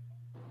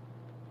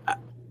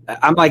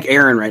 I'm like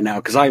Aaron right now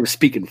because I am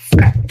speaking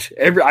fact.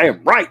 I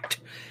am right.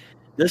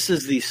 This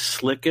is the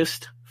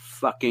slickest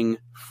fucking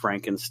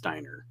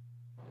Frankensteiner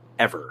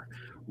ever.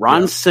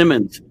 Ron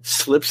Simmons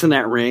slips in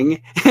that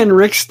ring, and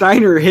Rick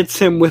Steiner hits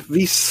him with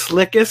the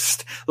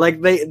slickest.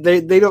 Like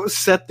they don't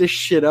set this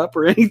shit up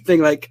or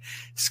anything. Like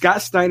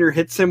Scott Steiner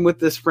hits him with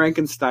this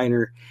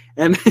Frankensteiner,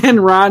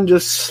 and Ron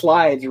just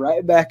slides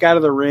right back out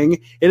of the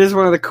ring. It is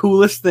one of the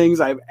coolest things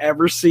I've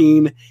ever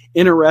seen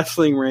in a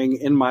wrestling ring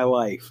in my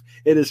life.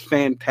 It is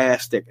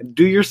fantastic.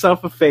 Do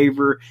yourself a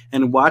favor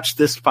and watch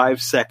this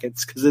 5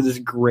 seconds because it is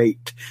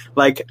great.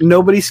 Like,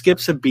 nobody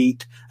skips a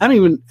beat.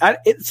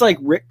 It's like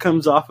Rick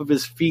comes off of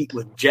his feet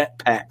with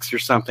jetpacks or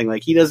something.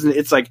 Like, he doesn't,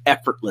 it's like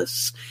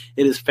effortless.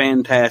 It is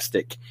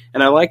fantastic.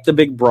 And I like the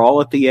big brawl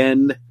at the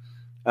end.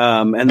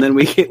 And then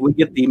we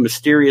get the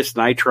mysterious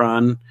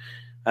Nitron,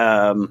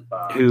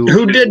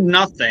 who did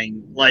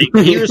nothing. Like,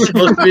 he was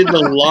supposed to be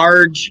the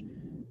large,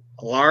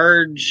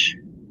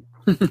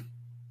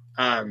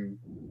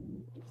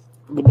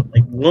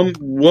 like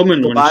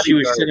woman when she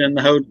was sitting in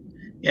the hotel.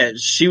 Yeah,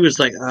 she was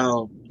like,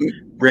 "Oh,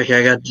 Rick,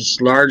 I got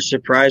this large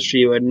surprise for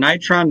you." And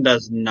Nitron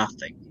does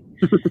nothing.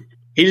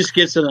 He just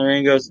gets in the ring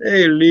and goes,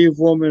 "Hey, leave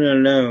woman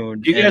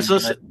alone." Do you guys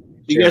listen?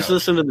 Do you guys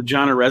listen to the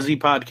John Arezzi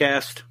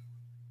podcast?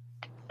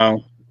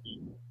 Oh,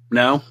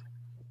 no.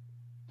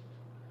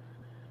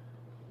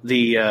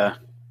 The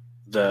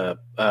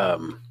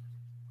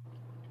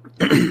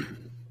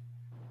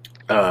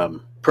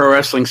Pro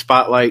Wrestling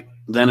Spotlight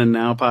Then and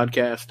Now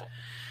podcast.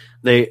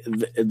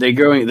 They're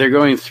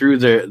going through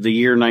the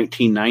year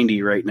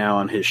 1990 right now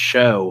on his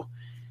show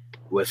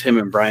with him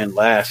and Brian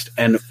Last,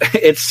 and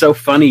it's so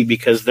funny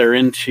because they're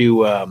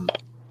into oh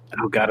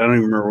god, I don't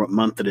even remember what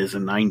month it is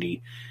in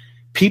 90.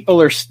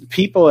 People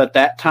at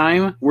that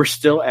time were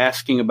still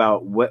asking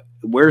about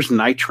where's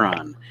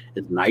Nitron?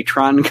 Is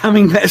Nitron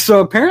coming back? So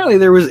apparently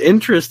there was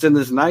interest in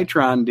this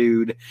Nitron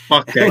dude.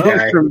 Fuck that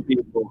guy. From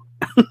people.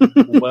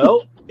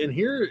 Well, and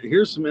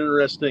here's some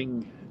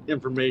interesting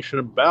information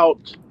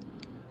about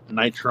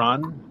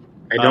Nitron.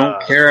 I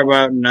don't care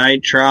about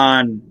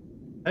Nitron.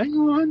 Hang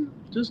on.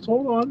 Just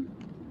hold on.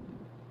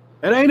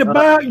 It ain't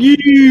about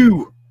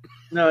you.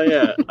 No,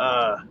 yeah.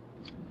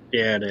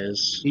 Yeah, it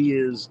is. He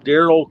is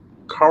Daryl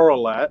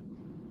Carlat.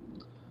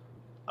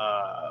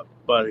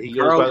 But he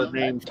goes by the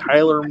name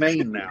Tyler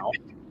Main now.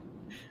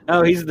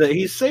 Oh, he's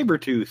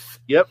Sabretooth.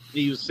 Yep,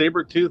 he was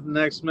Sabretooth in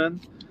X-Men.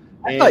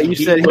 I thought you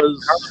said he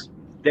was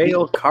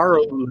Dale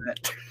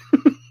Carlat.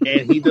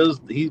 And he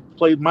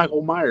played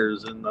Michael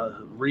Myers in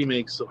the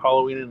remakes of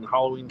Halloween and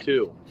Halloween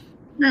 2.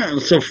 Yeah,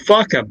 so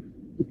fuck him.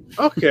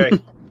 Okay.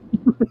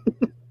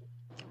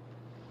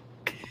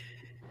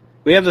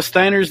 We have the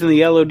Steiners and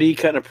the LOD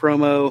cutting a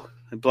promo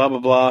and blah, blah,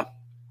 blah.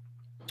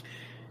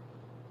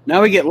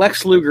 Now we get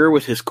Lex Luger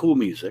with his cool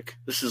music.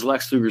 This is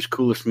Lex Luger's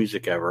coolest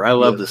music ever. I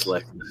love this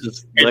Lex.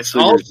 It's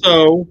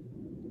also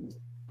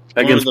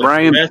against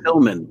Brian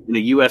Pillman in a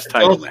U.S.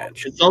 title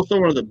match. It's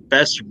also one of the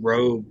best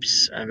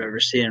robes I've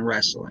ever seen in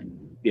wrestling.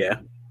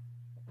 Yeah.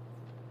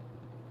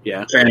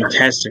 Yeah.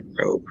 Fantastic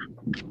robe.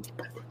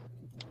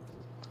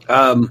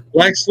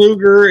 Lex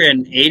Luger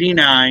in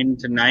 89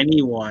 to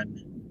 91.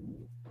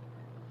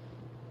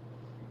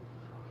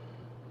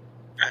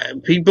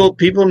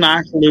 People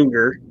knock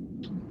Luger,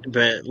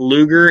 but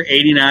Luger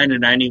 89 to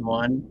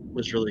 91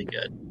 was really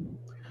good.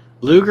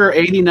 Luger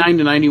 89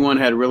 to 91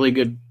 had really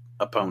good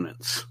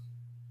opponents.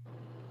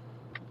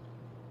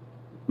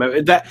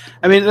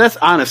 That's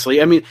honestly,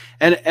 and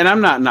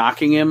I'm not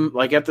knocking him.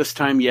 Like at this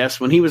time, yes,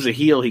 when he was a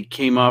heel, he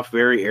came off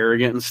very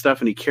arrogant and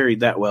stuff, and he carried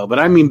that well. But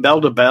I mean,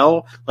 bell to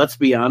bell, let's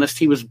be honest,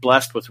 he was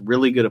blessed with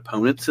really good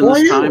opponents in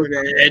this time.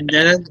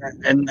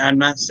 And I'm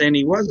not saying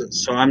he wasn't.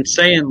 So I'm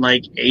saying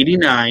like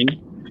 89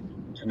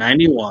 to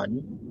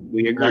 91,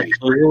 we agree.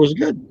 Luger was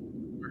good.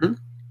 Mm-hmm.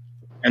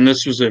 And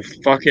this was a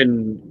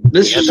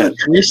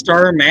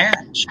 3-star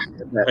match.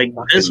 Like,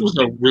 this was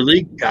a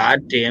really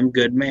goddamn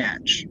good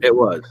match. It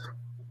was.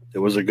 It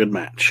was a good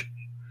match.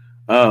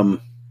 And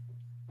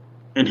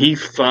he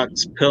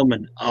fucks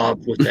Pillman up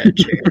with that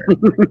chair.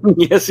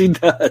 Yes, he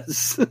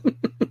does.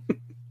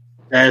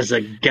 That is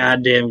a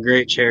goddamn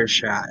great chair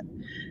shot.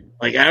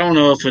 Like, I don't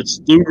know if it's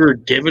Luger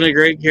giving a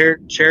great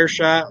chair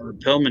shot or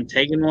Pillman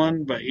taking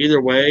one, but either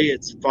way,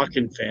 it's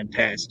fucking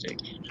fantastic.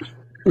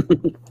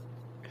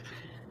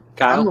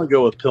 Kyle? I'm going to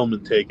go with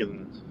Pillman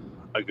taking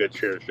a good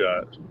chair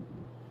shot.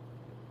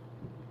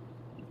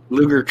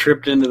 Luger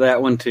tripped into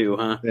that one too,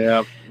 huh?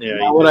 Yeah.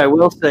 Now, what I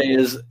will say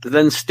is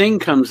then Sting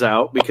comes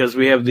out because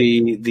we have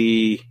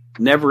the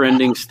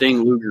never-ending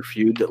Sting Luger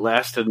feud that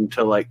lasted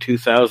until like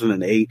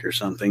 2008 or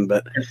something,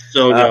 but it's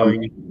still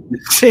going.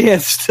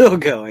 It's still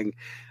going.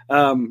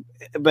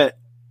 But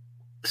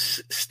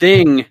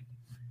Sting,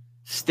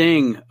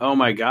 oh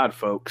my God,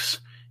 folks.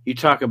 You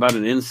talk about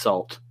an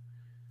insult.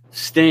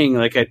 Sting,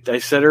 like I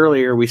said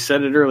earlier, we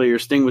said it earlier,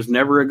 Sting was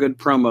never a good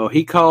promo.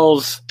 He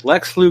calls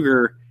Lex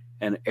Luger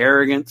an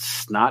arrogant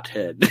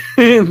snothead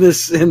in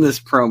this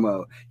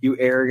promo. You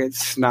arrogant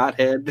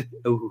snothead.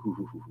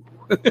 Ooh.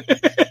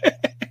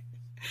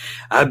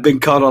 I've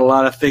been called a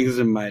lot of things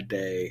in my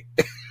day.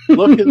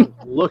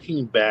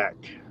 Looking back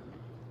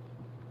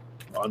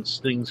on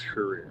Sting's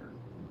career,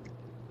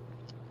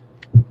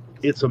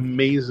 it's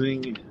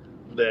amazing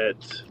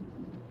that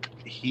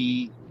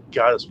he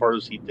got as far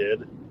as he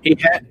did.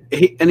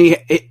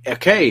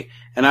 Okay,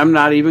 and I'm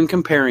not even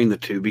comparing the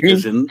two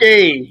because in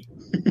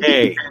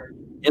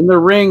the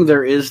ring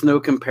there is no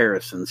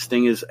comparison.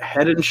 Sting is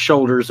head and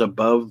shoulders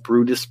above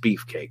Brutus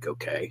Beefcake.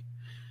 Okay.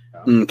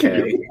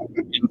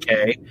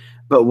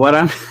 But what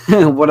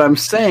I'm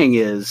saying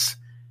is,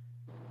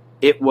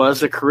 it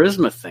was a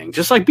charisma thing,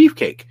 just like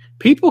Beefcake.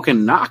 People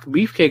can knock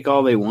Beefcake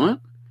all they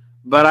want,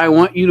 but I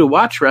want you to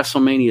watch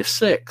WrestleMania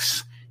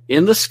 6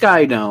 in the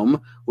Sky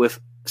Dome with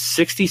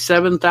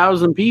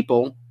 67,000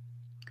 people,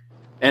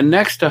 and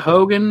next to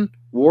Hogan,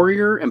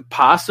 Warrior, and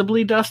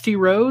possibly Dusty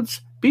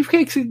Rhodes,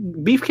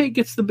 Beefcake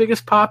gets the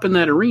biggest pop in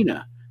that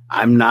arena.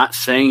 I'm not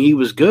saying he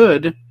was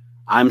good.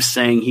 I'm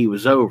saying he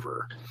was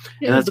over.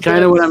 Yeah, and that's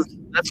kind of what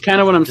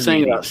I'm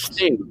saying about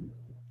Sting.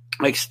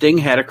 Like, Sting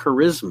had a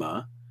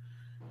charisma.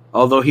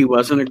 Although he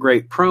wasn't a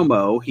great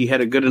promo, he had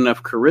a good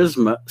enough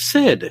charisma.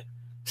 Sid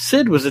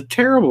was a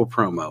terrible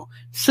promo.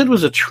 Sid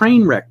was a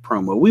train wreck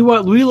promo. We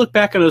look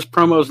back on his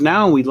promos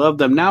now and we love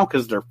them now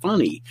because they're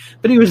funny.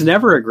 But he was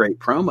never a great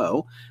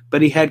promo.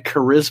 But he had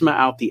charisma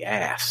out the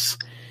ass.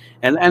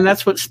 And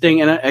that's what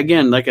Sting. And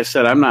again, like I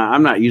said, I'm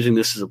not using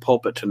this as a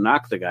pulpit to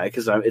knock the guy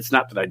because it's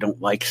not that I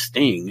don't like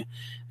Sting.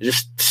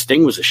 Just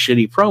Sting was a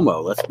shitty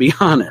promo. Let's be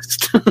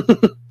honest.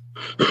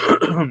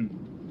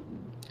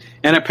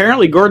 And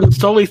apparently Gordon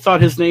Soley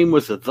thought his name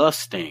was The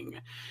Sting,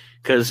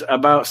 because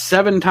about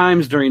 7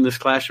 times during this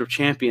Clash of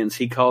Champions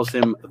he calls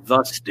him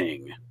The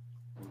Sting.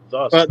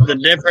 But the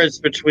difference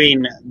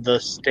between The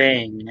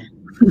Sting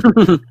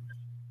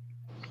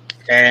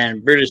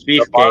and Brutus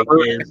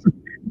Beefcake is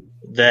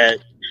that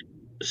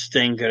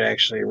Sting could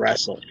actually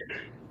wrestle.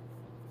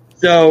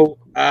 So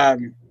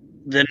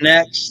the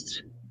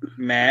next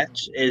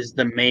match is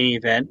the main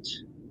event.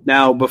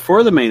 Now,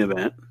 before the main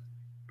event,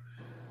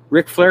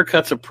 Ric Flair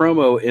cuts a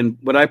promo, and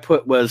what I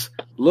put was,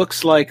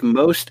 looks like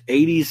most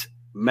 80s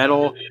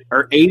metal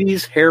or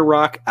 80s hair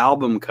rock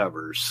album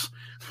covers.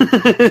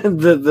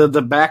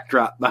 the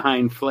backdrop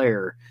behind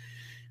Flair.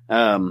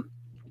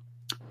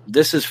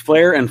 This is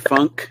Flair and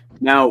Funk.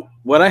 Now,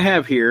 what I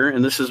have here,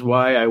 and this is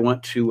why I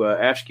want to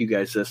ask you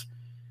guys this,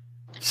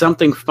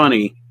 something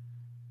funny.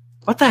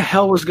 What the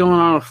hell was going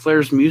on with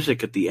Flair's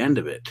music at the end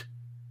of it?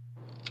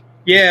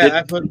 Yeah,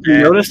 I put that. Did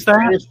you notice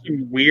that? It was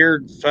some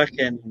weird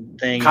fucking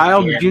thing.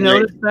 Kyle, did you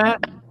notice that?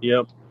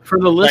 Yep. For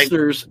the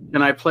listeners,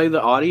 can I play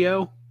the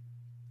audio?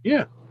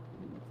 Yeah.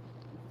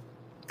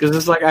 Because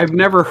it's like, I've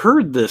never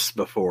heard this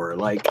before.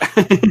 Like,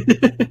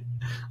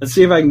 let's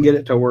see if I can get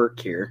it to work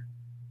here.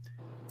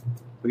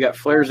 We got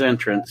Flair's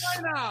entrance.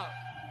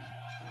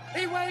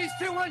 He weighs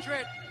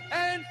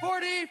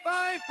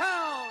 245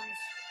 pounds.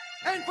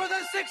 And for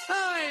the 6th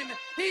time,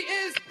 he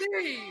is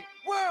the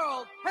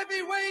World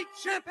Heavyweight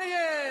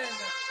Champion.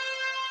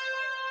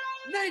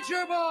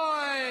 Nature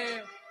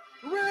Boy,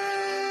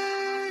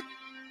 Ric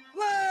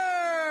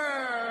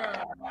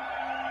Flair.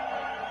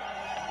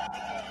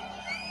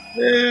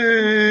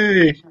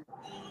 Hey.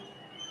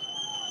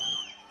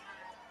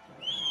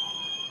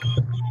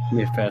 Let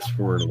me fast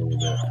forward a little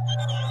bit.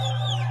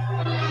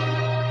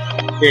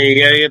 Yeah,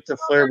 you gotta get the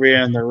Flair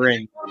behind the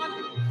ring.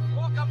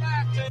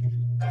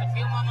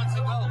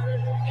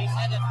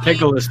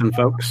 Take a listen,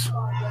 folks.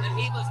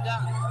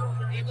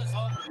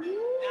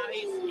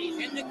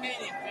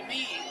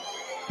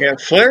 Yeah,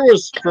 Flair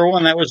was, for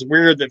one, that was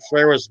weird that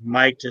Flair was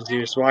mic'd as he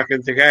was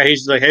walking through the guy.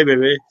 He's like, hey,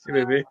 baby, hey,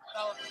 baby,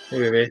 hey,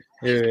 baby,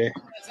 hey, baby.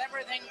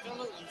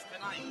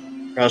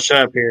 I'll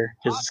shut up here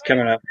because it's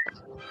coming up.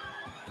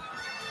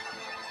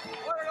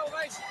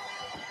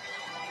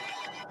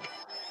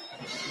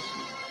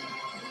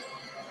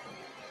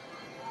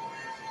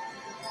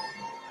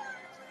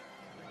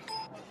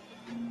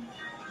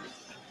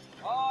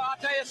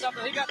 you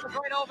something. He got the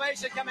great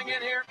ovation coming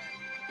in here.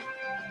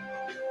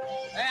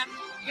 And,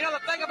 you know, the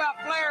thing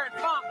about Flair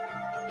and Funk,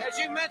 as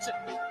you mentioned,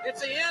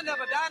 it's the end of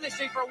a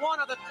dynasty for one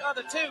of the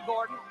other two,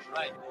 Gordon.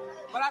 Right.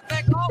 But I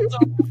think also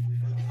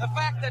the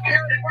fact that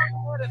Terry Funk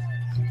would have,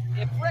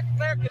 if Ric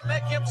Flair could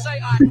make him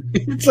say,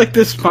 It's like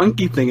this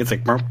funky thing. It's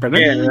like... Yeah,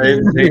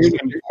 there's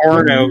some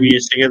porno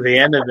music at the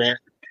end of it.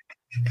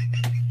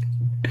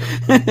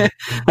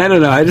 I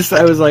don't know. I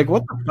was like,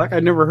 what the fuck? I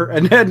never heard.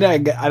 And I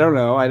don't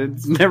know. I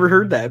never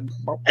heard that.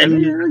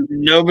 And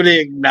nobody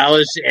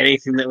acknowledged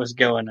anything that was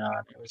going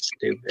on. It was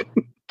stupid.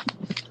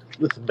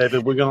 Listen, baby,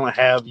 we're going to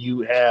have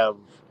you have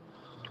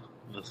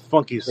the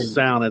funkiest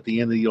sound at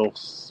the end of your...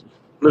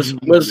 Was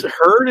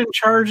Hurd in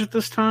charge at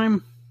this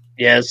time?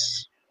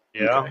 Yes.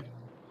 Yeah. Okay.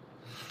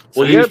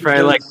 So he's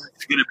probably like,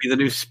 it's going to be the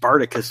new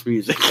Spartacus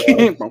music.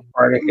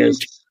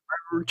 Spartacus.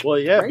 Well,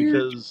 yeah,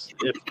 because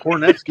if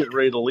Cornette's getting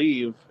ready to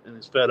leave and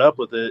is fed up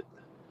with it,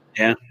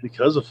 yeah,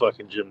 because of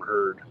fucking Jim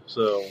Hurd.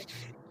 So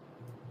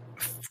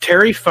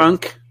Terry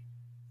Funk,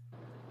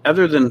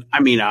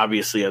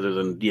 obviously, other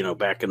than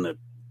back in the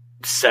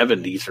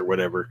 70s or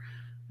whatever.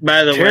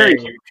 By the Terry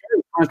way,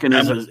 Funk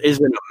is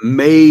in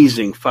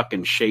amazing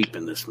fucking shape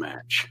in this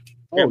match.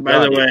 Yeah, by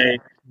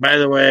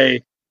the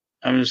way,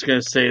 I'm just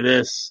gonna say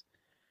this.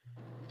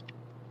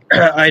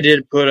 I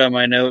did put on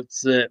my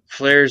notes that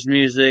Flair's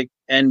music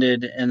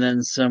ended and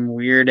then some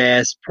weird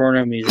ass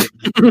porno music.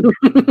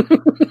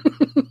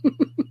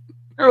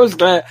 I was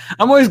glad.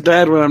 I'm always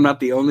glad when I'm not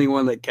the only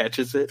one that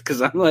catches it,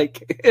 because I'm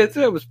like,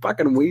 it was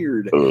fucking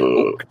weird.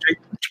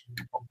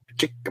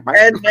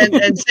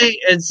 And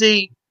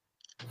see,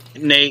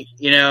 Nate,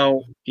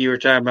 you were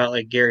talking about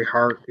like Gary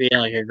Hart being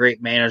like a great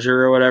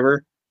manager or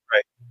whatever.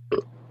 Right.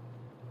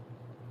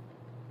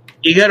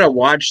 You got to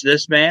watch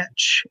this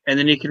match, and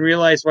then you can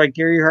realize why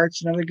Gary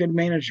Hart's not a good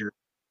manager.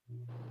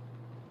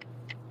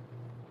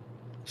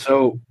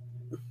 So,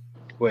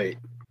 wait.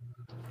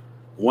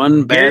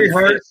 One bad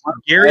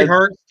Gary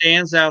Hart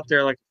stands out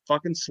there like a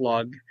fucking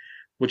slug,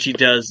 which he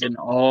does in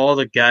all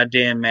the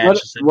goddamn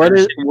matches.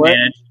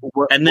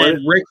 And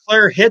then Ric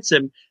Flair hits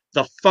him.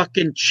 The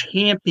fucking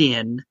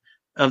champion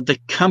of the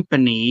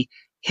company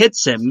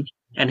hits him,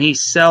 and he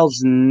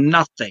sells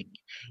nothing.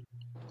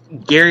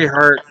 Gary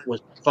Hart was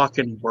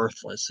fucking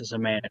worthless as a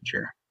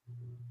manager.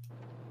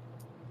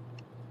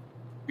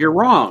 You're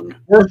wrong.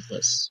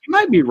 Worthless. You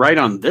might be right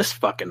on this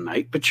fucking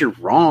night, but you're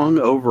wrong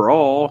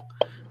overall.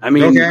 I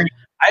mean, okay.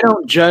 I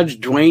don't judge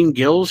Dwayne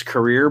Gill's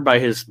career by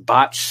his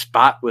botched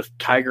spot with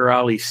Tiger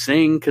Ali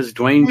Singh, because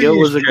Dwayne Gill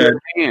was a good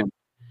man.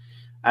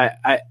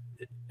 I'm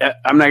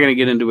not going to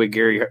get into a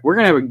Gary Hart. We're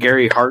going to have a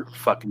Gary Hart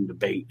fucking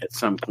debate at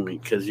some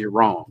point, because you're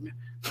wrong.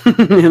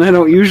 And I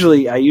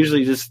usually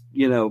just,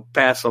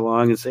 pass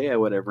along and say, yeah,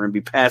 whatever, and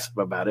be passive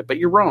about it, but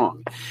you're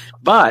wrong.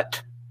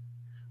 But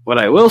what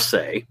I will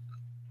say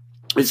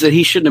is that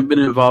he shouldn't have been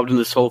involved in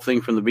this whole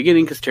thing from the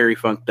beginning, because Terry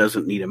Funk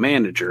doesn't need a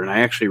manager, and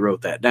I actually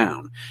wrote that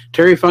down.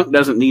 Terry Funk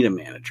doesn't need a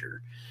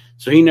manager,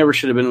 so he never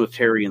should have been with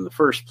Terry in the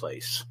first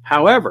place.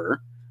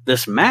 However,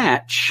 this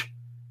match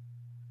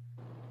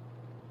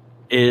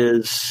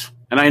is,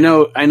 and I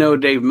know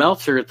Dave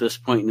Meltzer at this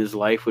point in his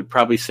life would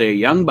probably say a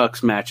Young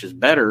Bucks match is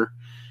better,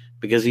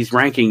 because he's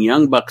ranking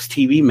Young Bucks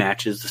TV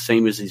matches the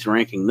same as he's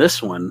ranking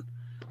this one.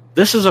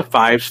 This is a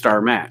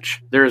 5-star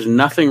match. There is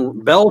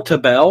nothing bell to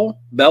bell.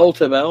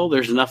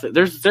 There's nothing.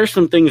 There's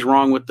some things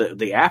wrong with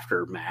the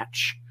after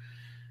match,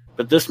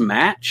 but this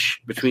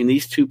match between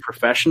these two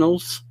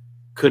professionals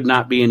could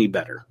not be any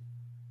better.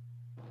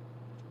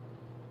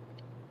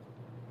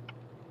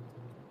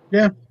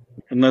 Yeah,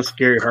 unless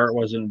Gary Hart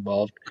wasn't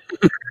involved.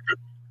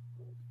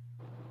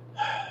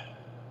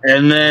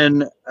 And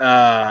then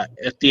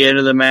at the end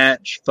of the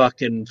match,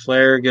 fucking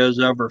Flair goes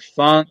over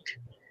Funk,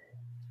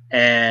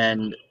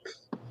 and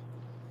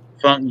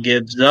Funk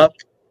gives up,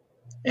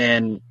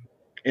 and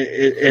I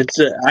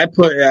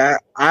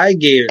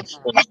gave it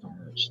 4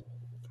 stars.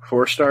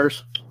 4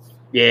 stars?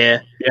 Yeah.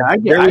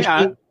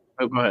 Yeah,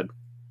 oh, go ahead.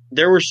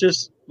 There was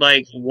just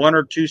like 1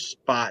 or 2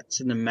 spots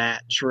in the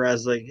match where I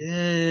was like,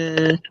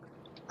 I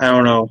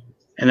don't know.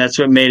 And that's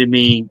what made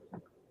me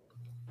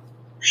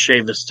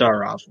shave a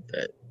star off of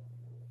it.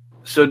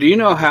 So do you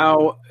know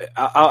how,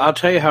 I'll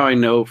tell you how I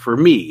know for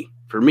me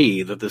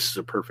that this is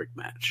a perfect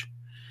match.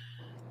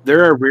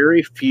 There are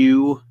very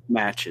few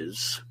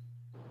matches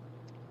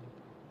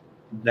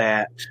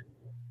that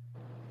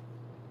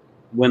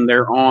when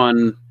they're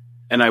on,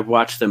 and I've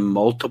watched them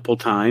multiple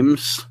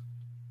times,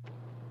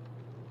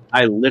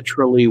 I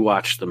literally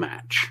watch the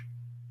match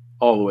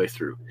all the way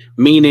through.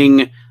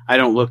 Meaning, I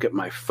don't look at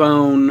my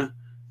phone.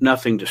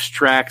 Nothing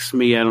distracts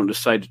me. I don't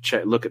decide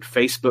to look at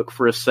Facebook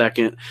for a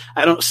second.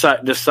 I don't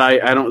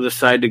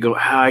decide to go,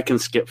 I can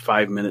skip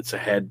 5 minutes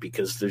ahead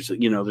because there's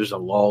a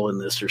lull in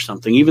this or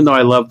something. Even though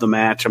I love the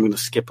match, I'm going to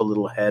skip a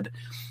little ahead.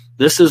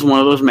 This is one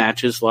of those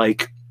matches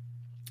like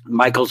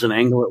Michaels and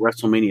Angle at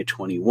WrestleMania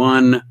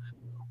 21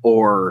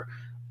 or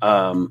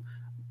Brett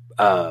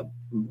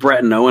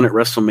and Owen at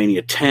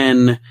WrestleMania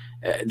 10.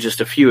 Just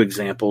a few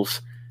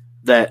examples.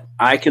 that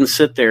I can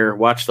sit there,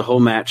 watch the whole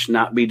match,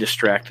 not be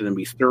distracted, and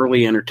be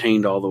thoroughly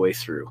entertained all the way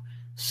through.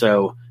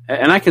 So,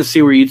 and I can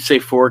see where you'd say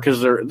 4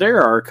 because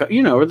there are,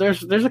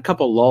 there's a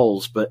couple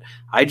lulls, but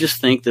I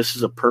just think this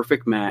is a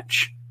perfect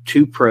match.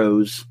 2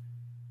 pros,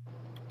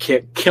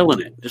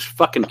 killing it, just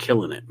fucking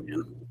killing it,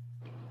 man.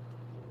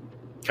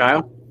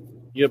 Kyle?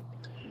 Yep.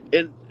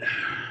 And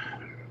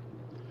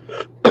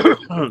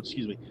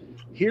excuse me.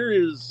 Here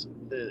is,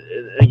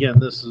 again,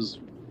 this is,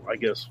 I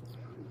guess,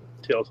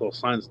 telltale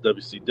signs of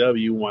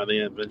WCW, why they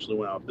eventually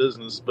went out of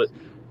business, but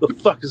the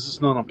fuck is this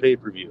not on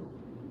pay-per-view?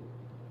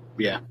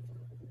 Yeah.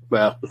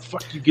 Well, the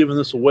fuck you giving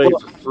this away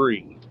for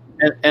free?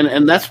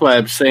 And that's why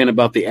I'm saying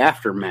about the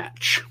after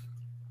match.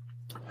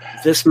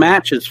 This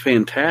match is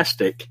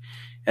fantastic,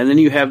 and then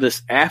you have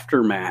this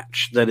after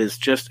match that is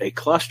just a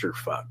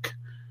clusterfuck.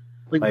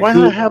 Like why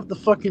not have the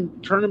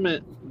fucking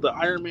tournament, the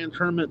Iron Man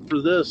tournament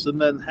for this, and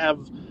then have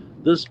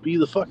this be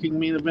the fucking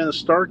main event of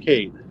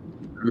Starrcade?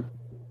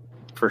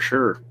 For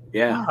sure,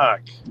 yeah.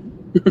 Fuck.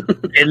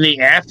 In the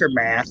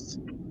aftermath,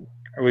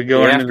 are we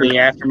going into the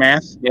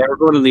aftermath? Yeah, we're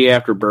going to the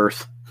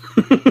afterbirth.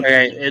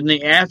 Okay, in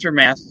the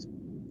aftermath,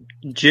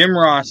 Jim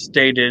Ross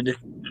stated,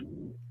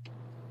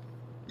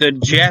 "The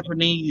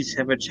Japanese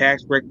have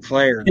attacked Ric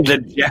Flair."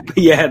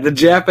 The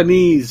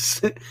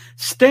Japanese.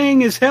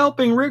 Sting is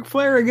helping Ric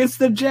Flair against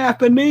the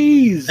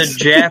Japanese. The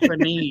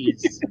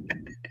Japanese.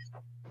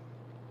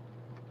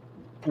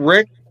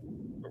 Ric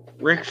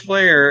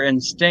Flair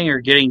and Sting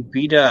are getting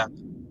beat up.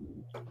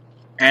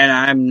 And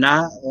I'm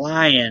not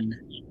lying.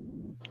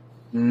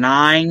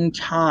 9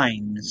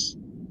 times.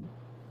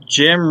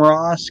 Jim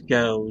Ross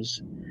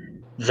goes,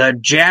 "The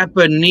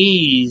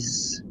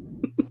Japanese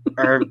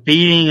are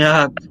beating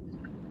up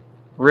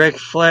Ric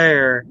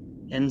Flair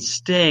and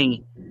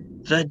Sting.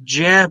 The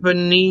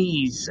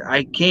Japanese.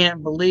 I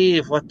can't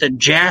believe what the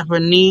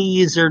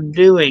Japanese are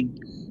doing."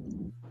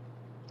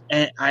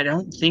 And I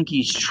don't think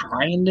he's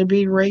trying to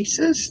be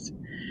racist,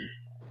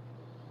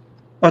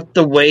 but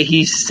the way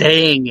he's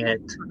saying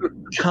it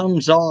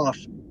comes off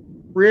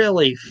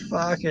really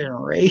fucking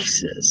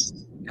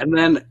racist. And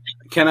then,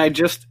 can I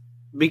just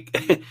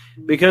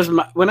because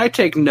when I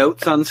take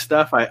notes on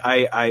stuff,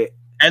 I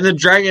and the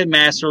Dragon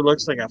Master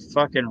looks like a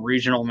fucking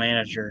regional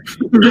manager.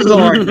 Just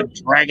like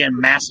the Dragon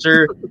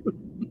Master.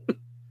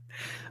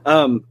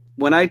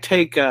 When I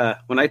take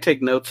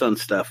notes on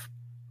stuff,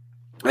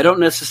 I don't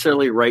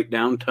necessarily write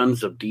down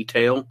tons of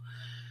detail.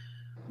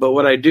 But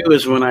what I do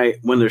is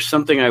when there's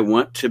something I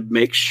want to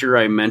make sure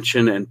I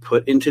mention and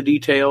put into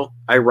detail,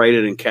 I write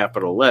it in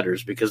capital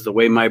letters because the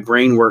way my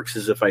brain works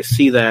is if I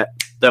see that,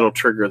 that'll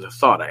trigger the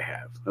thought I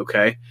have.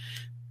 Okay?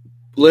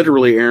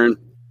 Literally, Aaron,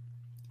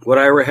 what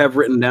I have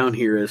written down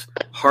here is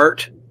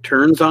Hart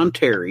turns on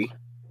Terry,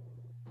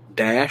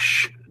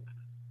 dash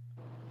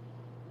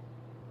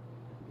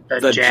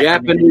the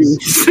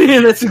Japanese.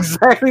 That's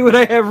exactly what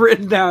I have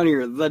written down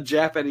here. The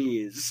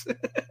Japanese.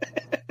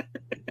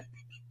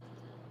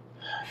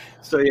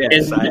 So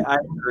yes, I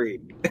agree.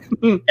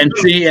 And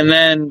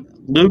then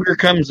Luger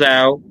comes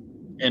out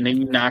and he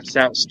knocks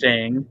out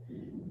Sting,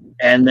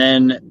 and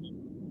then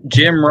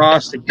Jim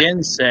Ross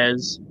again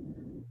says,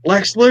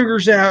 "Lex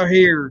Luger's out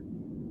here.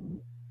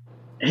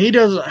 He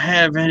doesn't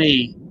have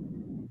any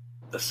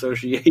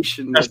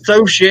association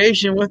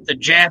with the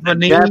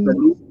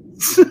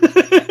Japanese."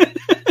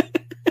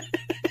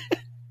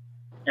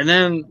 And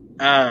then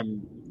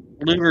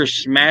Luger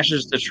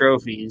smashes the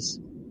trophies,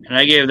 and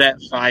I gave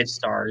that 5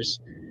 stars.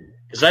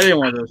 Because I didn't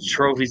want those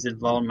trophies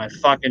involved in my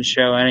fucking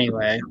show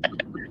anyway.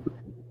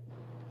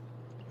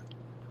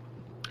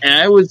 And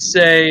I would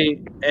say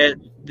at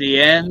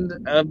the end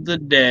of the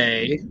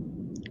day,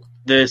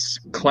 this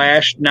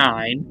Clash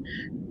 9,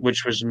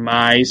 which was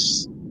my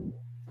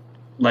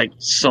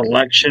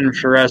selection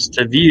for us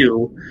to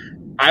view,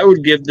 I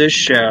would give this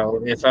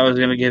show, if I was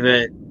going to give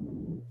it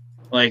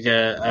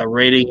a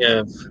rating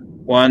of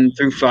 1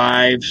 through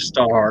 5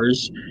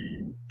 stars,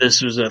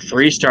 this was a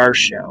 3-star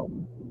show.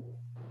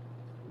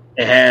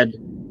 It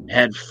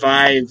had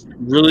 5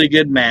 really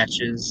good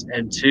matches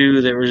and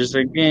 2 that were just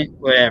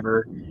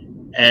whatever.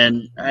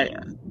 And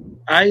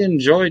I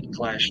enjoyed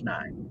Clash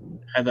 9.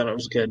 I thought it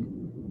was good.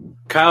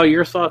 Kyle,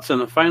 your thoughts on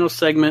the final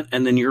segment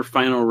and then your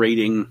final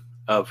rating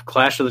of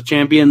Clash of the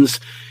Champions,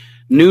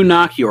 new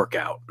Knock York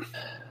out.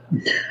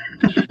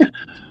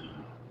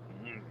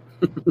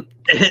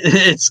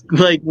 It's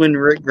like when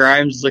Rick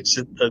Grimes looks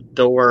at the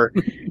door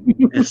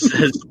and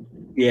says,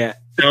 "Yeah,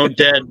 no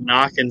dead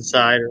knock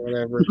inside," or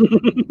whatever.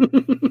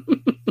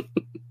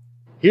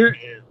 Here,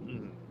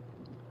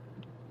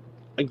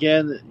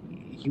 again,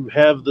 you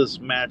have this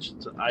match.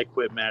 It's an I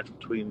Quit match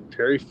between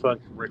Terry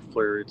Funk and Ric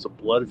Flair. It's a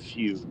blood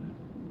feud.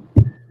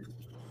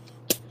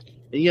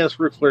 And yes,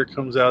 Ric Flair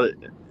comes out at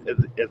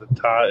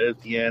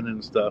the end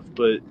and stuff,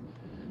 but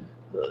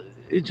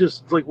it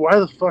just why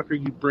the fuck are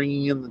you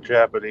bringing in the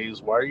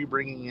Japanese? Why are you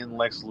bringing in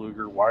Lex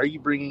Luger? Why are you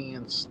bringing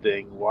in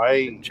Sting?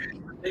 Why?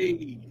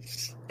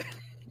 Japanese.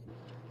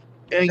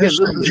 And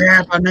again,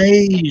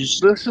 Japanese.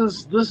 This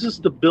is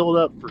the build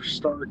up for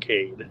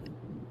Starrcade.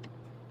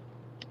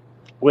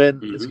 when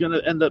it's going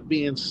to end up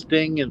being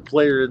Sting and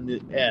Flair in the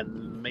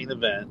main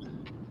event.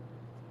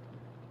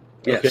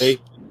 Yes. Okay,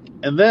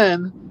 and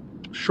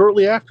then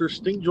shortly after,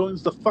 Sting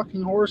joins the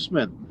fucking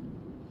Horsemen.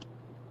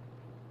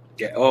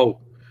 Yeah. Oh,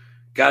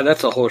 God,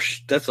 that's a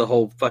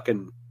whole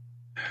fucking.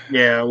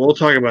 Yeah, we'll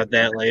talk about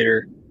that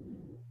later.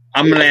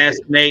 I'm gonna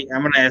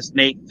ask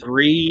Nate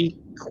 3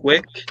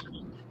 quick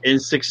in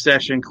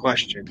succession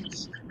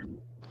questions.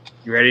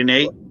 You ready,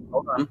 Nate?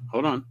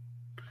 Hold on.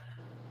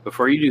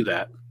 Before you do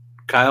that,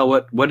 Kyle,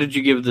 what did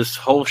you give this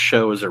whole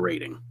show as a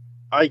rating?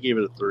 I gave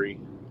it a 3.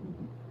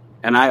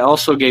 And I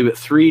also gave it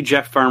 3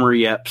 Jeff Farmer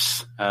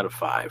Yeps out of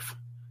 5.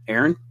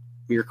 Aaron,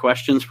 your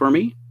questions for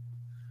me?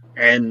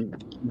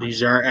 And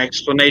these aren't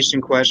explanation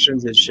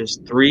questions. It's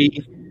just 3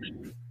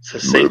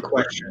 succinct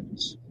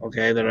questions,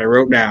 okay, that I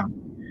wrote down.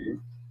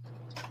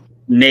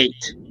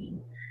 Nate.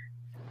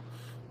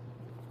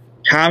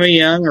 Tommy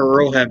Young or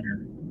Earl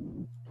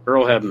Hebner?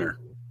 Earl Hebner.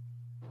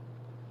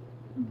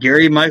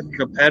 Gary Michael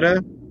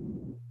Capetta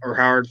or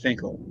Howard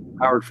Finkel?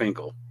 Howard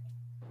Finkel.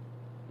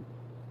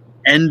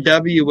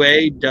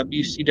 NWA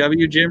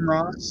WCW Jim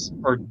Ross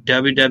or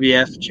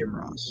WWF Jim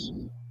Ross?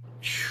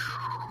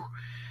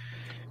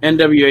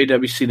 NWA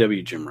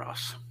WCW Jim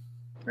Ross.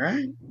 All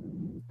right.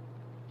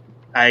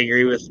 I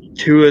agree with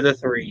 2 of the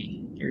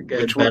 3. You're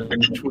good. Which one do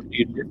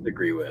you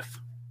disagree with?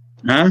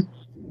 Huh?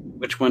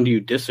 Which one do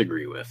you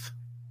disagree with?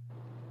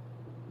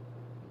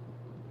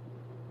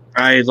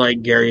 I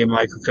like Gary and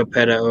Michael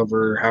Capetta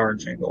over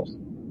Howard Finkel.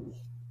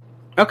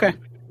 Okay.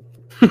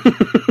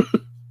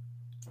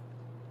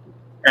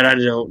 And I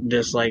don't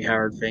dislike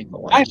Howard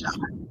Finkel. I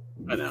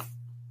know.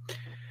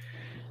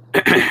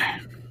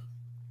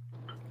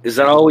 Is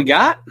that all we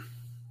got?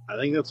 I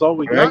think that's all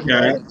we got.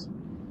 Okay.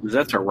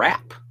 That's a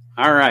wrap.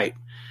 All right.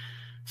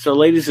 So,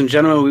 ladies and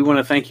gentlemen, we want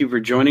to thank you for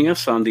joining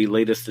us on the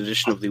latest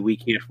edition of the We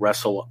Can't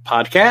Wrestle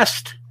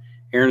podcast.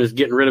 Aaron is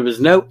getting rid of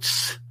his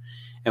notes,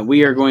 and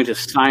we are going to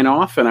sign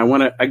off. And I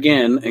want to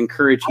again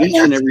encourage each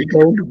and every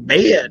go to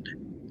bed.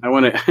 I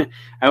want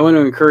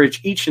to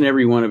encourage each and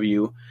every one of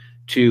you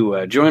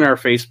to join our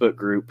Facebook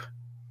group,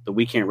 the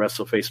We Can't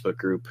Wrestle Facebook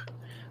group.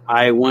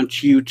 I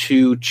want you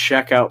to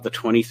check out the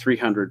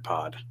 2300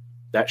 pod.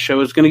 That show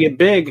is going to get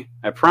big.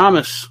 I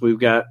promise.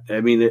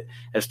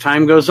 As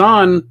time goes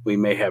on, we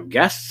may have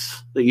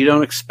guests that you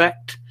don't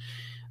expect.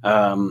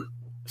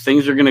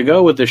 Things are going to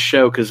go with this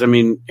show because,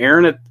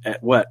 Aaron,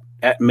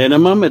 at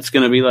minimum, it's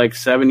going to be like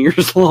 7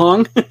 years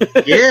long.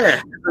 Yeah.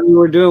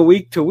 We're doing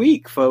week to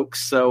week,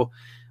 folks. So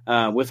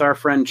with our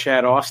friend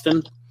Chad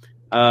Austin,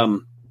 I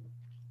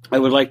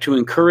would like to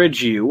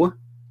encourage you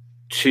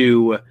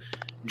to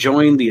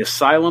join the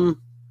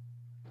Asylum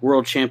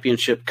World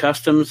Championship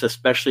Customs,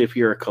 especially if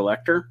you're a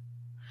collector.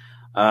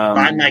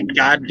 Buy my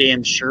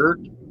goddamn shirt.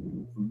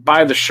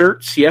 Buy the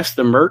shirts, yes,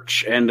 the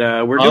merch, and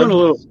we're doing a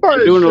little.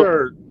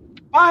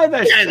 Buy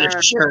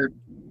the shirt.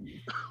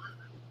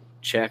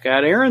 Check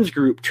out Aaron's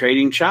group,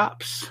 Trading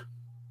Chops.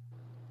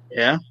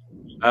 Yeah,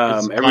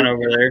 it's fun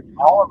over there.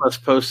 All of us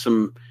post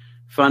some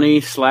funny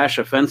 /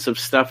 offensive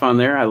stuff on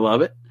there. I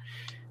love it.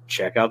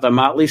 Check out the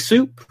Motley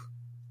Soup.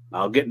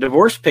 I'll get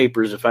divorce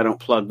papers if I don't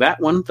plug that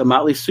one. The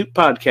Motley Soup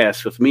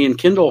podcast with me and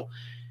Kendall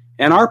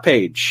and our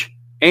page.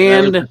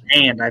 And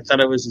I thought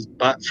it was his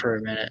butt for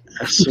a minute.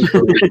 That's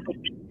super weird.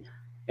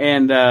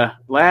 And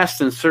last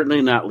and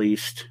certainly not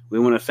least, we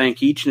want to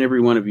thank each and every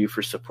one of you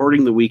for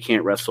supporting the We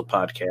Can't Wrestle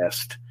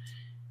podcast,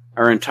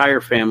 our entire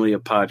family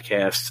of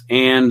podcasts.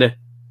 And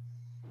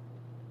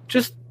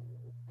just,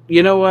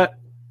 you know what?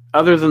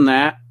 Other than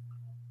that,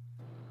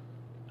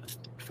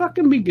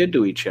 fucking be good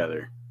to each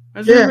other.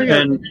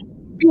 And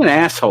being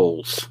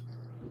assholes.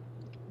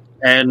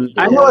 And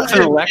I know it's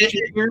an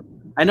election year.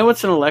 I know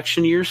it's an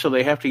election year, so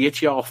they have to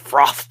get you all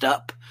frothed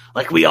up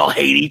like we all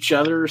hate each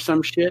other or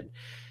some shit.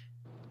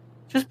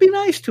 Just be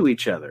nice to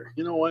each other.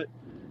 You know what?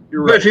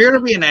 You're But right. if you're going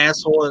to be an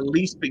asshole, at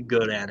least be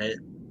good at it.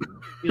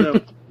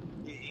 You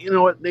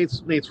know what?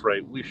 Nate's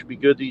right. We should be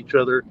good to each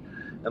other,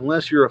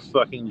 unless you're a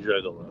fucking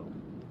juggalo.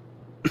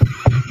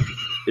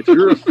 If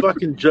you're a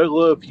fucking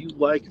juggalo, if you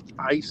like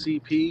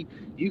ICP,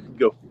 you can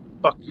go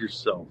fuck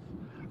yourself.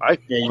 I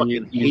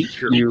fucking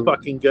hate your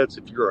fucking guts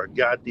if you're a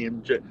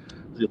goddamn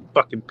you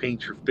fucking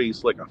paint your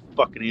face like a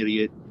fucking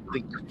idiot.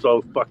 Think you're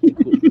so fucking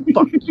cool.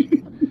 Fuck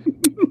you.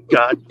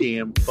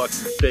 Goddamn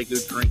fucking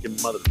Fago drinking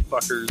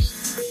motherfuckers.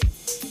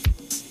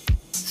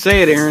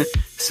 Say it, Aaron.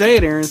 Say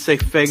it, Aaron. Say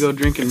Fago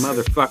drinking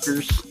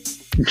motherfuckers.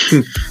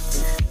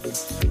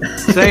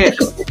 Say it.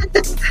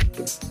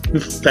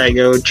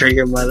 Fago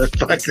drinking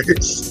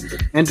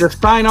motherfuckers. And to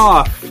sign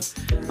off,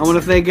 I want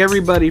to thank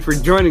everybody for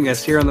joining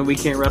us here on the We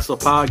Can't Wrestle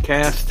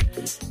podcast.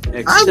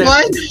 I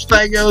like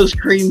Fago's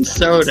cream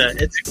soda.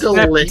 It's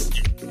delicious.